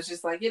 So it's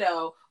just like,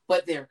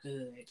 but they're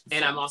good.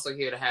 And I'm also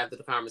here to have the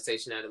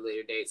conversation at a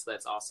later date. So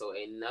that's also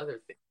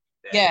another thing.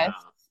 Yes.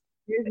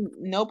 There's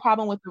no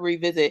problem with the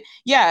revisit.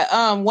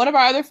 Yeah, one of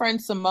our other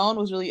friends, Simone,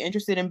 was really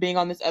interested in being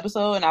on this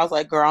episode, and I was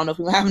like, girl, I don't know if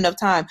we have enough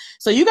time.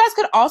 So you guys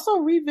could also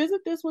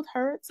revisit this with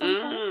her at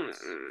some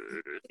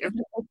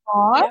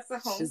point.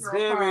 It's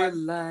very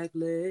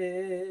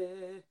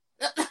likely.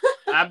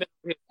 I've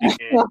been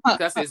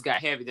because it's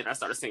got heavy. Then I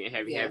started singing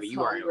heavy.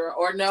 You are,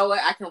 or no,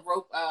 I can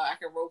rope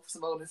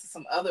Simone into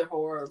some other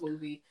horror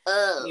movie.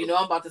 I'm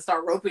about to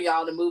start roping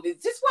y'all to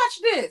movies. Just watch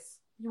this.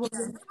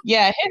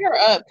 Yeah, hit her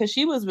up because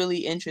she was really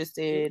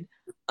interested.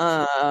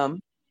 And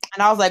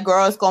I was like,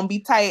 girl, it's gonna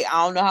be tight.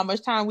 I don't know how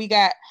much time we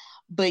got,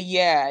 but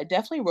yeah,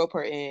 definitely rope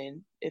her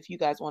in if you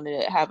guys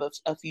wanted to have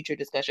a future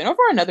discussion or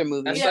for another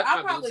movie. Yeah,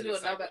 I'll probably do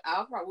another.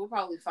 We'll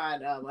probably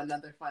find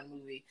another fun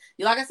movie.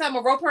 Like I said, I'm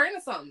gonna rope her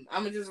into something.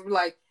 I'm gonna just be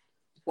like,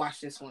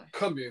 watch this one.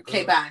 Come here.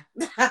 Okay, bye.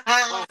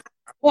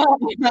 All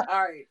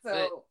right.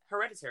 So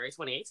Hereditary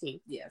 2018.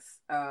 Yes.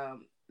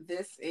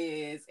 This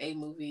is a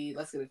movie.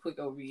 Let's get a quick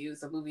overview.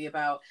 It's a movie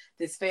about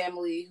this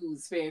family whose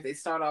experience. They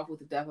start off with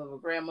the death of a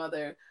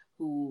grandmother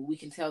who we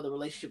can tell the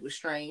relationship was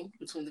strained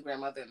between the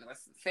grandmother and the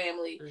rest of the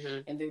family.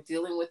 And they're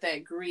dealing with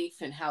that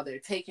grief and how they're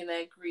taking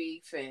that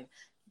grief, and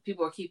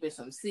people are keeping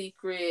some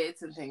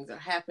secrets and things are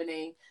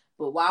happening.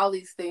 But while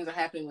these things are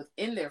happening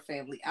within their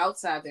family,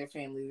 outside their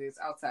family, there's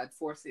outside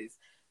forces,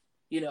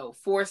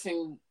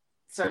 forcing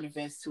certain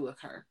events to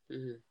occur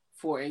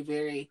for a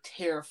very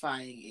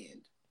terrifying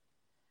end.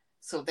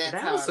 So that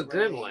was a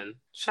good one.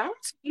 Shout out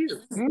to you.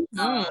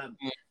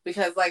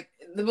 Because like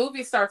the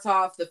movie starts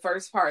off, the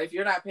first part, if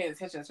you're not paying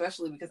attention,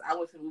 especially because I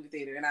went to the movie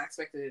theater and I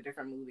expected a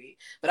different movie,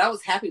 but I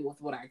was happy with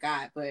what I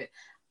got. But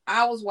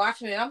I was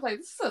watching it and I was like,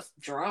 this is a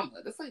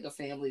drama. This is like a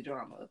family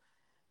drama.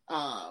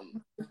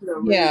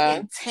 Really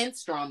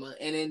intense drama.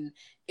 And then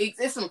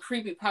it's some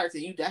creepy parts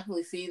and you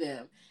definitely see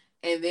them.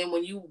 And then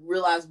when you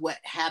realize what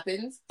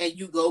happens and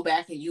you go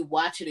back and you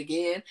watch it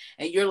again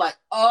and you're like,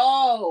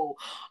 oh,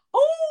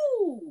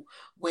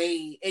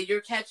 wait. And you're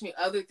catching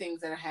other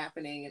things that are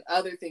happening and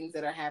other things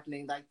that are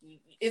happening. Like,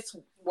 it's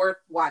worth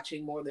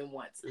watching more than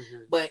once.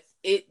 But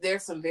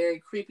there's some very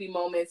creepy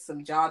moments,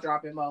 some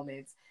jaw-dropping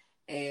moments.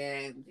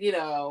 And,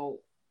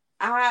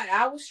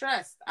 I was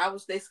stressed.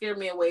 They scared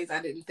me in ways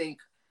I didn't think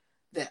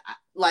that,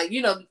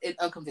 in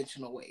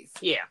unconventional ways.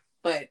 Yeah.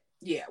 But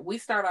yeah, we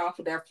start off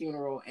with their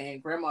funeral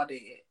and grandma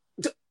dead.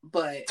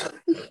 But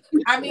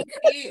I mean,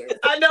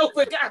 I know,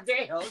 but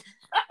goddamn.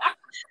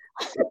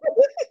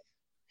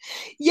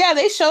 Yeah,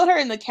 they showed her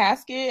in the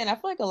casket, and I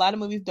feel like a lot of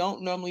movies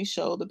don't normally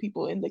show the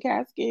people in the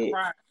casket.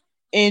 Right.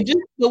 And just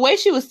the way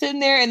she was sitting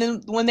there, and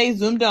then when they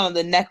zoomed in on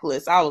the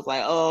necklace, I was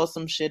like, oh,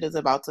 some shit is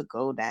about to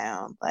go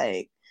down.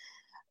 Like,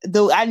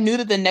 though I knew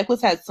that the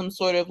necklace had some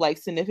sort of like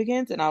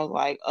significance, and I was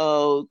like,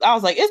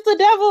 it's the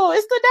devil,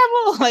 it's the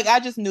devil. Like, I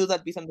just knew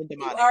that'd be something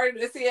demonic. I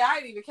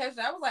didn't even catch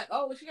that. I was like,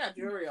 oh, she got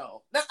jewelry on.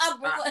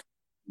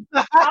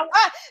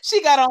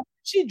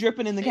 She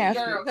dripping in the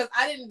casket. Girl, because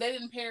they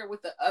didn't pair it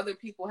with the other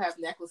people have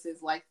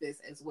necklaces like this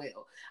as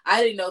well.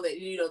 I didn't know that,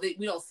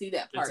 we don't see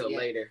that part until yet.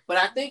 Later. But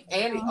I think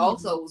Annie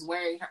also was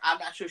wearing her, I'm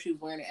not sure she was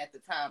wearing it at the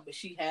time, but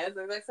she has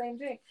that same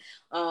thing.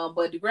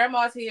 But the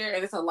grandma's here,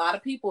 and it's a lot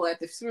of people at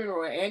the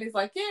funeral, and Annie's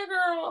like, yeah,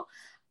 girl,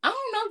 I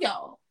don't know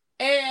y'all.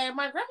 And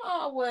my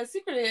grandma was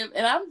secretive,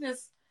 and I'm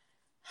just,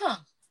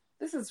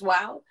 this is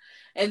wild.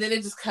 And then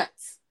it just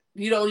cuts.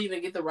 You don't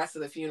even get the rest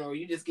of the funeral.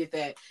 You just get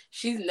that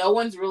no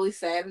one's really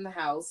sad in the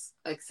house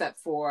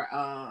except for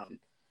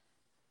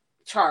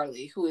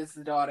Charlie, who is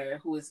the daughter,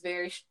 who is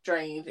very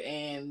strange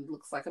and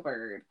looks like a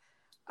bird.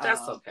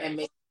 That's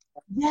okay.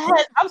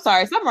 Yes, I'm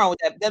sorry, something wrong with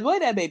that. The way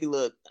that baby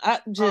looked.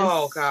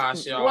 Oh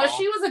gosh, y'all. Well,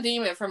 she was a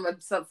demon from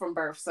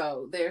birth,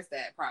 so there's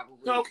that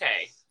probably.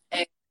 Okay.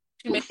 And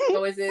she makes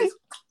noises.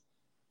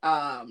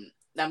 I'm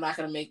not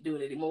gonna do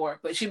it anymore,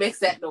 but she makes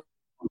that noise.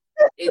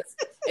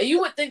 And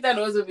you would think that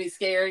noise would be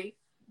scary,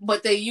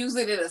 but they use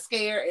it in a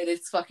scare and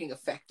it's fucking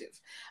effective.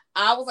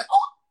 I was like,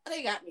 oh,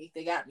 they got me.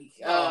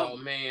 Oh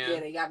man. Yeah,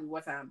 they got me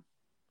one time.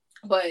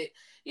 But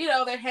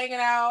they're hanging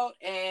out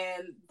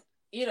and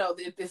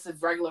this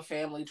is regular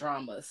family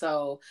drama.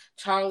 So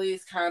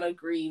Charlie's kind of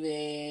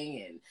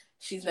grieving, and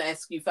she's not.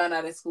 You find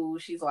out at school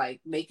she's like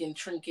making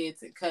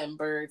trinkets and cutting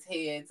birds'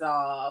 heads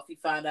off. You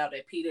find out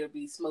that Peter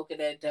be smoking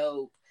that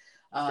dope.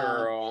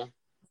 Girl.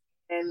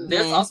 And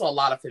there's also a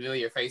lot of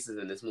familiar faces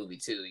in this movie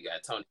too. You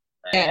got Tony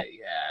Yeah.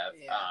 You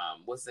have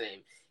what's his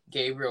name?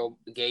 Gabriel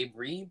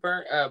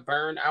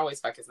Byrne. I always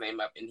fuck his name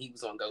up, and he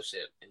was on Ghost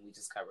Ship, and we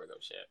just covered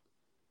Ghost Ship.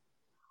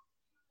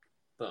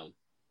 Boom.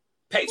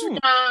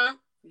 Patreon.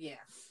 Yes.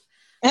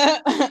 You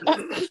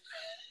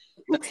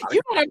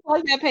gotta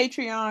plug that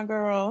Patreon,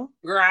 girl.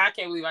 Girl, I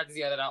can't believe I just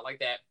yelled it out like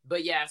that.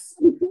 But yes,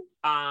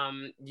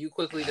 you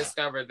quickly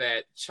discover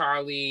that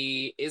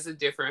Charlie is a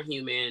different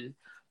human,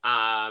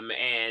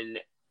 and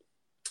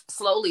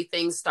slowly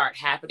things start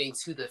happening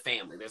to the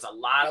family. There's a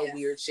lot of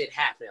weird shit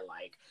happening.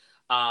 Like,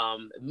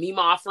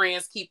 Meemaw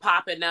friends keep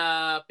popping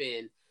up,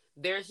 and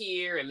they're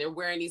here, and they're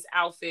wearing these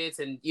outfits,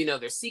 and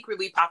they're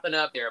secretly popping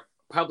up. They're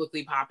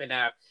publicly popping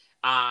up.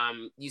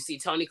 You see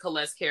Toni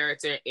Collette's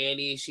character,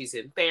 Annie, she's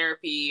in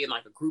therapy in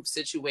like a group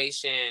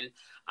situation.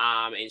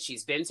 And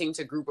she's venting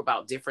to group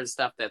about different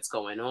stuff that's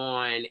going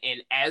on.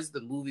 And as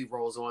the movie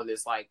rolls on,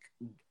 there's like,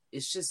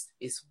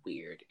 it's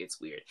weird. It's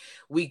weird.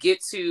 We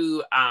get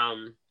to,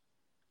 then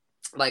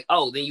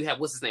you have,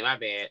 what's his name? My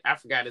bad. I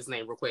forgot his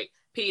name real quick.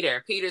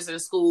 Peter's in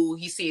school.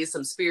 He sees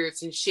some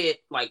spirits and shit,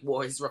 like,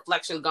 well, his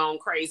reflection gone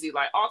crazy,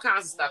 like all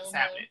kinds of stuff is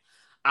happening.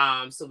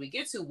 So we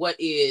get to what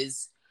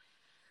is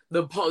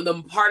the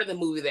part of the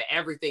movie that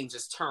everything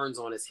just turns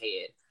on its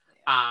head.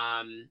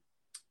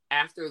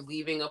 After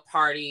leaving a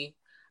party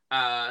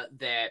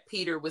that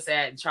Peter was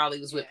at, and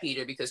Charlie was with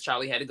Peter because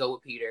Charlie had to go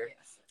with Peter.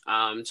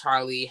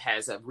 Charlie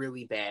has a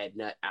really bad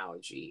nut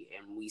allergy,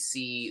 and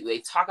they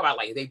talk about,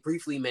 like, they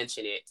briefly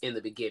mention it in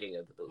the beginning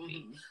of the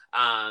movie.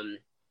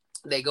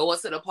 They go up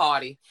to the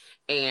party,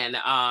 and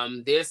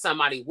there's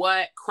somebody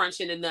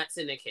crunching the nuts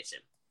in the kitchen,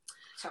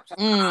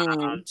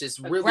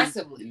 just really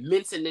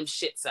mincing them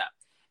shits up.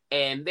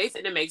 And they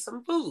said to make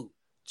some food.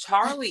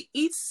 Charlie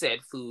eats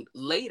said food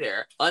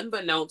later,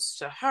 unbeknownst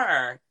to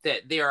her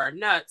that there are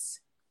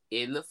nuts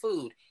in the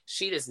food.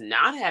 She does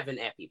not have an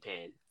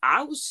EpiPen.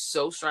 I was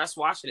so stressed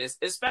watching this,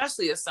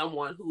 especially as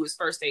someone who is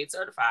first aid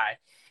certified.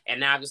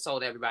 And now I've just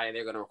told everybody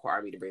they're going to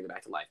require me to bring them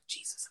back to life.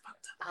 Jesus.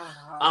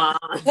 I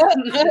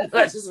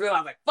just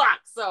realized, like,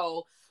 fuck.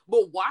 So,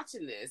 but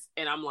watching this,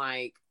 and I'm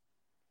like,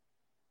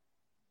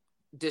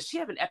 does she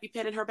have an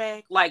EpiPen in her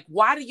bag? Like,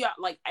 why do y'all,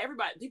 like,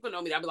 everybody, people know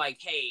me, I'll be like,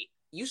 hey,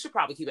 you should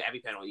probably keep an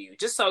EpiPen on you,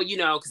 just so you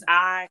know, because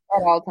at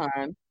all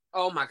times.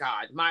 Oh my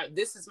God,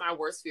 this is my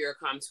worst fear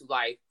come to,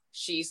 like,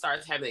 she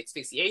starts having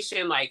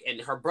asphyxiation, like,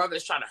 and her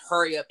brother's trying to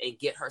hurry up and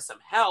get her some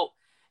help,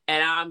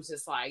 and I'm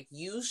just like,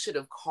 you should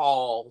have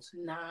called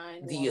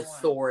the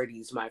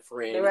authorities, my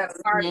friend. They were at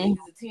a party. He's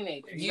a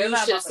teenager. You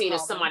should have seen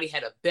if somebody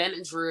had a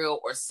Benadryl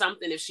or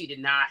something. If she did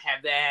not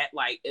have that,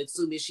 like,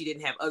 assuming she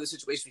didn't have other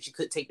situations where she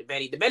couldn't take the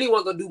Benny. The Benny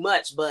wasn't gonna do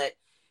much, but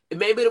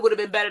maybe it would have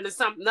been better than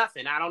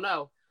nothing. I don't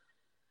know.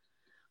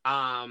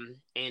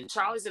 And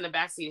Charlie's in the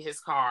backseat of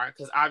his car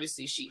because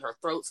obviously her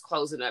throat's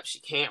closing up. She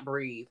can't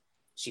breathe.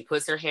 She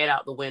puts her head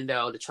out the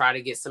window to try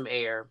to get some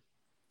air.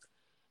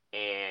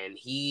 And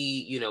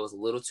he, was a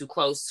little too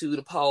close to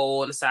the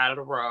pole on the side of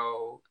the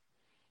road.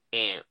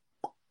 And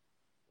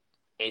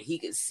he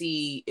could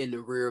see in the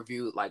rear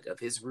view, like,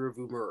 of his rear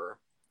view mirror,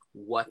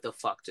 what the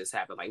fuck just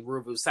happened. Like,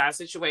 rear view side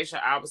situation.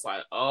 I was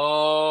like,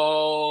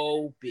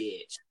 oh,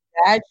 bitch.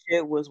 That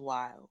shit was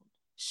wild.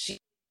 She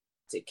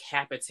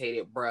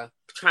decapitated, bruh.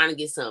 Trying to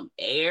get some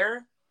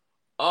air.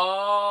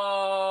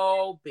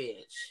 Oh,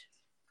 bitch.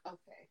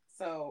 Okay,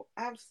 so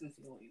I have some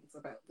feelings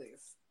about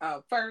this.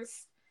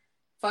 First,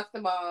 fuck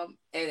the mom,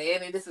 and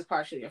Annie, this is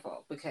partially your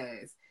fault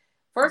because,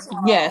 first of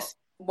all,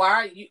 why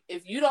are you?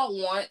 If you don't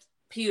want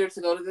Peter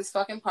to go to this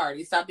fucking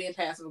party, stop being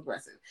passive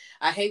aggressive.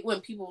 I hate when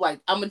people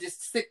like, I'm gonna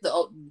just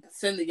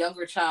send the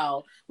younger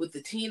child with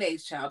the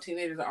teenage child.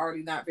 Teenagers are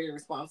already not very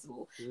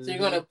responsible, so you're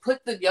gonna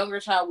put the younger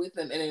child with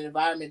them in an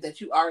environment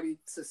that you already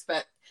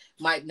suspect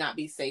might not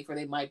be safe, or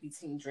they might be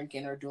teen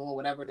drinking or doing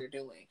whatever they're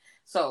doing.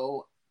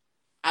 So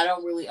I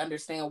don't really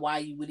understand why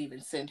you would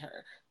even send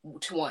her.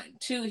 One.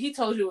 Two, he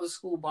told you it was a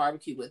school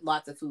barbecue with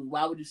lots of food.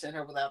 Why would you send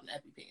her without an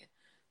EpiPen?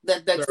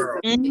 That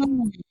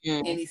doesn't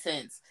make any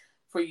sense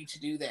for you to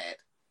do that.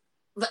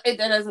 That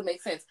doesn't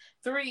make sense.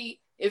 Three,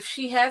 if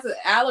she has an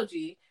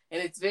allergy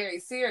and it's very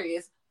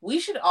serious, we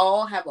should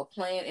all have a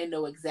plan and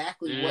know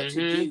exactly what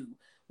to do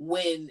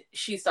when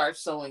she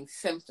starts showing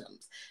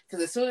symptoms.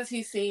 Because as soon as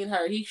he's seen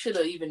her, he should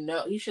have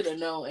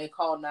known and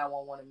called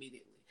 911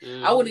 immediately.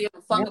 I wouldn't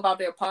even fuck about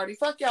their party.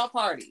 Fuck y'all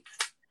party.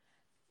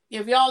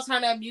 If y'all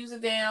turn that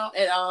music down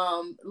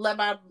and let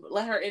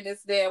her in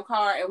this damn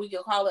car and we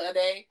can call it a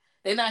day,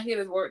 they're not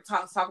here to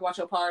talk about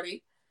your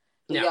party.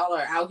 No. Y'all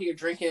are out here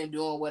drinking and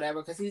doing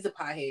whatever because he's a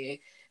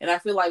pothead. And I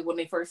feel like when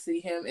they first see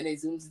him and they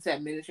zooms into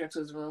that miniature into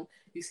his room,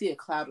 you see a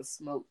cloud of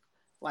smoke,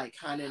 like,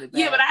 kind of in the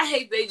back. Yeah, but I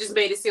hate they just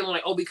made it seem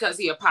like, oh, because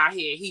he a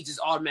pothead, he just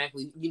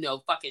automatically,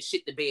 fucking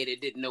shit the bed and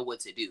didn't know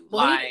what to do.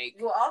 Well,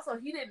 also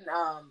he didn't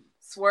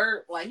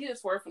swerve, like, he didn't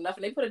swerve for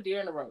nothing. They put a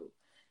deer in the road.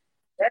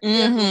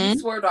 He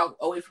swerved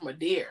away from a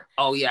deer.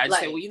 Oh yeah, I just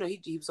said, well, he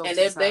was. And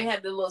they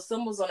had the little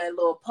symbols on that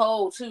little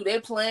pole too.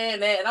 They're playing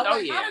that, and I'm how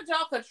did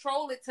y'all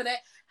control it to that?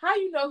 How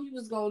he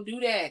was gonna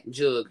do that?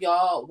 Jug,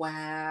 y'all.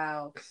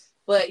 Wow,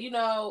 but he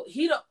don't.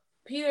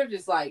 Peter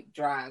just like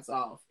drives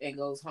off and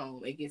goes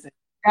home and gets in.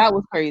 That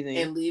was crazy.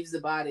 And leaves the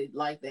body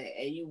like that.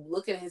 And you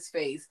look at his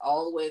face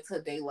all the way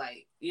until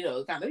daylight,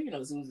 kind of,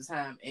 zooms the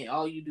time. And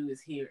all you do is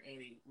hear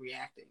Annie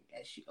reacting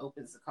as she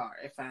opens the car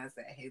and finds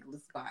that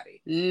headless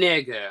body.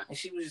 Nigga. And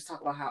she was just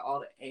talking about how all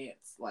the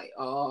ants, like,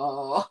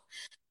 oh.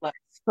 Like,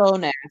 so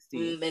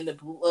nasty. And the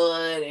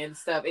blood and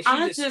stuff. And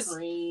she just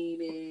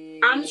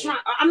screaming. I'm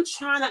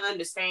trying to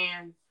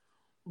understand.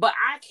 But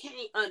I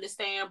can't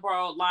understand,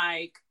 bro.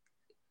 Like,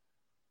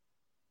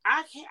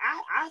 I can't.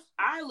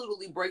 I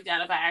literally break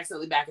down if I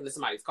accidentally back into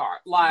somebody's car.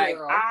 Like,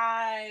 girl.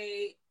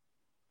 I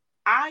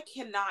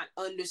cannot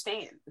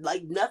understand.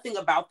 Like, nothing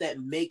about that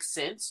makes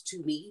sense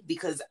to me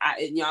because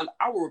I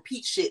will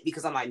repeat shit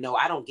because I'm like, no,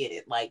 I don't get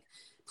it. Like,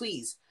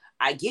 please,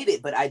 I get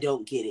it, but I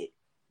don't get it.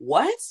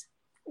 What?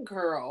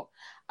 Girl,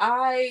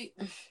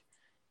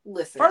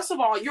 listen. First of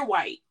all, you're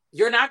white.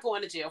 You're not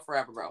going to jail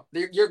forever, bro.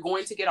 You're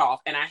going to get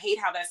off, and I hate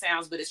how that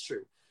sounds, but it's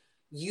true.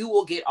 You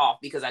will get off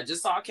because I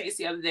just saw a case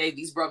the other day.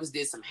 These brothers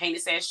did some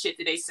heinous ass shit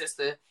to their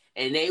sister,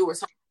 and they were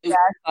I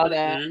saw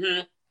that.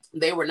 Mm-hmm,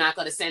 they were not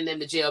going to send them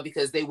to jail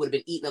because they would have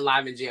been eaten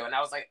alive in jail. And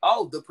I was like,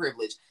 oh, the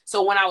privilege.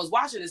 So when I was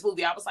watching this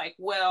movie, I was like,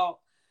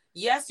 well,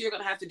 yes, you're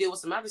going to have to deal with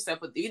some other stuff,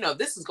 but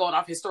this is going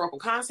off historical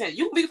content.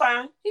 You can be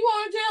fine. He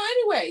went in jail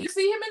anyway. You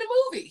see him in the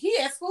movie. He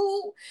at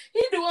school.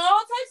 He doing all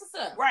types of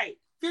stuff. Right.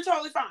 You're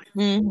totally fine.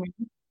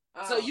 Mm-hmm.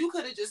 So you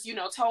could have just,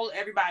 told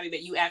everybody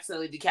that you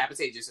accidentally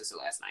decapitated your sister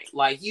last night.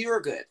 Like, you're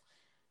good.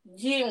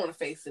 He didn't want to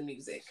face the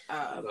music.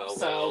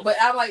 But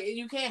I'm like,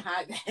 you can't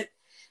hide that.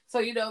 So,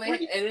 and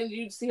then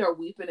you see her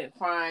weeping and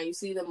crying. You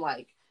see them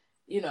like,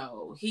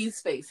 he's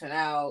spacing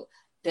out.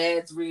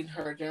 Dad's reading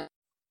her journal.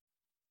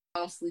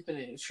 I'm sleeping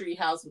in a tree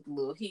house with a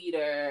little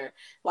heater.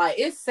 Like,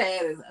 it's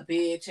sad as a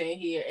bitch in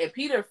here. And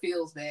Peter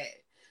feels bad.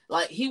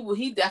 Like,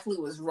 he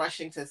definitely was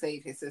rushing to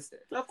save his sister.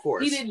 Of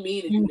course. He didn't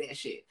mean to do that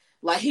shit.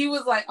 Like, he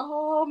was like,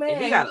 oh, man.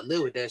 And he got to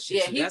live with that shit.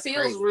 Yeah, he feels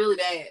crazy. Really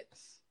bad.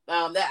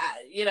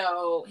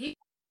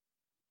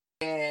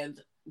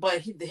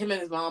 But him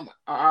and his mom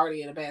are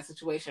already in a bad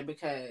situation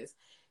because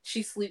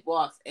she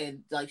sleepwalks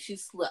and, like,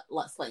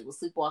 was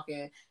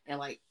sleepwalking and,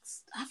 like,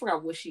 I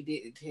forgot what she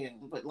did to him,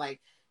 but,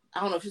 like, I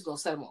don't know if she's going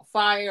to set him on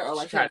fire or,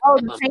 like...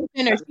 the paint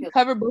thinner. She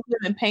covered both of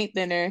them in paint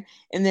thinner,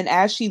 and then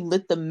as she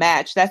lit the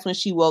match, that's when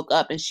she woke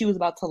up, and she was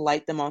about to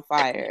light them on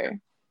fire.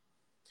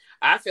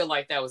 I feel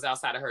like that was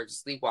outside of her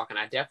just sleepwalking.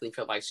 I definitely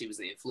feel like she was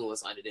the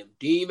influence under them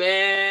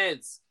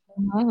demons.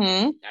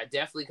 Mm-hmm. I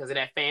definitely, because of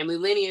that family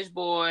lineage,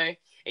 boy.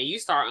 And you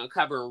start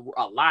uncovering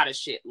a lot of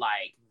shit.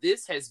 Like,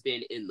 this has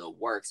been in the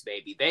works,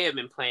 baby. They have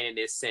been planning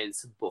this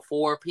since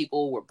before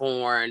people were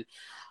born.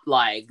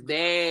 Like,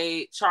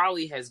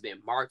 Charlie has been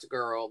marked,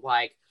 girl.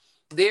 Like,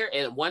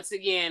 and once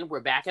again, we're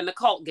back in the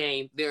cult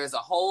game. There's a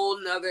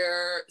whole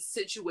nother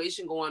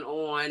situation going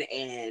on,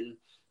 and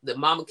the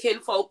mama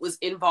kinfolk was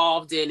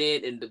involved in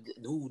it, and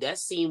that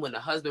scene when the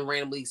husband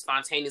randomly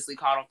spontaneously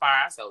caught on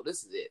fire. So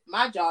this is it.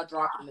 My jaw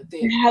dropped in the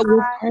thing. That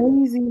was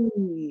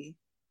crazy.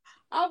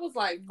 I was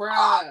like,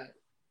 bruh.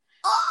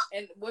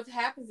 And what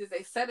happens is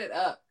they set it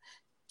up.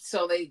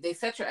 So they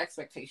set your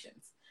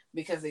expectations.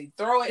 Because they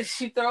throw it,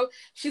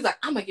 she's like,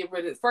 I'm gonna get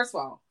rid of it. First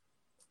of all,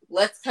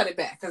 let's cut it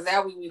back. Because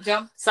now we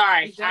jump.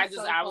 Sorry, I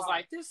was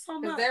like, there's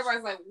so much. Because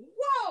everybody's like,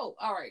 whoa,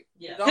 all right.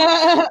 Yeah.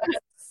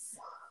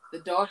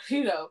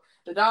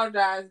 The daughter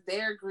dies,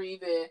 they're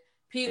grieving,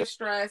 Peter's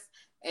stressed,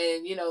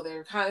 and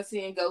they're kind of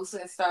seeing ghosts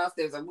and stuff.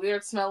 There's a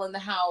weird smell in the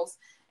house.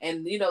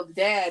 And, the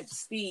dad,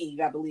 Steve,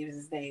 I believe is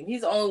his name.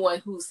 He's the only one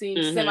who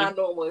seems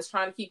semi-normal, is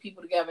trying to keep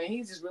people together. And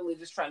he's just really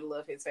just trying to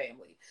love his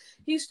family.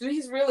 He's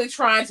really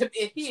trying to,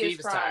 he is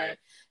trying.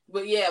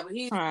 But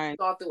he's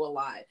gone through a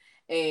lot.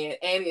 And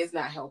Annie is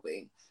not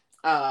helping.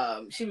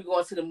 She be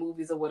going to the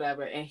movies or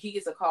whatever. And he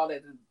gets a call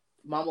that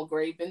Meemaw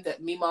Gray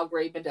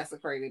been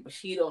desecrated, but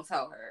she don't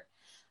tell her.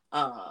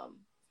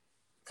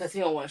 Because he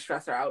don't want to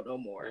stress her out no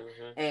more.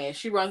 Mm-hmm. And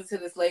she runs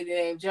into this lady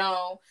named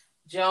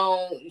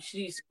Joan,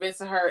 she's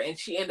convincing her, and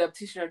she ended up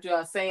teaching her to do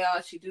a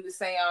seance. She do the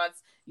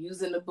seance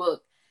using the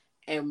book,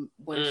 and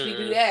when she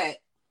do that,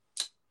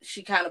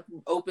 she kind of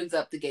opens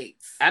up the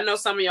gates. I know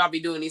some of y'all be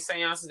doing these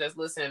seances that's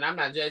listening. I'm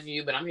not judging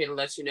you, but I'm here to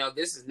let you know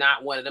this is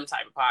not one of them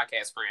type of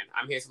podcast, friend.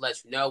 I'm here to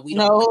let you know we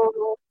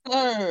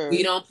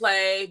don't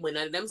play with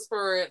none of them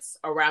spirits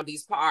around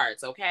these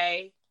parts,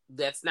 okay?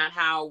 That's not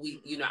how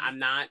we, I'm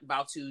not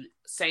about to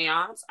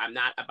seance. I'm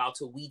not about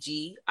to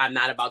Ouija. I'm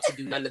not about to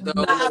do none of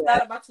those. I'm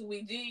not about to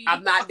Ouija.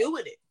 I'm not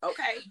doing it.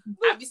 Okay.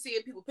 I be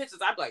seeing people pictures.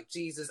 I be like,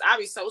 Jesus, I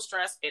be so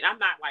stressed. And I'm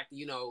not like,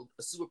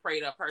 a super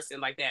prayed up person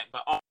like that.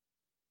 But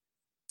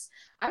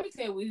I be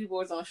seeing Ouija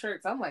boards on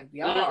shirts. I'm like,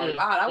 y'all are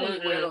loud. I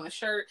wouldn't wear it on a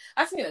shirt.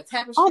 I seen a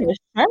tapestry. On the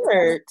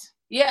shirt.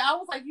 Yeah, I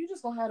was like, you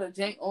just gonna have a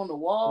jank on the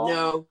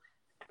wall?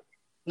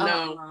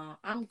 No.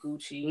 I'm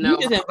Gucci. No.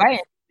 You just invite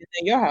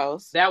in your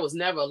house. That was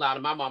never allowed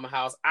in my mama's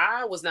house.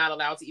 I was not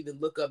allowed to even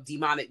look up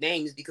demonic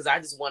names because I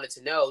just wanted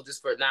to know,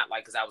 just for not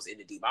like because I was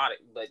into demonic,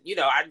 but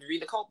I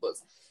read the cult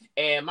books.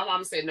 And my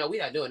mama said, no,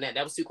 we're not doing that.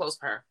 That was too close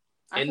for her.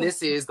 And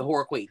this is the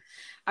horror queen.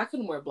 I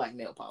couldn't wear black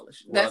nail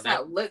polish. That's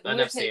how we're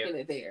taking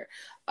it there.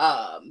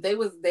 They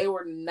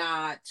were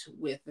not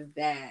with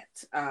that.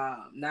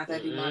 Not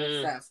that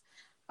demonic stuff.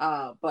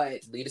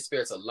 But leave the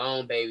spirits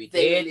alone, baby.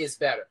 Dead is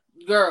better.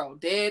 Girl,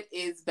 dead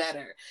is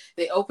better.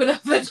 They open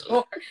up the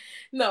door.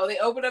 No, they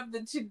open up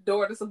the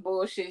door to some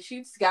bullshit.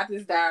 She's got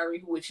this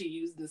diary which she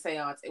used in the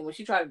seance, and when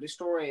she tried to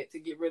destroy it to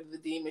get rid of the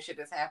demon shit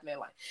that's happening,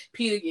 like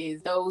Peter get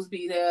his nose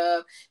beat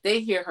up,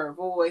 they hear her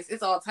voice.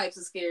 It's all types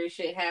of scary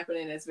shit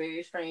happening that's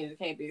very strange. It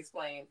can't be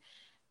explained.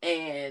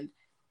 And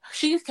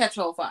she's catch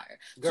on fire.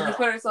 Girl. So she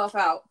put herself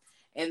out.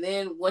 And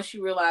then once she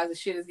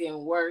realizes shit is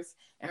getting worse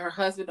and her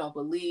husband don't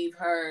believe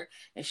her,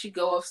 and she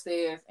go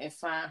upstairs and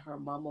find her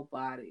mama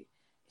body,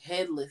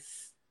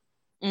 headless,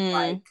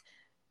 like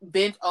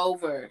bent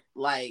over,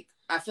 like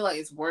I feel like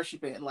it's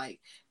worshiping, like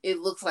it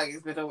looks like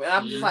it's bent over. And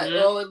I'm just like,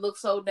 oh, it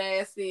looks so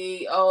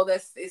nasty. Oh,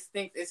 it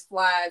stinks, it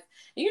flies.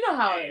 And you know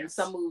how in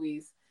some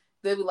movies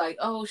they'll be like,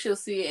 oh, she'll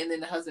see it, and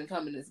then the husband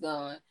come and it's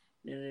gone.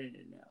 No.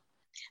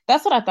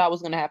 That's what I thought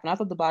was gonna happen. I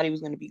thought the body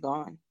was gonna be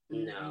gone.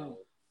 No.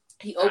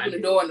 He opened the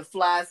door and the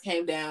flies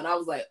came down. I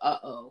was like,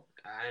 uh-oh.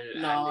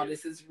 No,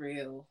 this is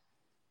real.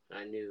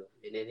 I knew.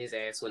 And then his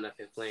ass went up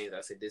in flames.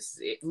 I said, this is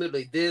it.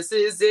 Literally, this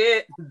is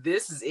it.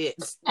 This is it.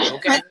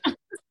 Okay.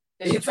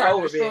 And he tried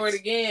to destroy it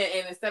again,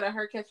 and instead of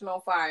her catching on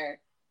fire,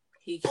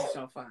 he catch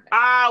on fire.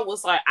 I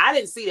was like, I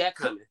didn't see that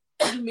coming.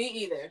 Me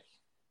either.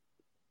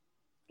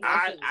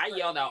 I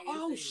yelled out,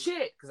 oh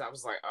shit. Because I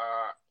was like,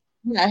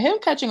 Yeah, him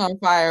catching on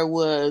fire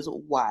was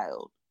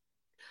wild.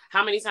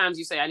 How many times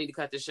you say I need to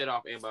cut this shit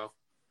off, Ambo?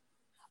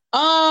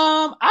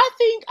 I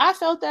think I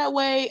felt that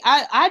way.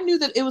 I knew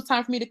that it was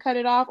time for me to cut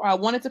it off, or I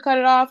wanted to cut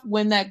it off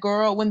when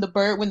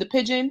the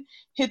pigeon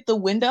hit the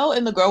window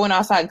and the girl went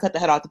outside and cut the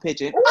head off the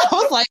pigeon. I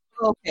was like,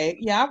 okay,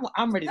 yeah,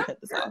 I'm ready to cut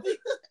this off.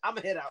 I'm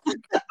gonna head out.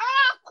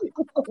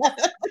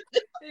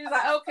 He's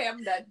like, okay,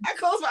 I'm done. I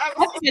close my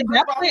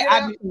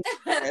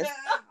eyes.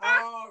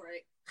 All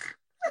right.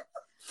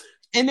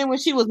 And then when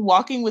she was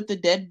walking with the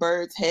dead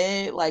bird's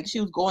head, like she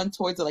was going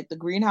towards like the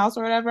greenhouse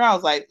or whatever, I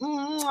was like,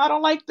 I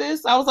don't like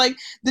this. I was like,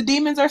 the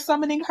demons are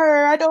summoning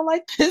her. I don't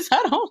like this.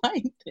 I don't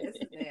like this.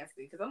 It's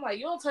nasty. Because I'm like,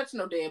 you don't touch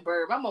no dead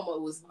bird. My mama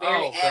was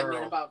very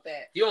adamant about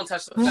that. You don't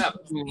touch the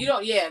feathers. You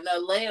don't,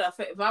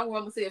 if my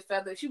mama see a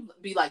feather, she'd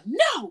be like,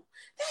 no,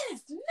 that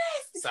is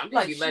nasty. Some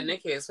people be letting their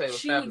kids play with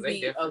feathers. She would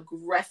be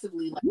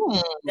aggressively like,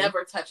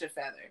 never touch a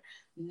feather.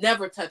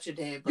 Never touch a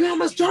dead bird. You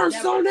almost turned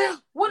so now.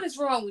 What is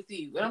wrong with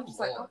you? And I'm just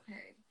like,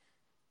 okay.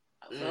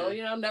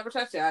 So, never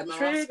touch it. I know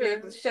I'm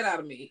scared the shit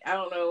out of me. I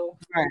don't know.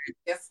 Right.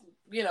 Yes,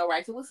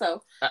 rightfully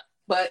so.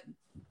 But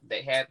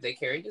they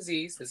carry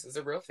disease. This is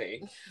a real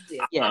thing.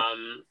 Yeah.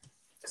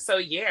 So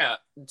yeah,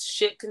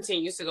 shit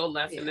continues to go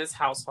left in this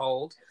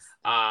household.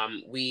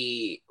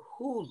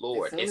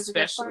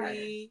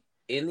 Especially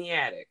in the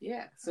attic.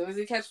 Yeah. As soon as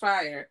he catch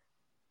fire,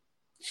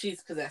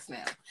 she's possessed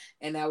now.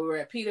 And now we're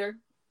at Peter.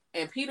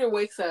 And Peter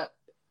wakes up,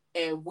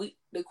 and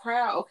the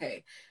crowd,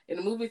 okay, in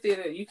the movie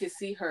theater, you can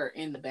see her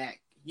in the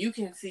back. You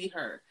can see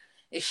her,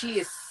 and she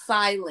is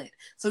silent.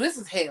 So this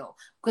is hell,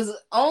 because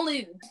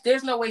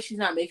there's no way she's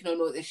not making no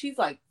noise, and she's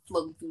like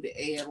floating through the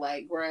air,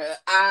 like, bruh,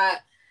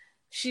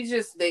 she's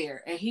just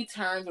there. And he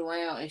turns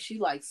around, and she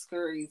like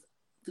scurries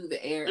through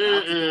the air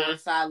out the door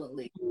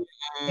silently,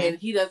 and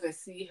he doesn't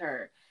see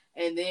her.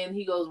 And then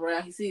he goes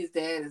around. He sees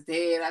dad is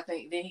dead, I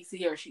think. Then he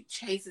sees her. She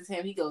chases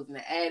him. He goes in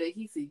the attic.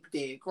 He sees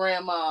dead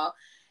grandma.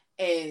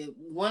 And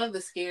one of the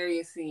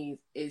scariest scenes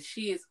is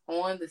she is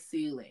on the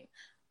ceiling,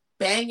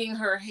 banging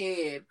her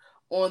head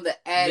on the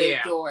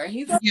attic door. And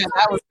he's like, yeah,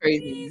 that was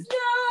crazy.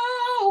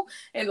 No.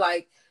 And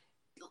like,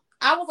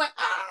 I was like,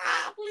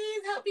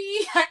 please help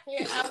me. I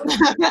can't.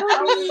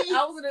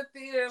 I was in the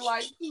theater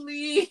like,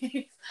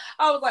 please.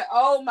 I was like,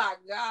 oh my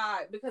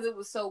God, because it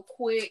was so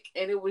quick,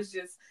 and it was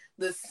just,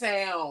 the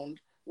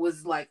sound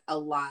was like a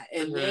lot.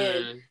 And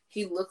then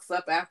he looks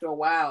up after a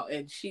while,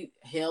 and she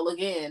hell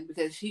again,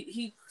 because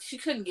she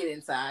couldn't get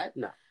inside.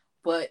 No.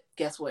 But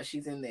guess what?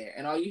 She's in there,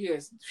 and all you hear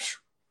is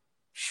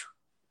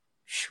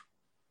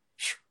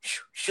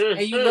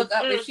and you look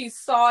up, and she's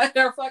sawing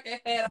her fucking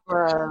head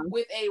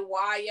with a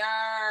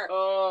wire,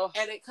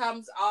 and it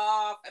comes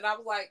off. And I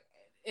was like,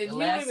 and he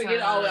didn't even get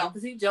it all out,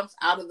 because he jumps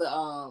out of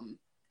the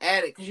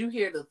attic, because you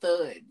hear the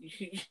thud.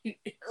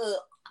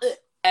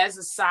 As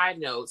a side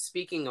note,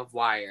 speaking of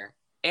wire,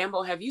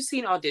 Ambo, have you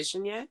seen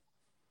Audition yet?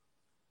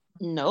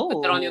 No.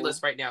 Put that on your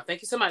list right now.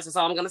 Thank you so much. That's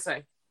all I'm going to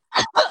say.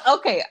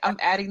 Okay, I'm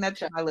adding that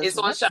to my list. It's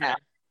on Shudder.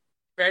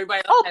 For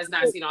everybody that has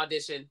not seen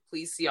Audition,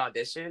 please see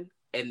Audition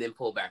and then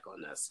pull back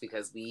on us,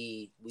 because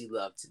we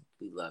love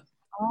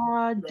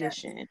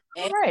Audition.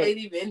 Yeah. And right.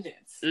 Lady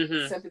Vengeance.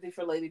 Sympathy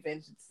for Lady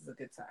Vengeance is a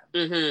good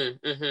time.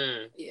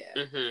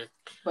 Yeah.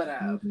 But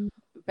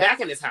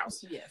back in his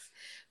house. Yes.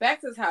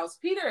 Back to his house.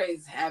 Peter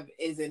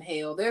is in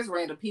hell. There's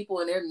random people,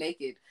 and they're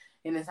naked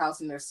in his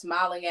house, and they're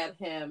smiling at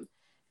him,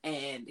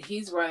 and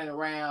he's running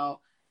around.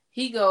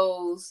 He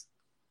goes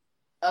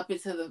up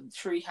into the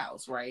tree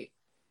house, right?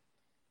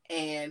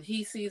 And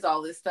he sees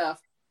all this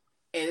stuff,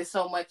 and it's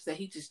so much that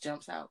he just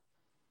jumps out.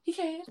 He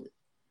can't handle it.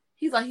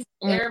 He's like,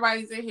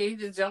 everybody's in here. He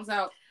just jumps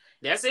out.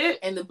 That's it.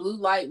 And the blue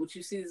light, which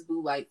you see this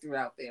blue light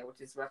throughout there,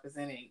 which is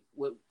representing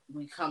what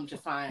we come to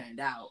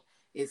find out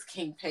is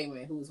King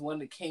Payment, who is one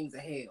of the kings of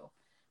hell,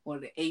 one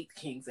of the 8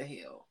 kings of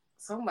hell.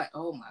 So I'm like,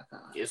 oh my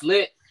God. It's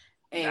lit.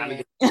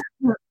 And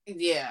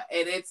yeah,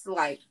 and it's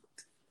like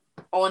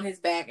on his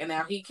back, and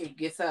now he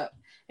gets up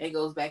and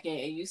goes back in,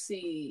 and you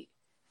see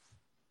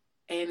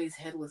Annie's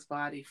headless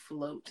body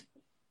float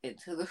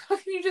into the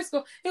you just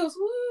go, it was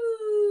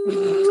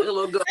woo. A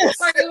little ghost.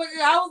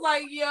 I was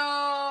like,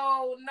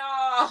 yo, no.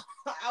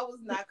 I was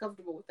not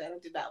comfortable with that. I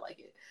did not like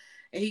it.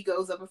 And he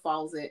goes up and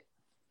follows it.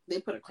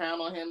 They put a crown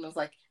on him and was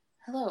like,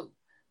 hello,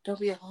 don't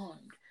be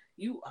alarmed.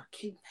 You are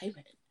King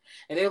Payment.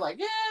 And they're like,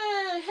 yeah,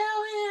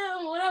 hell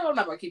him, whatever. I'm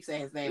not gonna keep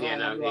saying his name.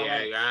 No,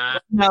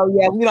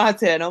 we don't have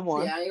to no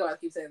more. Yeah, I ain't gonna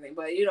keep saying his name.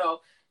 But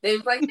they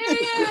was like,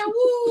 yeah,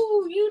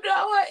 woo, you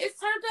know what? It's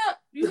turned up.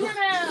 You here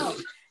now.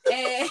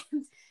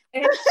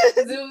 And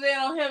zooms in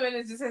on him, and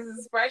it's just his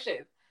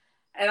expression.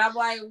 And I'm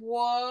like,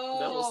 whoa.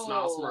 That little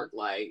smile smirk,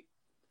 like,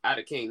 out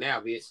of king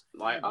now, bitch.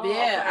 Like, oh,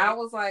 yeah, okay. I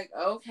was like,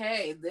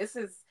 okay,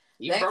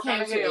 that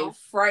came to a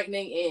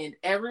frightening end.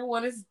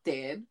 Everyone is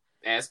dead.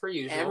 As per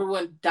usual.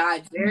 Everyone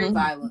died very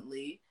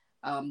violently.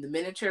 The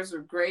miniatures were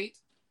great.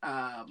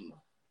 I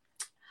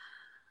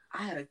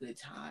had a good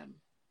time.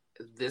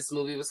 This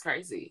movie was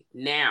crazy.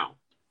 Now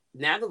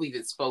that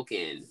we've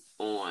spoken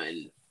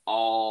on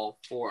all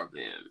 4 of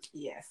them.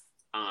 Yes.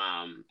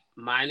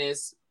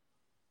 Minus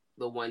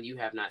the one you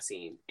have not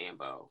seen,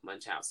 Ambo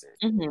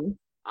Munchausen.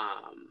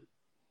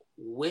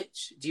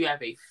 Which do you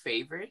have a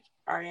favorite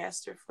Ari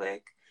Aster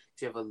flick?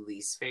 Do you have a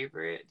least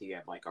favorite? Do you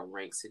have like a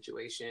rank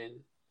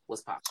situation?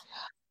 What's popping?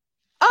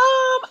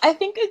 I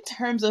think in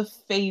terms of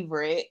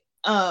favorite,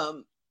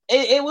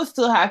 it would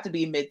still have to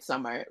be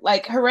Midsommar.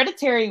 Like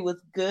Hereditary was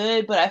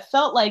good, but I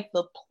felt like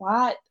the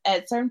plot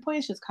at certain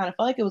points just kind of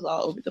felt like it was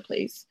all over the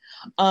place.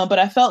 But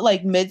I felt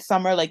like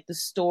Midsommar, like the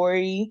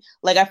story,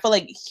 like I feel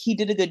like he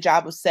did a good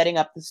job of setting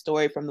up the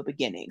story from the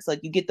beginning. So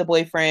like you get the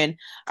boyfriend,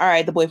 all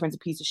right, the boyfriend's a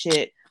piece of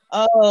shit.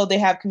 Oh, they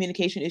have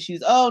communication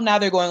issues. Oh, now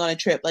they're going on a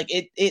trip. Like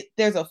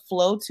there's a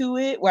flow to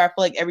it where I feel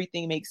like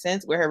everything makes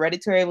sense. Where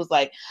Hereditary was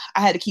like,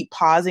 I had to keep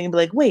pausing and be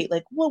like, wait,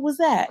 like what was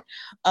that?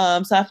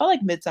 So I felt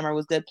like Midsommar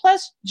was good.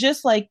 Plus,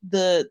 just like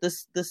the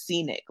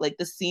scenic, like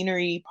the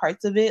scenery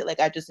parts of it, like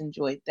I just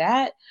enjoyed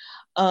that.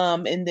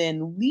 And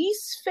then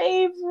least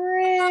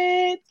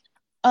favorite,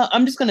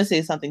 I'm just gonna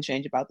say Something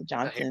Strange About the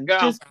Johnsons.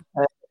 Just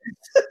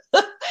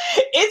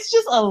it's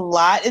just a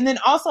lot, and then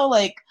also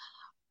like.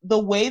 The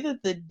way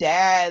that the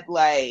dad,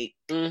 like,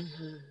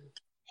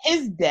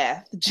 his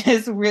death,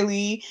 just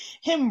really,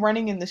 him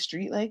running in the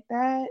street like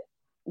that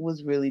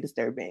was really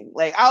disturbing.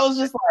 Like, I was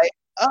just like,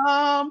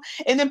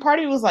 and then part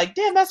of me was like,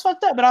 damn, that's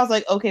fucked up. But I was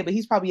like, okay, but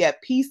he's probably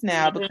at peace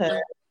now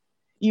because,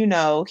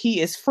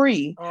 he is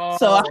free. So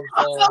I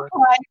was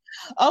like,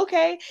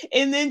 okay.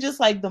 And then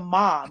just like the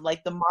mom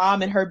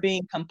and her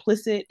being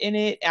complicit in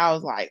it, I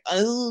was like,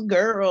 oh,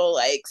 girl,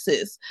 like,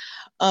 sis.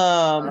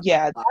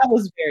 Yeah, that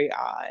was very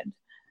odd.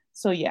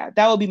 So yeah,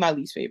 that would be my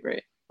least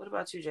favorite. What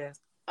about you, Jazz?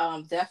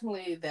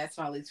 Definitely that's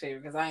my least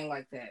favorite because I ain't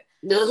like that.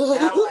 No,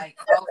 I'm like,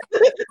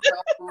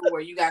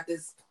 where you got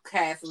this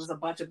cast, it was a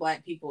bunch of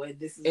black people, and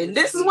this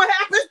is what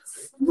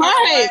happens.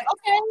 Right?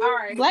 Okay. All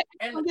right. Black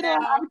people get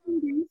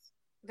opportunities.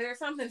 There's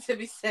something to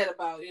be said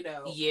about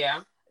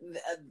Yeah.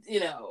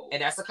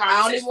 And that's a conversation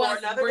I don't even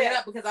want to bring it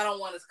up because I don't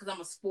want to because I'm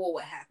gonna spoil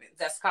what happens.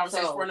 That's a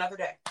conversation for another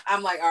day.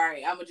 I'm like, all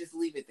right, I'm gonna just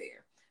leave it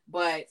there.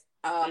 But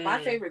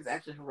my favorite is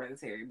actually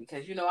Hereditary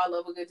because I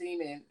love a good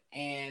demon,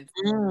 and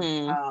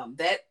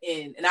that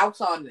end, and I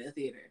saw it in the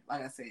theater.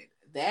 Like I said,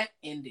 that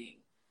ending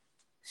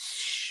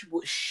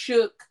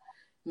shook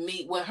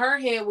me when her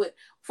head would.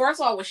 First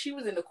of all, when she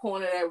was in the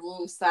corner of that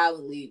room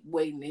silently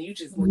waiting, and you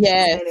just look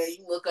at her,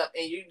 you look up,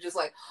 and you just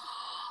like,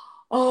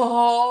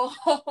 oh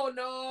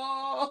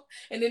no,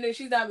 and then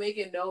she's not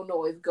making no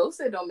noise. Ghost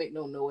said don't make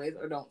no noise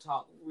or don't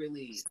talk.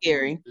 Really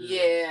scary.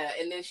 Yeah,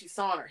 and then she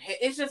saw in her head.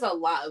 It's just a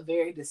lot of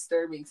very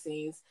disturbing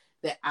scenes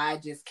that I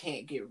just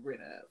can't get rid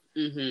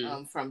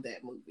of from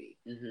that movie.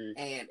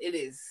 And it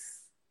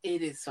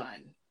is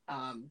fun,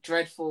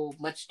 dreadful,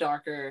 much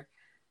darker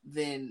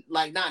than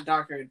not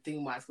darker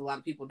theme wise. A lot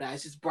of people die.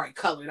 It's just bright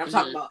colored. I'm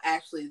talking about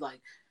actually like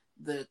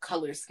the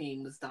color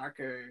scheme was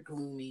darker,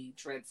 gloomy,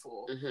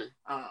 dreadful.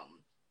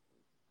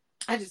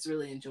 I just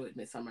really enjoyed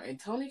Midsommar, and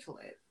Toni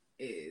Collette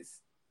is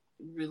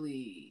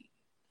really.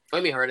 Oh,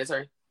 you mean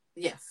Hereditary?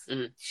 Yes,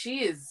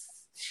 she is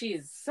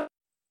so.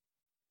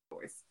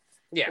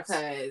 Yes,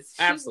 because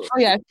absolutely. Oh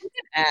yeah, she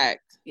can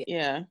act.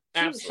 Yeah,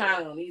 she was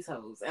shining on these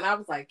hoes, and I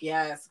was like,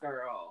 yes,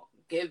 girl,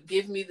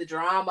 give me the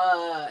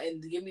drama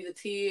and give me the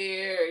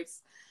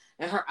tears,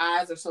 and her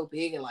eyes are so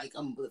big and like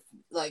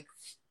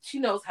she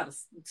knows how to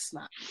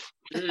snap.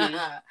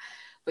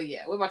 But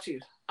yeah, what about you?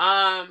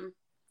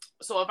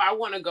 So if I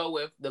want to go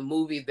with the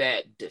movie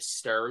that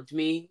disturbed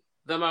me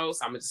the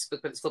most, I'm gonna just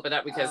flip it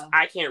up because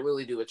I can't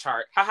really do a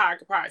chart. Haha,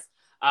 surprise.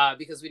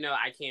 Because we know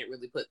I can't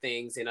really put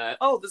things in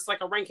this is like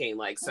a ranking.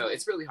 So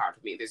it's really hard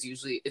for me.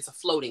 It's a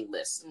floating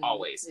list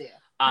always.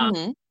 Yeah.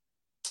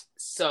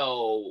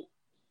 So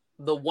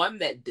the one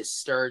that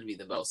disturbed me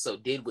the most, so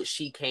did what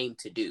she came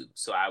to do.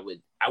 So I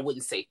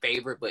wouldn't say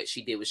favorite, but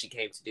she did what she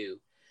came to do.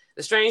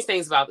 The Strange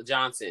Things About the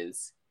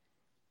Johnsons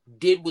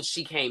did what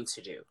she came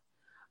to do.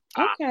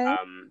 Okay.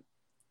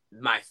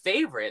 My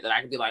favorite that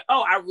I could be like,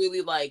 oh, I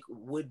really like,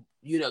 would,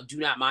 do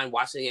not mind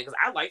watching it, because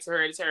I liked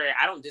Hereditary.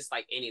 I don't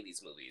dislike any of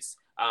these movies,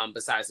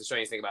 besides The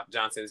Strange Thing About the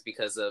Johnsons,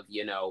 because of,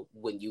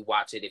 when you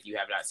watch it, if you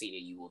have not seen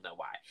it, you will know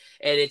why.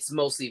 And it's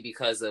mostly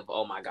because of,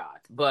 oh my God.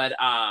 But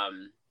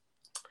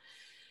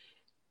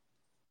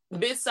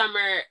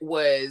Midsommar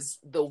was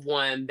the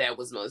one that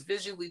was most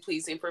visually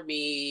pleasing for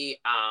me.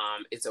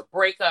 It's a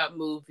breakup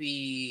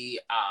movie.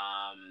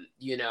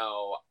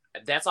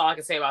 That's all I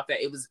can say about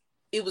that.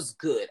 It was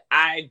good.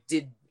 I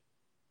did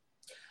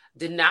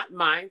not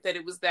mind that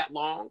it was that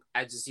long.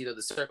 I just,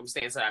 the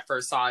circumstance that I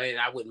first saw it, and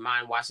I wouldn't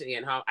mind watching it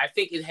at home. I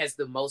think it has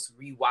the most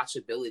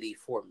rewatchability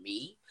for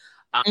me.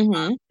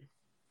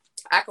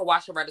 I could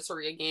watch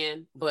Hereditary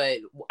again, but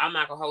I'm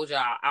not gonna hold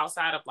y'all.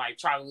 Outside of like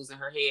Charlie losing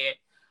her head,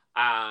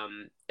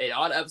 and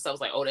all the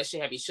episodes, like, oh, that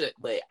shit had me shook,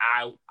 but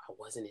I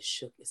wasn't as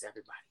shook as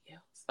everybody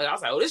else. Like, I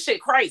was like, oh, this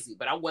shit crazy,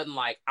 but I wasn't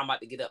like, I'm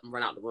about to get up and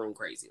run out the room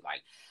crazy.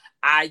 Like,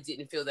 I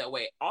didn't feel that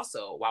way.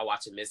 Also, while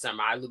watching Midsommar,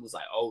 I was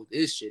like, oh,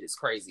 this shit is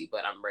crazy,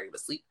 but I'm ready to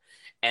sleep.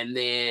 And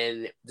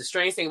then The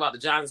Strange Thing About the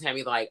Johnsons had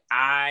me like,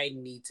 I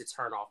need to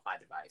turn off my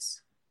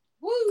device.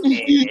 Woo!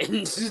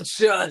 And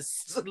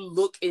just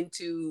look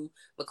into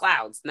the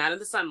clouds, not in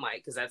the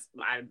sunlight, because that's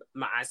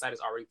my eyesight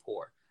is already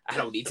poor. I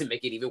don't need to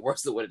make it even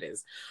worse than what it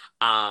is.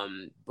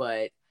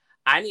 But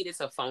I needed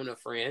to phone a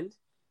friend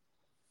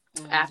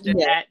after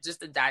that,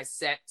 just to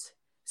dissect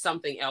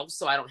something else,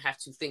 so I don't have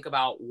to think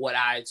about what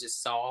I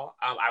just saw.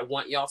 I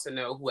want y'all to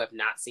know, who have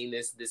not seen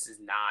this is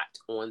not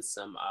on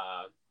some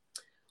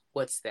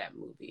what's that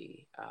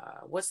movie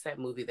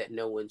that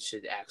no one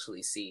should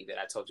actually see, that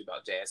I told you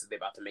about, Jazz, that they're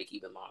about to make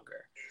even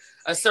longer?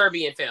 A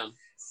Serbian film.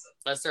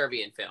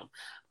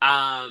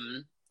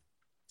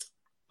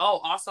 Oh,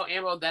 also,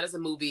 Amber, that is a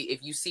movie.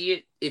 If you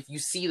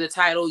see the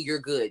title, you're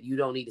good. You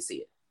don't need to see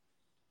it.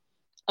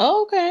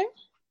 Oh, okay.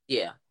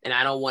 Yeah, and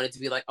I don't want it to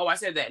be like, oh, I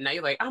said that. Now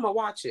you're like, I'm gonna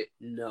watch it.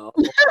 No,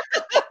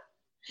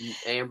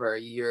 Amber,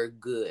 you're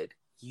good.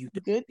 You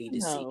don't need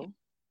to see it.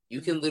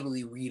 You can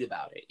literally read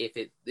about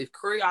it. If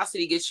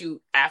curiosity gets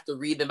you after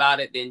reading about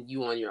it, then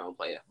you on your own,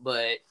 player.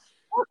 But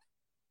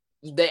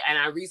and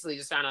I recently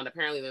just found out,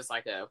 apparently there's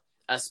like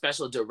a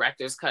special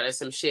director's cut of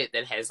some shit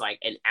that has like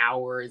an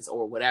hours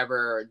or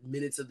whatever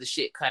minutes of the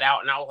shit cut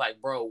out, and I was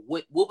like, bro,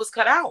 what was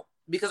cut out?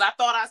 Because I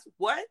thought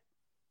what?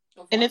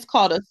 And it's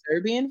called a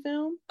Serbian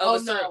film?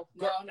 No.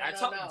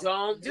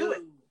 Don't do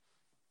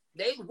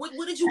it.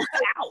 What did you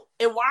cut out?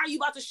 And why are you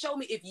about to show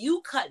me if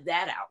you cut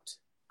that out?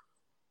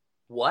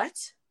 What?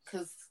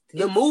 Because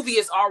the movie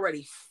is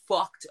already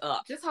fucked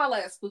up. Just holler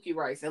at Spooky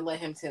Rice and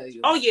let him tell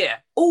you. Oh yeah,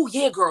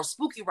 girl,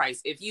 Spooky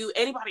Rice. If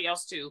anybody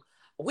else too,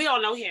 we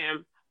all know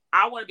him.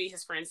 I want to be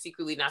his friend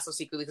secretly, not so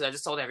secretly, because I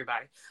just told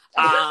everybody.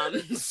 But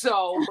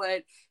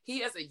he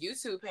has a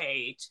YouTube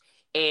page.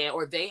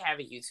 Or they have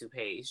a YouTube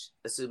page,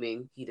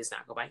 assuming he does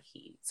not go by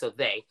he. So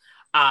they,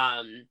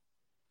 and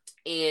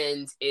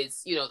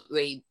it's,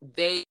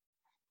 they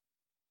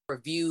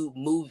review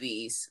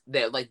movies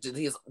that, like,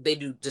 they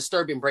do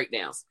disturbing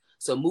breakdowns.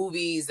 So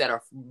movies that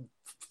are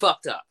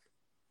fucked up.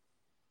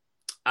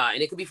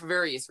 And it could be for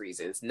various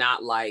reasons,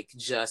 not like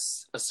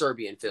just a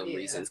Serbian film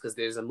reasons, because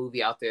there's a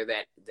movie out there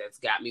that's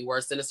got me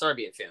worse than a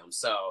Serbian film.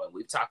 So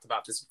we've talked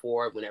about this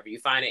before. Whenever you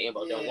find it,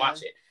 Ambo, don't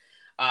watch it.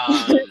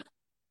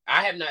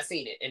 I have not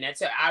seen it, and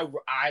that's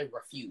I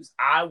refuse.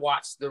 I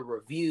watched the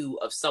review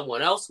of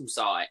someone else who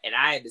saw it, and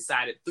I had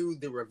decided through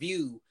the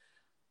review,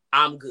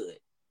 I'm good.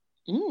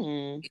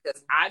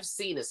 Because I've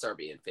seen a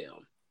Serbian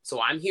film. So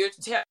I'm here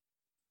to tell you,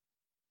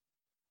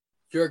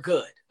 you're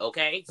good,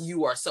 okay?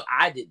 You are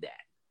I did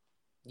that.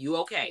 You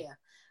okay? Yeah.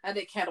 I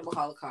did Cannibal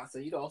Holocaust, so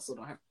you also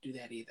don't have to do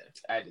that either.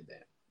 I did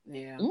that.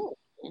 Yeah.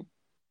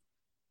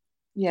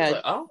 Yeah.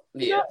 But, oh,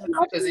 yeah.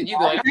 Because then you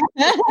go like,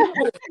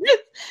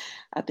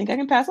 I think I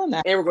can pass on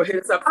that. And we're going to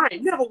hit us up. I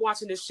ain't never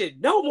watching this shit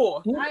no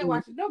more. I ain't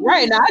watching no more.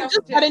 Right. Now, I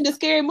just got into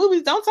scary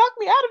movies. Don't talk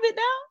me out of it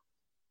now.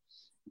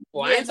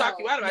 Well, I ain't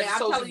talking you out of it. I just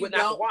told you what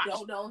not to watch.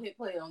 Don't hit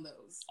play on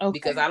those. Okay.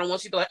 Because I don't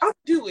want you to be like, I'll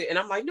do it. And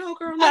I'm like, no,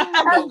 girl, no.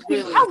 No,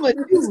 really. I would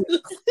do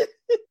it.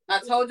 I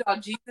told y'all,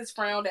 Jesus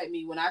frowned at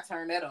me when I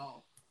turned that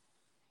on.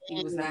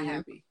 He was not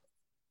happy.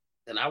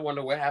 And I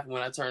wonder what happened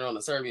when I turned on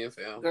a Serbian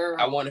film. Girl.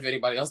 I wonder if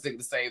anybody else did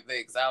the same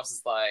thing. Because I was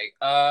just like,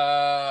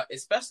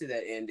 especially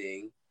that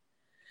ending.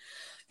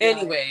 Right.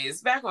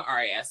 Anyways, back on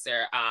Ari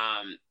Aster.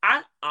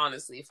 I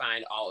honestly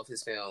find all of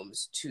his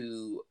films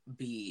to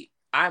be,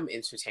 I'm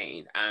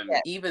entertained.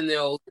 Even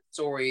though the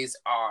stories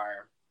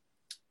are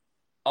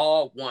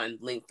all one,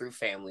 linked through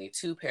family,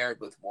 two paired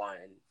with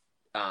one,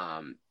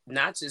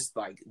 not just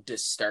like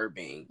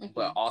disturbing,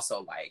 but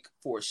also like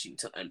force you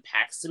to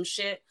unpack some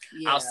shit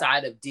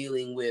outside of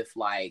dealing with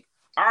like,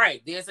 all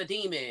right, there's a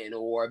demon,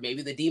 or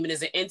maybe the demon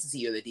is an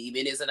entity, or the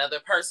demon is another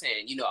person,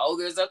 oh,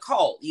 there's a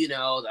cult, da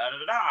da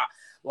da.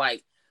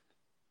 Like,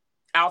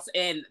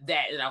 and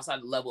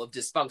outside the level of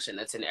dysfunction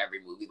that's in every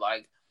movie.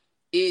 Like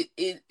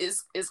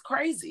it's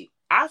crazy.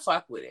 I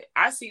fuck with it.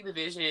 I see the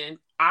vision.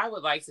 I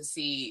would like to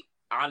see,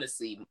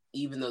 honestly,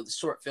 even though the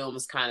short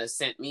films kind of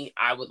sent me,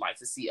 I would like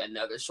to see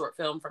another short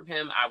film from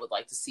him. I would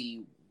like to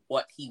see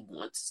what he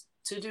wants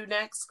to do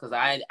next, because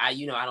I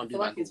don't do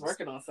like he's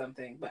working on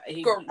something, but I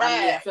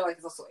feel like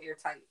it's also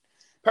airtight.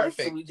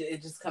 Perfect. So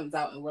it just comes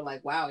out and we're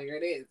like, wow, here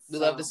it is. We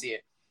love to see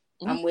it.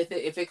 I'm with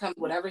it. If it comes,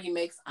 whatever he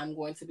makes, I'm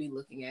going to be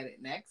looking at it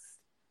next.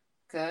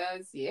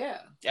 Cause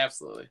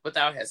absolutely,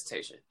 without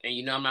hesitation.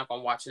 And I'm not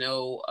gonna watch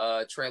no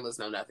trailers,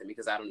 no nothing,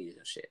 because I don't need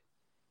no shit.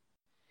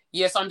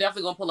 So I'm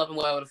definitely gonna pull up and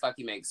whatever the fuck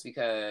he makes,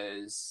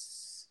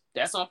 because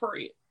that's on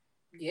period.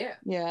 Yeah,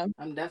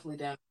 I'm definitely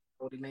down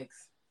for what he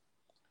makes.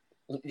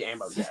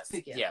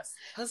 Yes.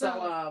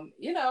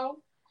 So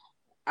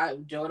I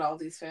enjoyed all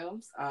these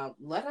films.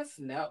 Let us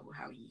know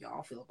how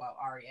y'all feel about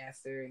Ari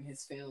Aster and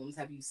his films.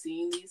 Have you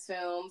seen these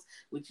films?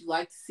 Would you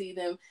like to see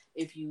them?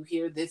 If you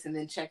hear this and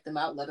then check them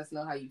out, let us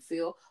know how you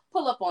feel.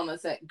 Pull up on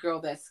us at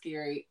Girl That's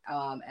Scary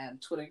and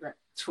Twitter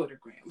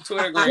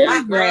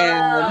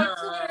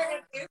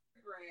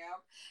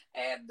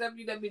and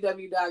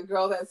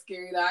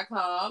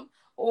www.girlthat'sscary.com.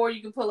 Or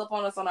you can pull up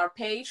on us on our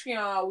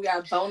Patreon. We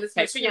got bonus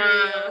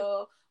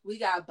material. We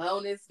got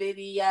bonus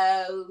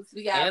videos.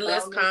 We got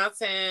endless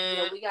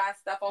content. We got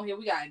stuff on here.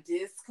 We got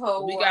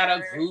Discord. We got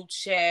a group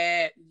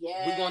chat.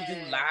 Yeah. We're going to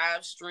do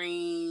live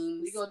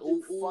streams. We're going to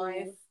do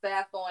fun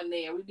stuff on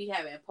there. We be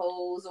having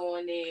polls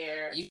on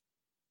there.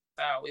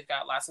 We've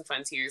got lots of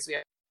fun tiers.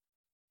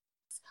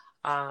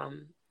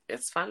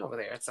 It's fun over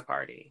there. It's a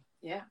party.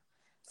 Yeah.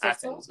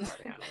 So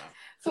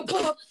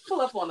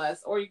pull up on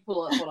us, or you can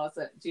pull up on us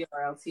at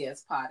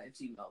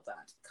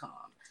grltspod@gmail.com.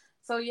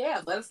 So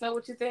let us know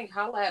what you think.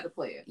 Holla at the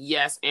player.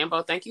 Yes,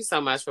 Ambo, thank you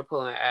so much for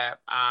pulling up.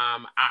 I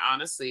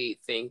honestly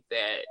think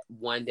that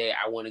one day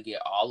I want to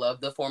get all of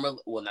the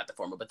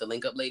but the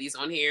Link Up ladies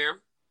on here.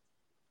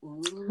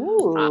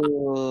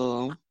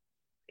 Ooh.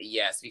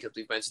 Yes, because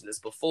we've mentioned this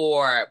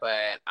before,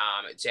 but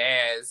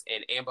Jazz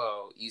and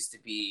Ambo used to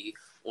be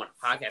on a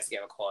podcast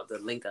together called The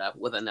Link Up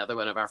with another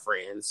one of our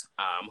friends,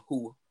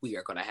 who we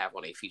are going to have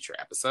on a future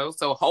episode.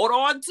 So hold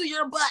on to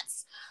your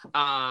butts.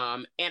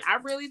 And I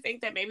really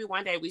think that maybe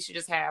one day we should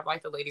just have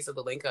like the ladies of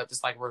The Link Up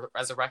just like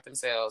resurrect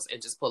themselves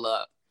and just pull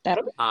up.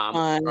 That'll be fun.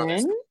 I would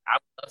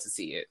love to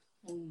see it.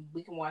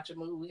 We can watch a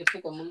movie. We can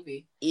pick a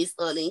movie. It's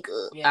a Link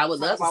Up. Yeah, I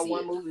would love to see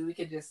one movie. We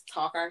could just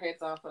talk our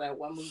heads off of that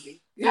one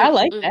movie. I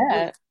like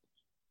that.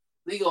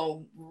 We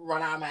gonna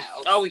run our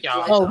mouths. Oh,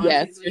 y'all. Oh,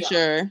 yes, for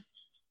sure.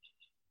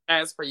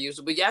 As per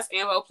usual. But yes,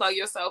 Ambo, plug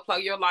yourself,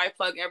 plug your life,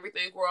 plug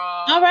everything,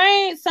 girl. All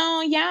right.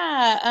 So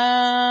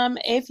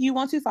if you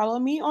want to follow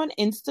me on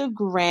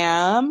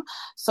Instagram,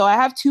 so I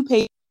have 2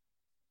 pages.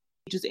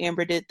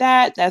 Amber did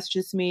that. That's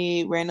just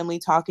me randomly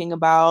talking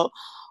about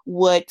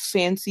what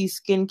fancy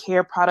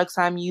skincare products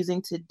I'm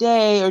using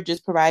today, or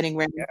just providing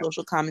random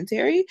social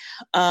commentary.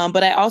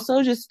 But I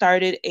also just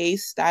started a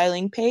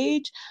styling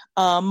page,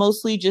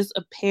 mostly just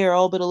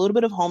apparel, but a little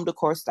bit of home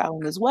decor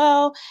styling as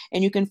well.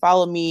 And you can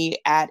follow me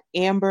at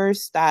Amber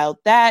Styled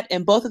That.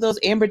 And both of those,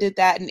 Amber Did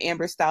That and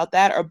Amber Styled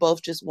That, are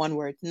both just one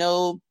word.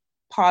 No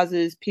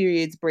pauses,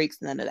 periods,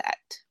 breaks, none of that.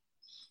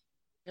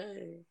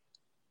 Hey.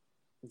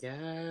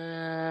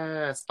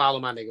 Yes.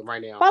 Follow my nigga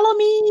right now. Follow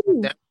me.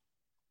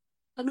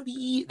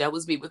 That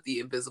was me with the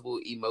invisible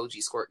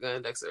emoji squirt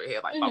gun next to her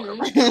head, like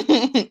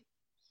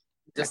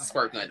just a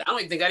squirt gun. I don't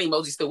even think that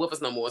emoji's still with us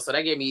no more. So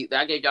that gave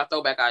y'all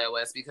throwback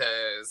iOS,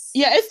 because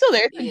it's still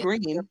there. It's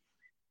green.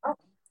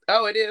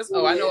 Oh, it is.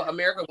 Oh, I know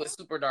America went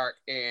super dark,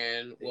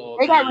 and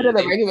they got rid of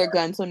the regular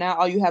gun, so now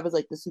all you have is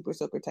like the super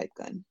soaker type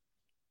gun.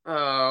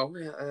 Oh,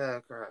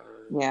 girl.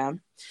 Yeah.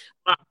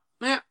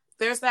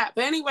 There's that.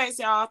 But anyways,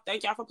 y'all,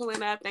 thank y'all for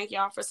pulling up. Thank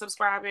y'all for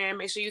subscribing.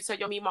 Make sure you tell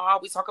your mama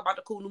we talk about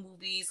the cool new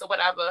movies or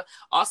whatever.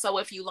 Also,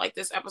 if you like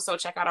this episode,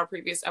 check out our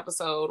previous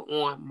episode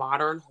on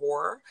modern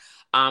horror,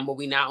 where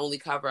we not only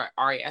cover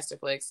Ari Aster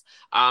flicks,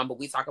 but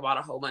we talk about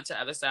a whole bunch of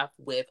other stuff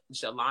with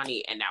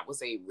Jelani, and that was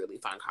a really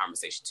fun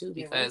conversation too,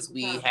 because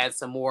we had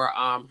some more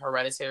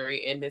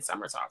Hereditary and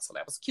Midsommar talk, so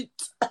that was cute.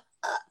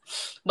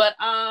 But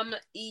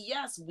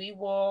yes, we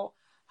will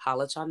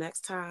holla at y'all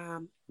next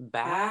time.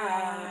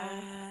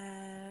 Bye.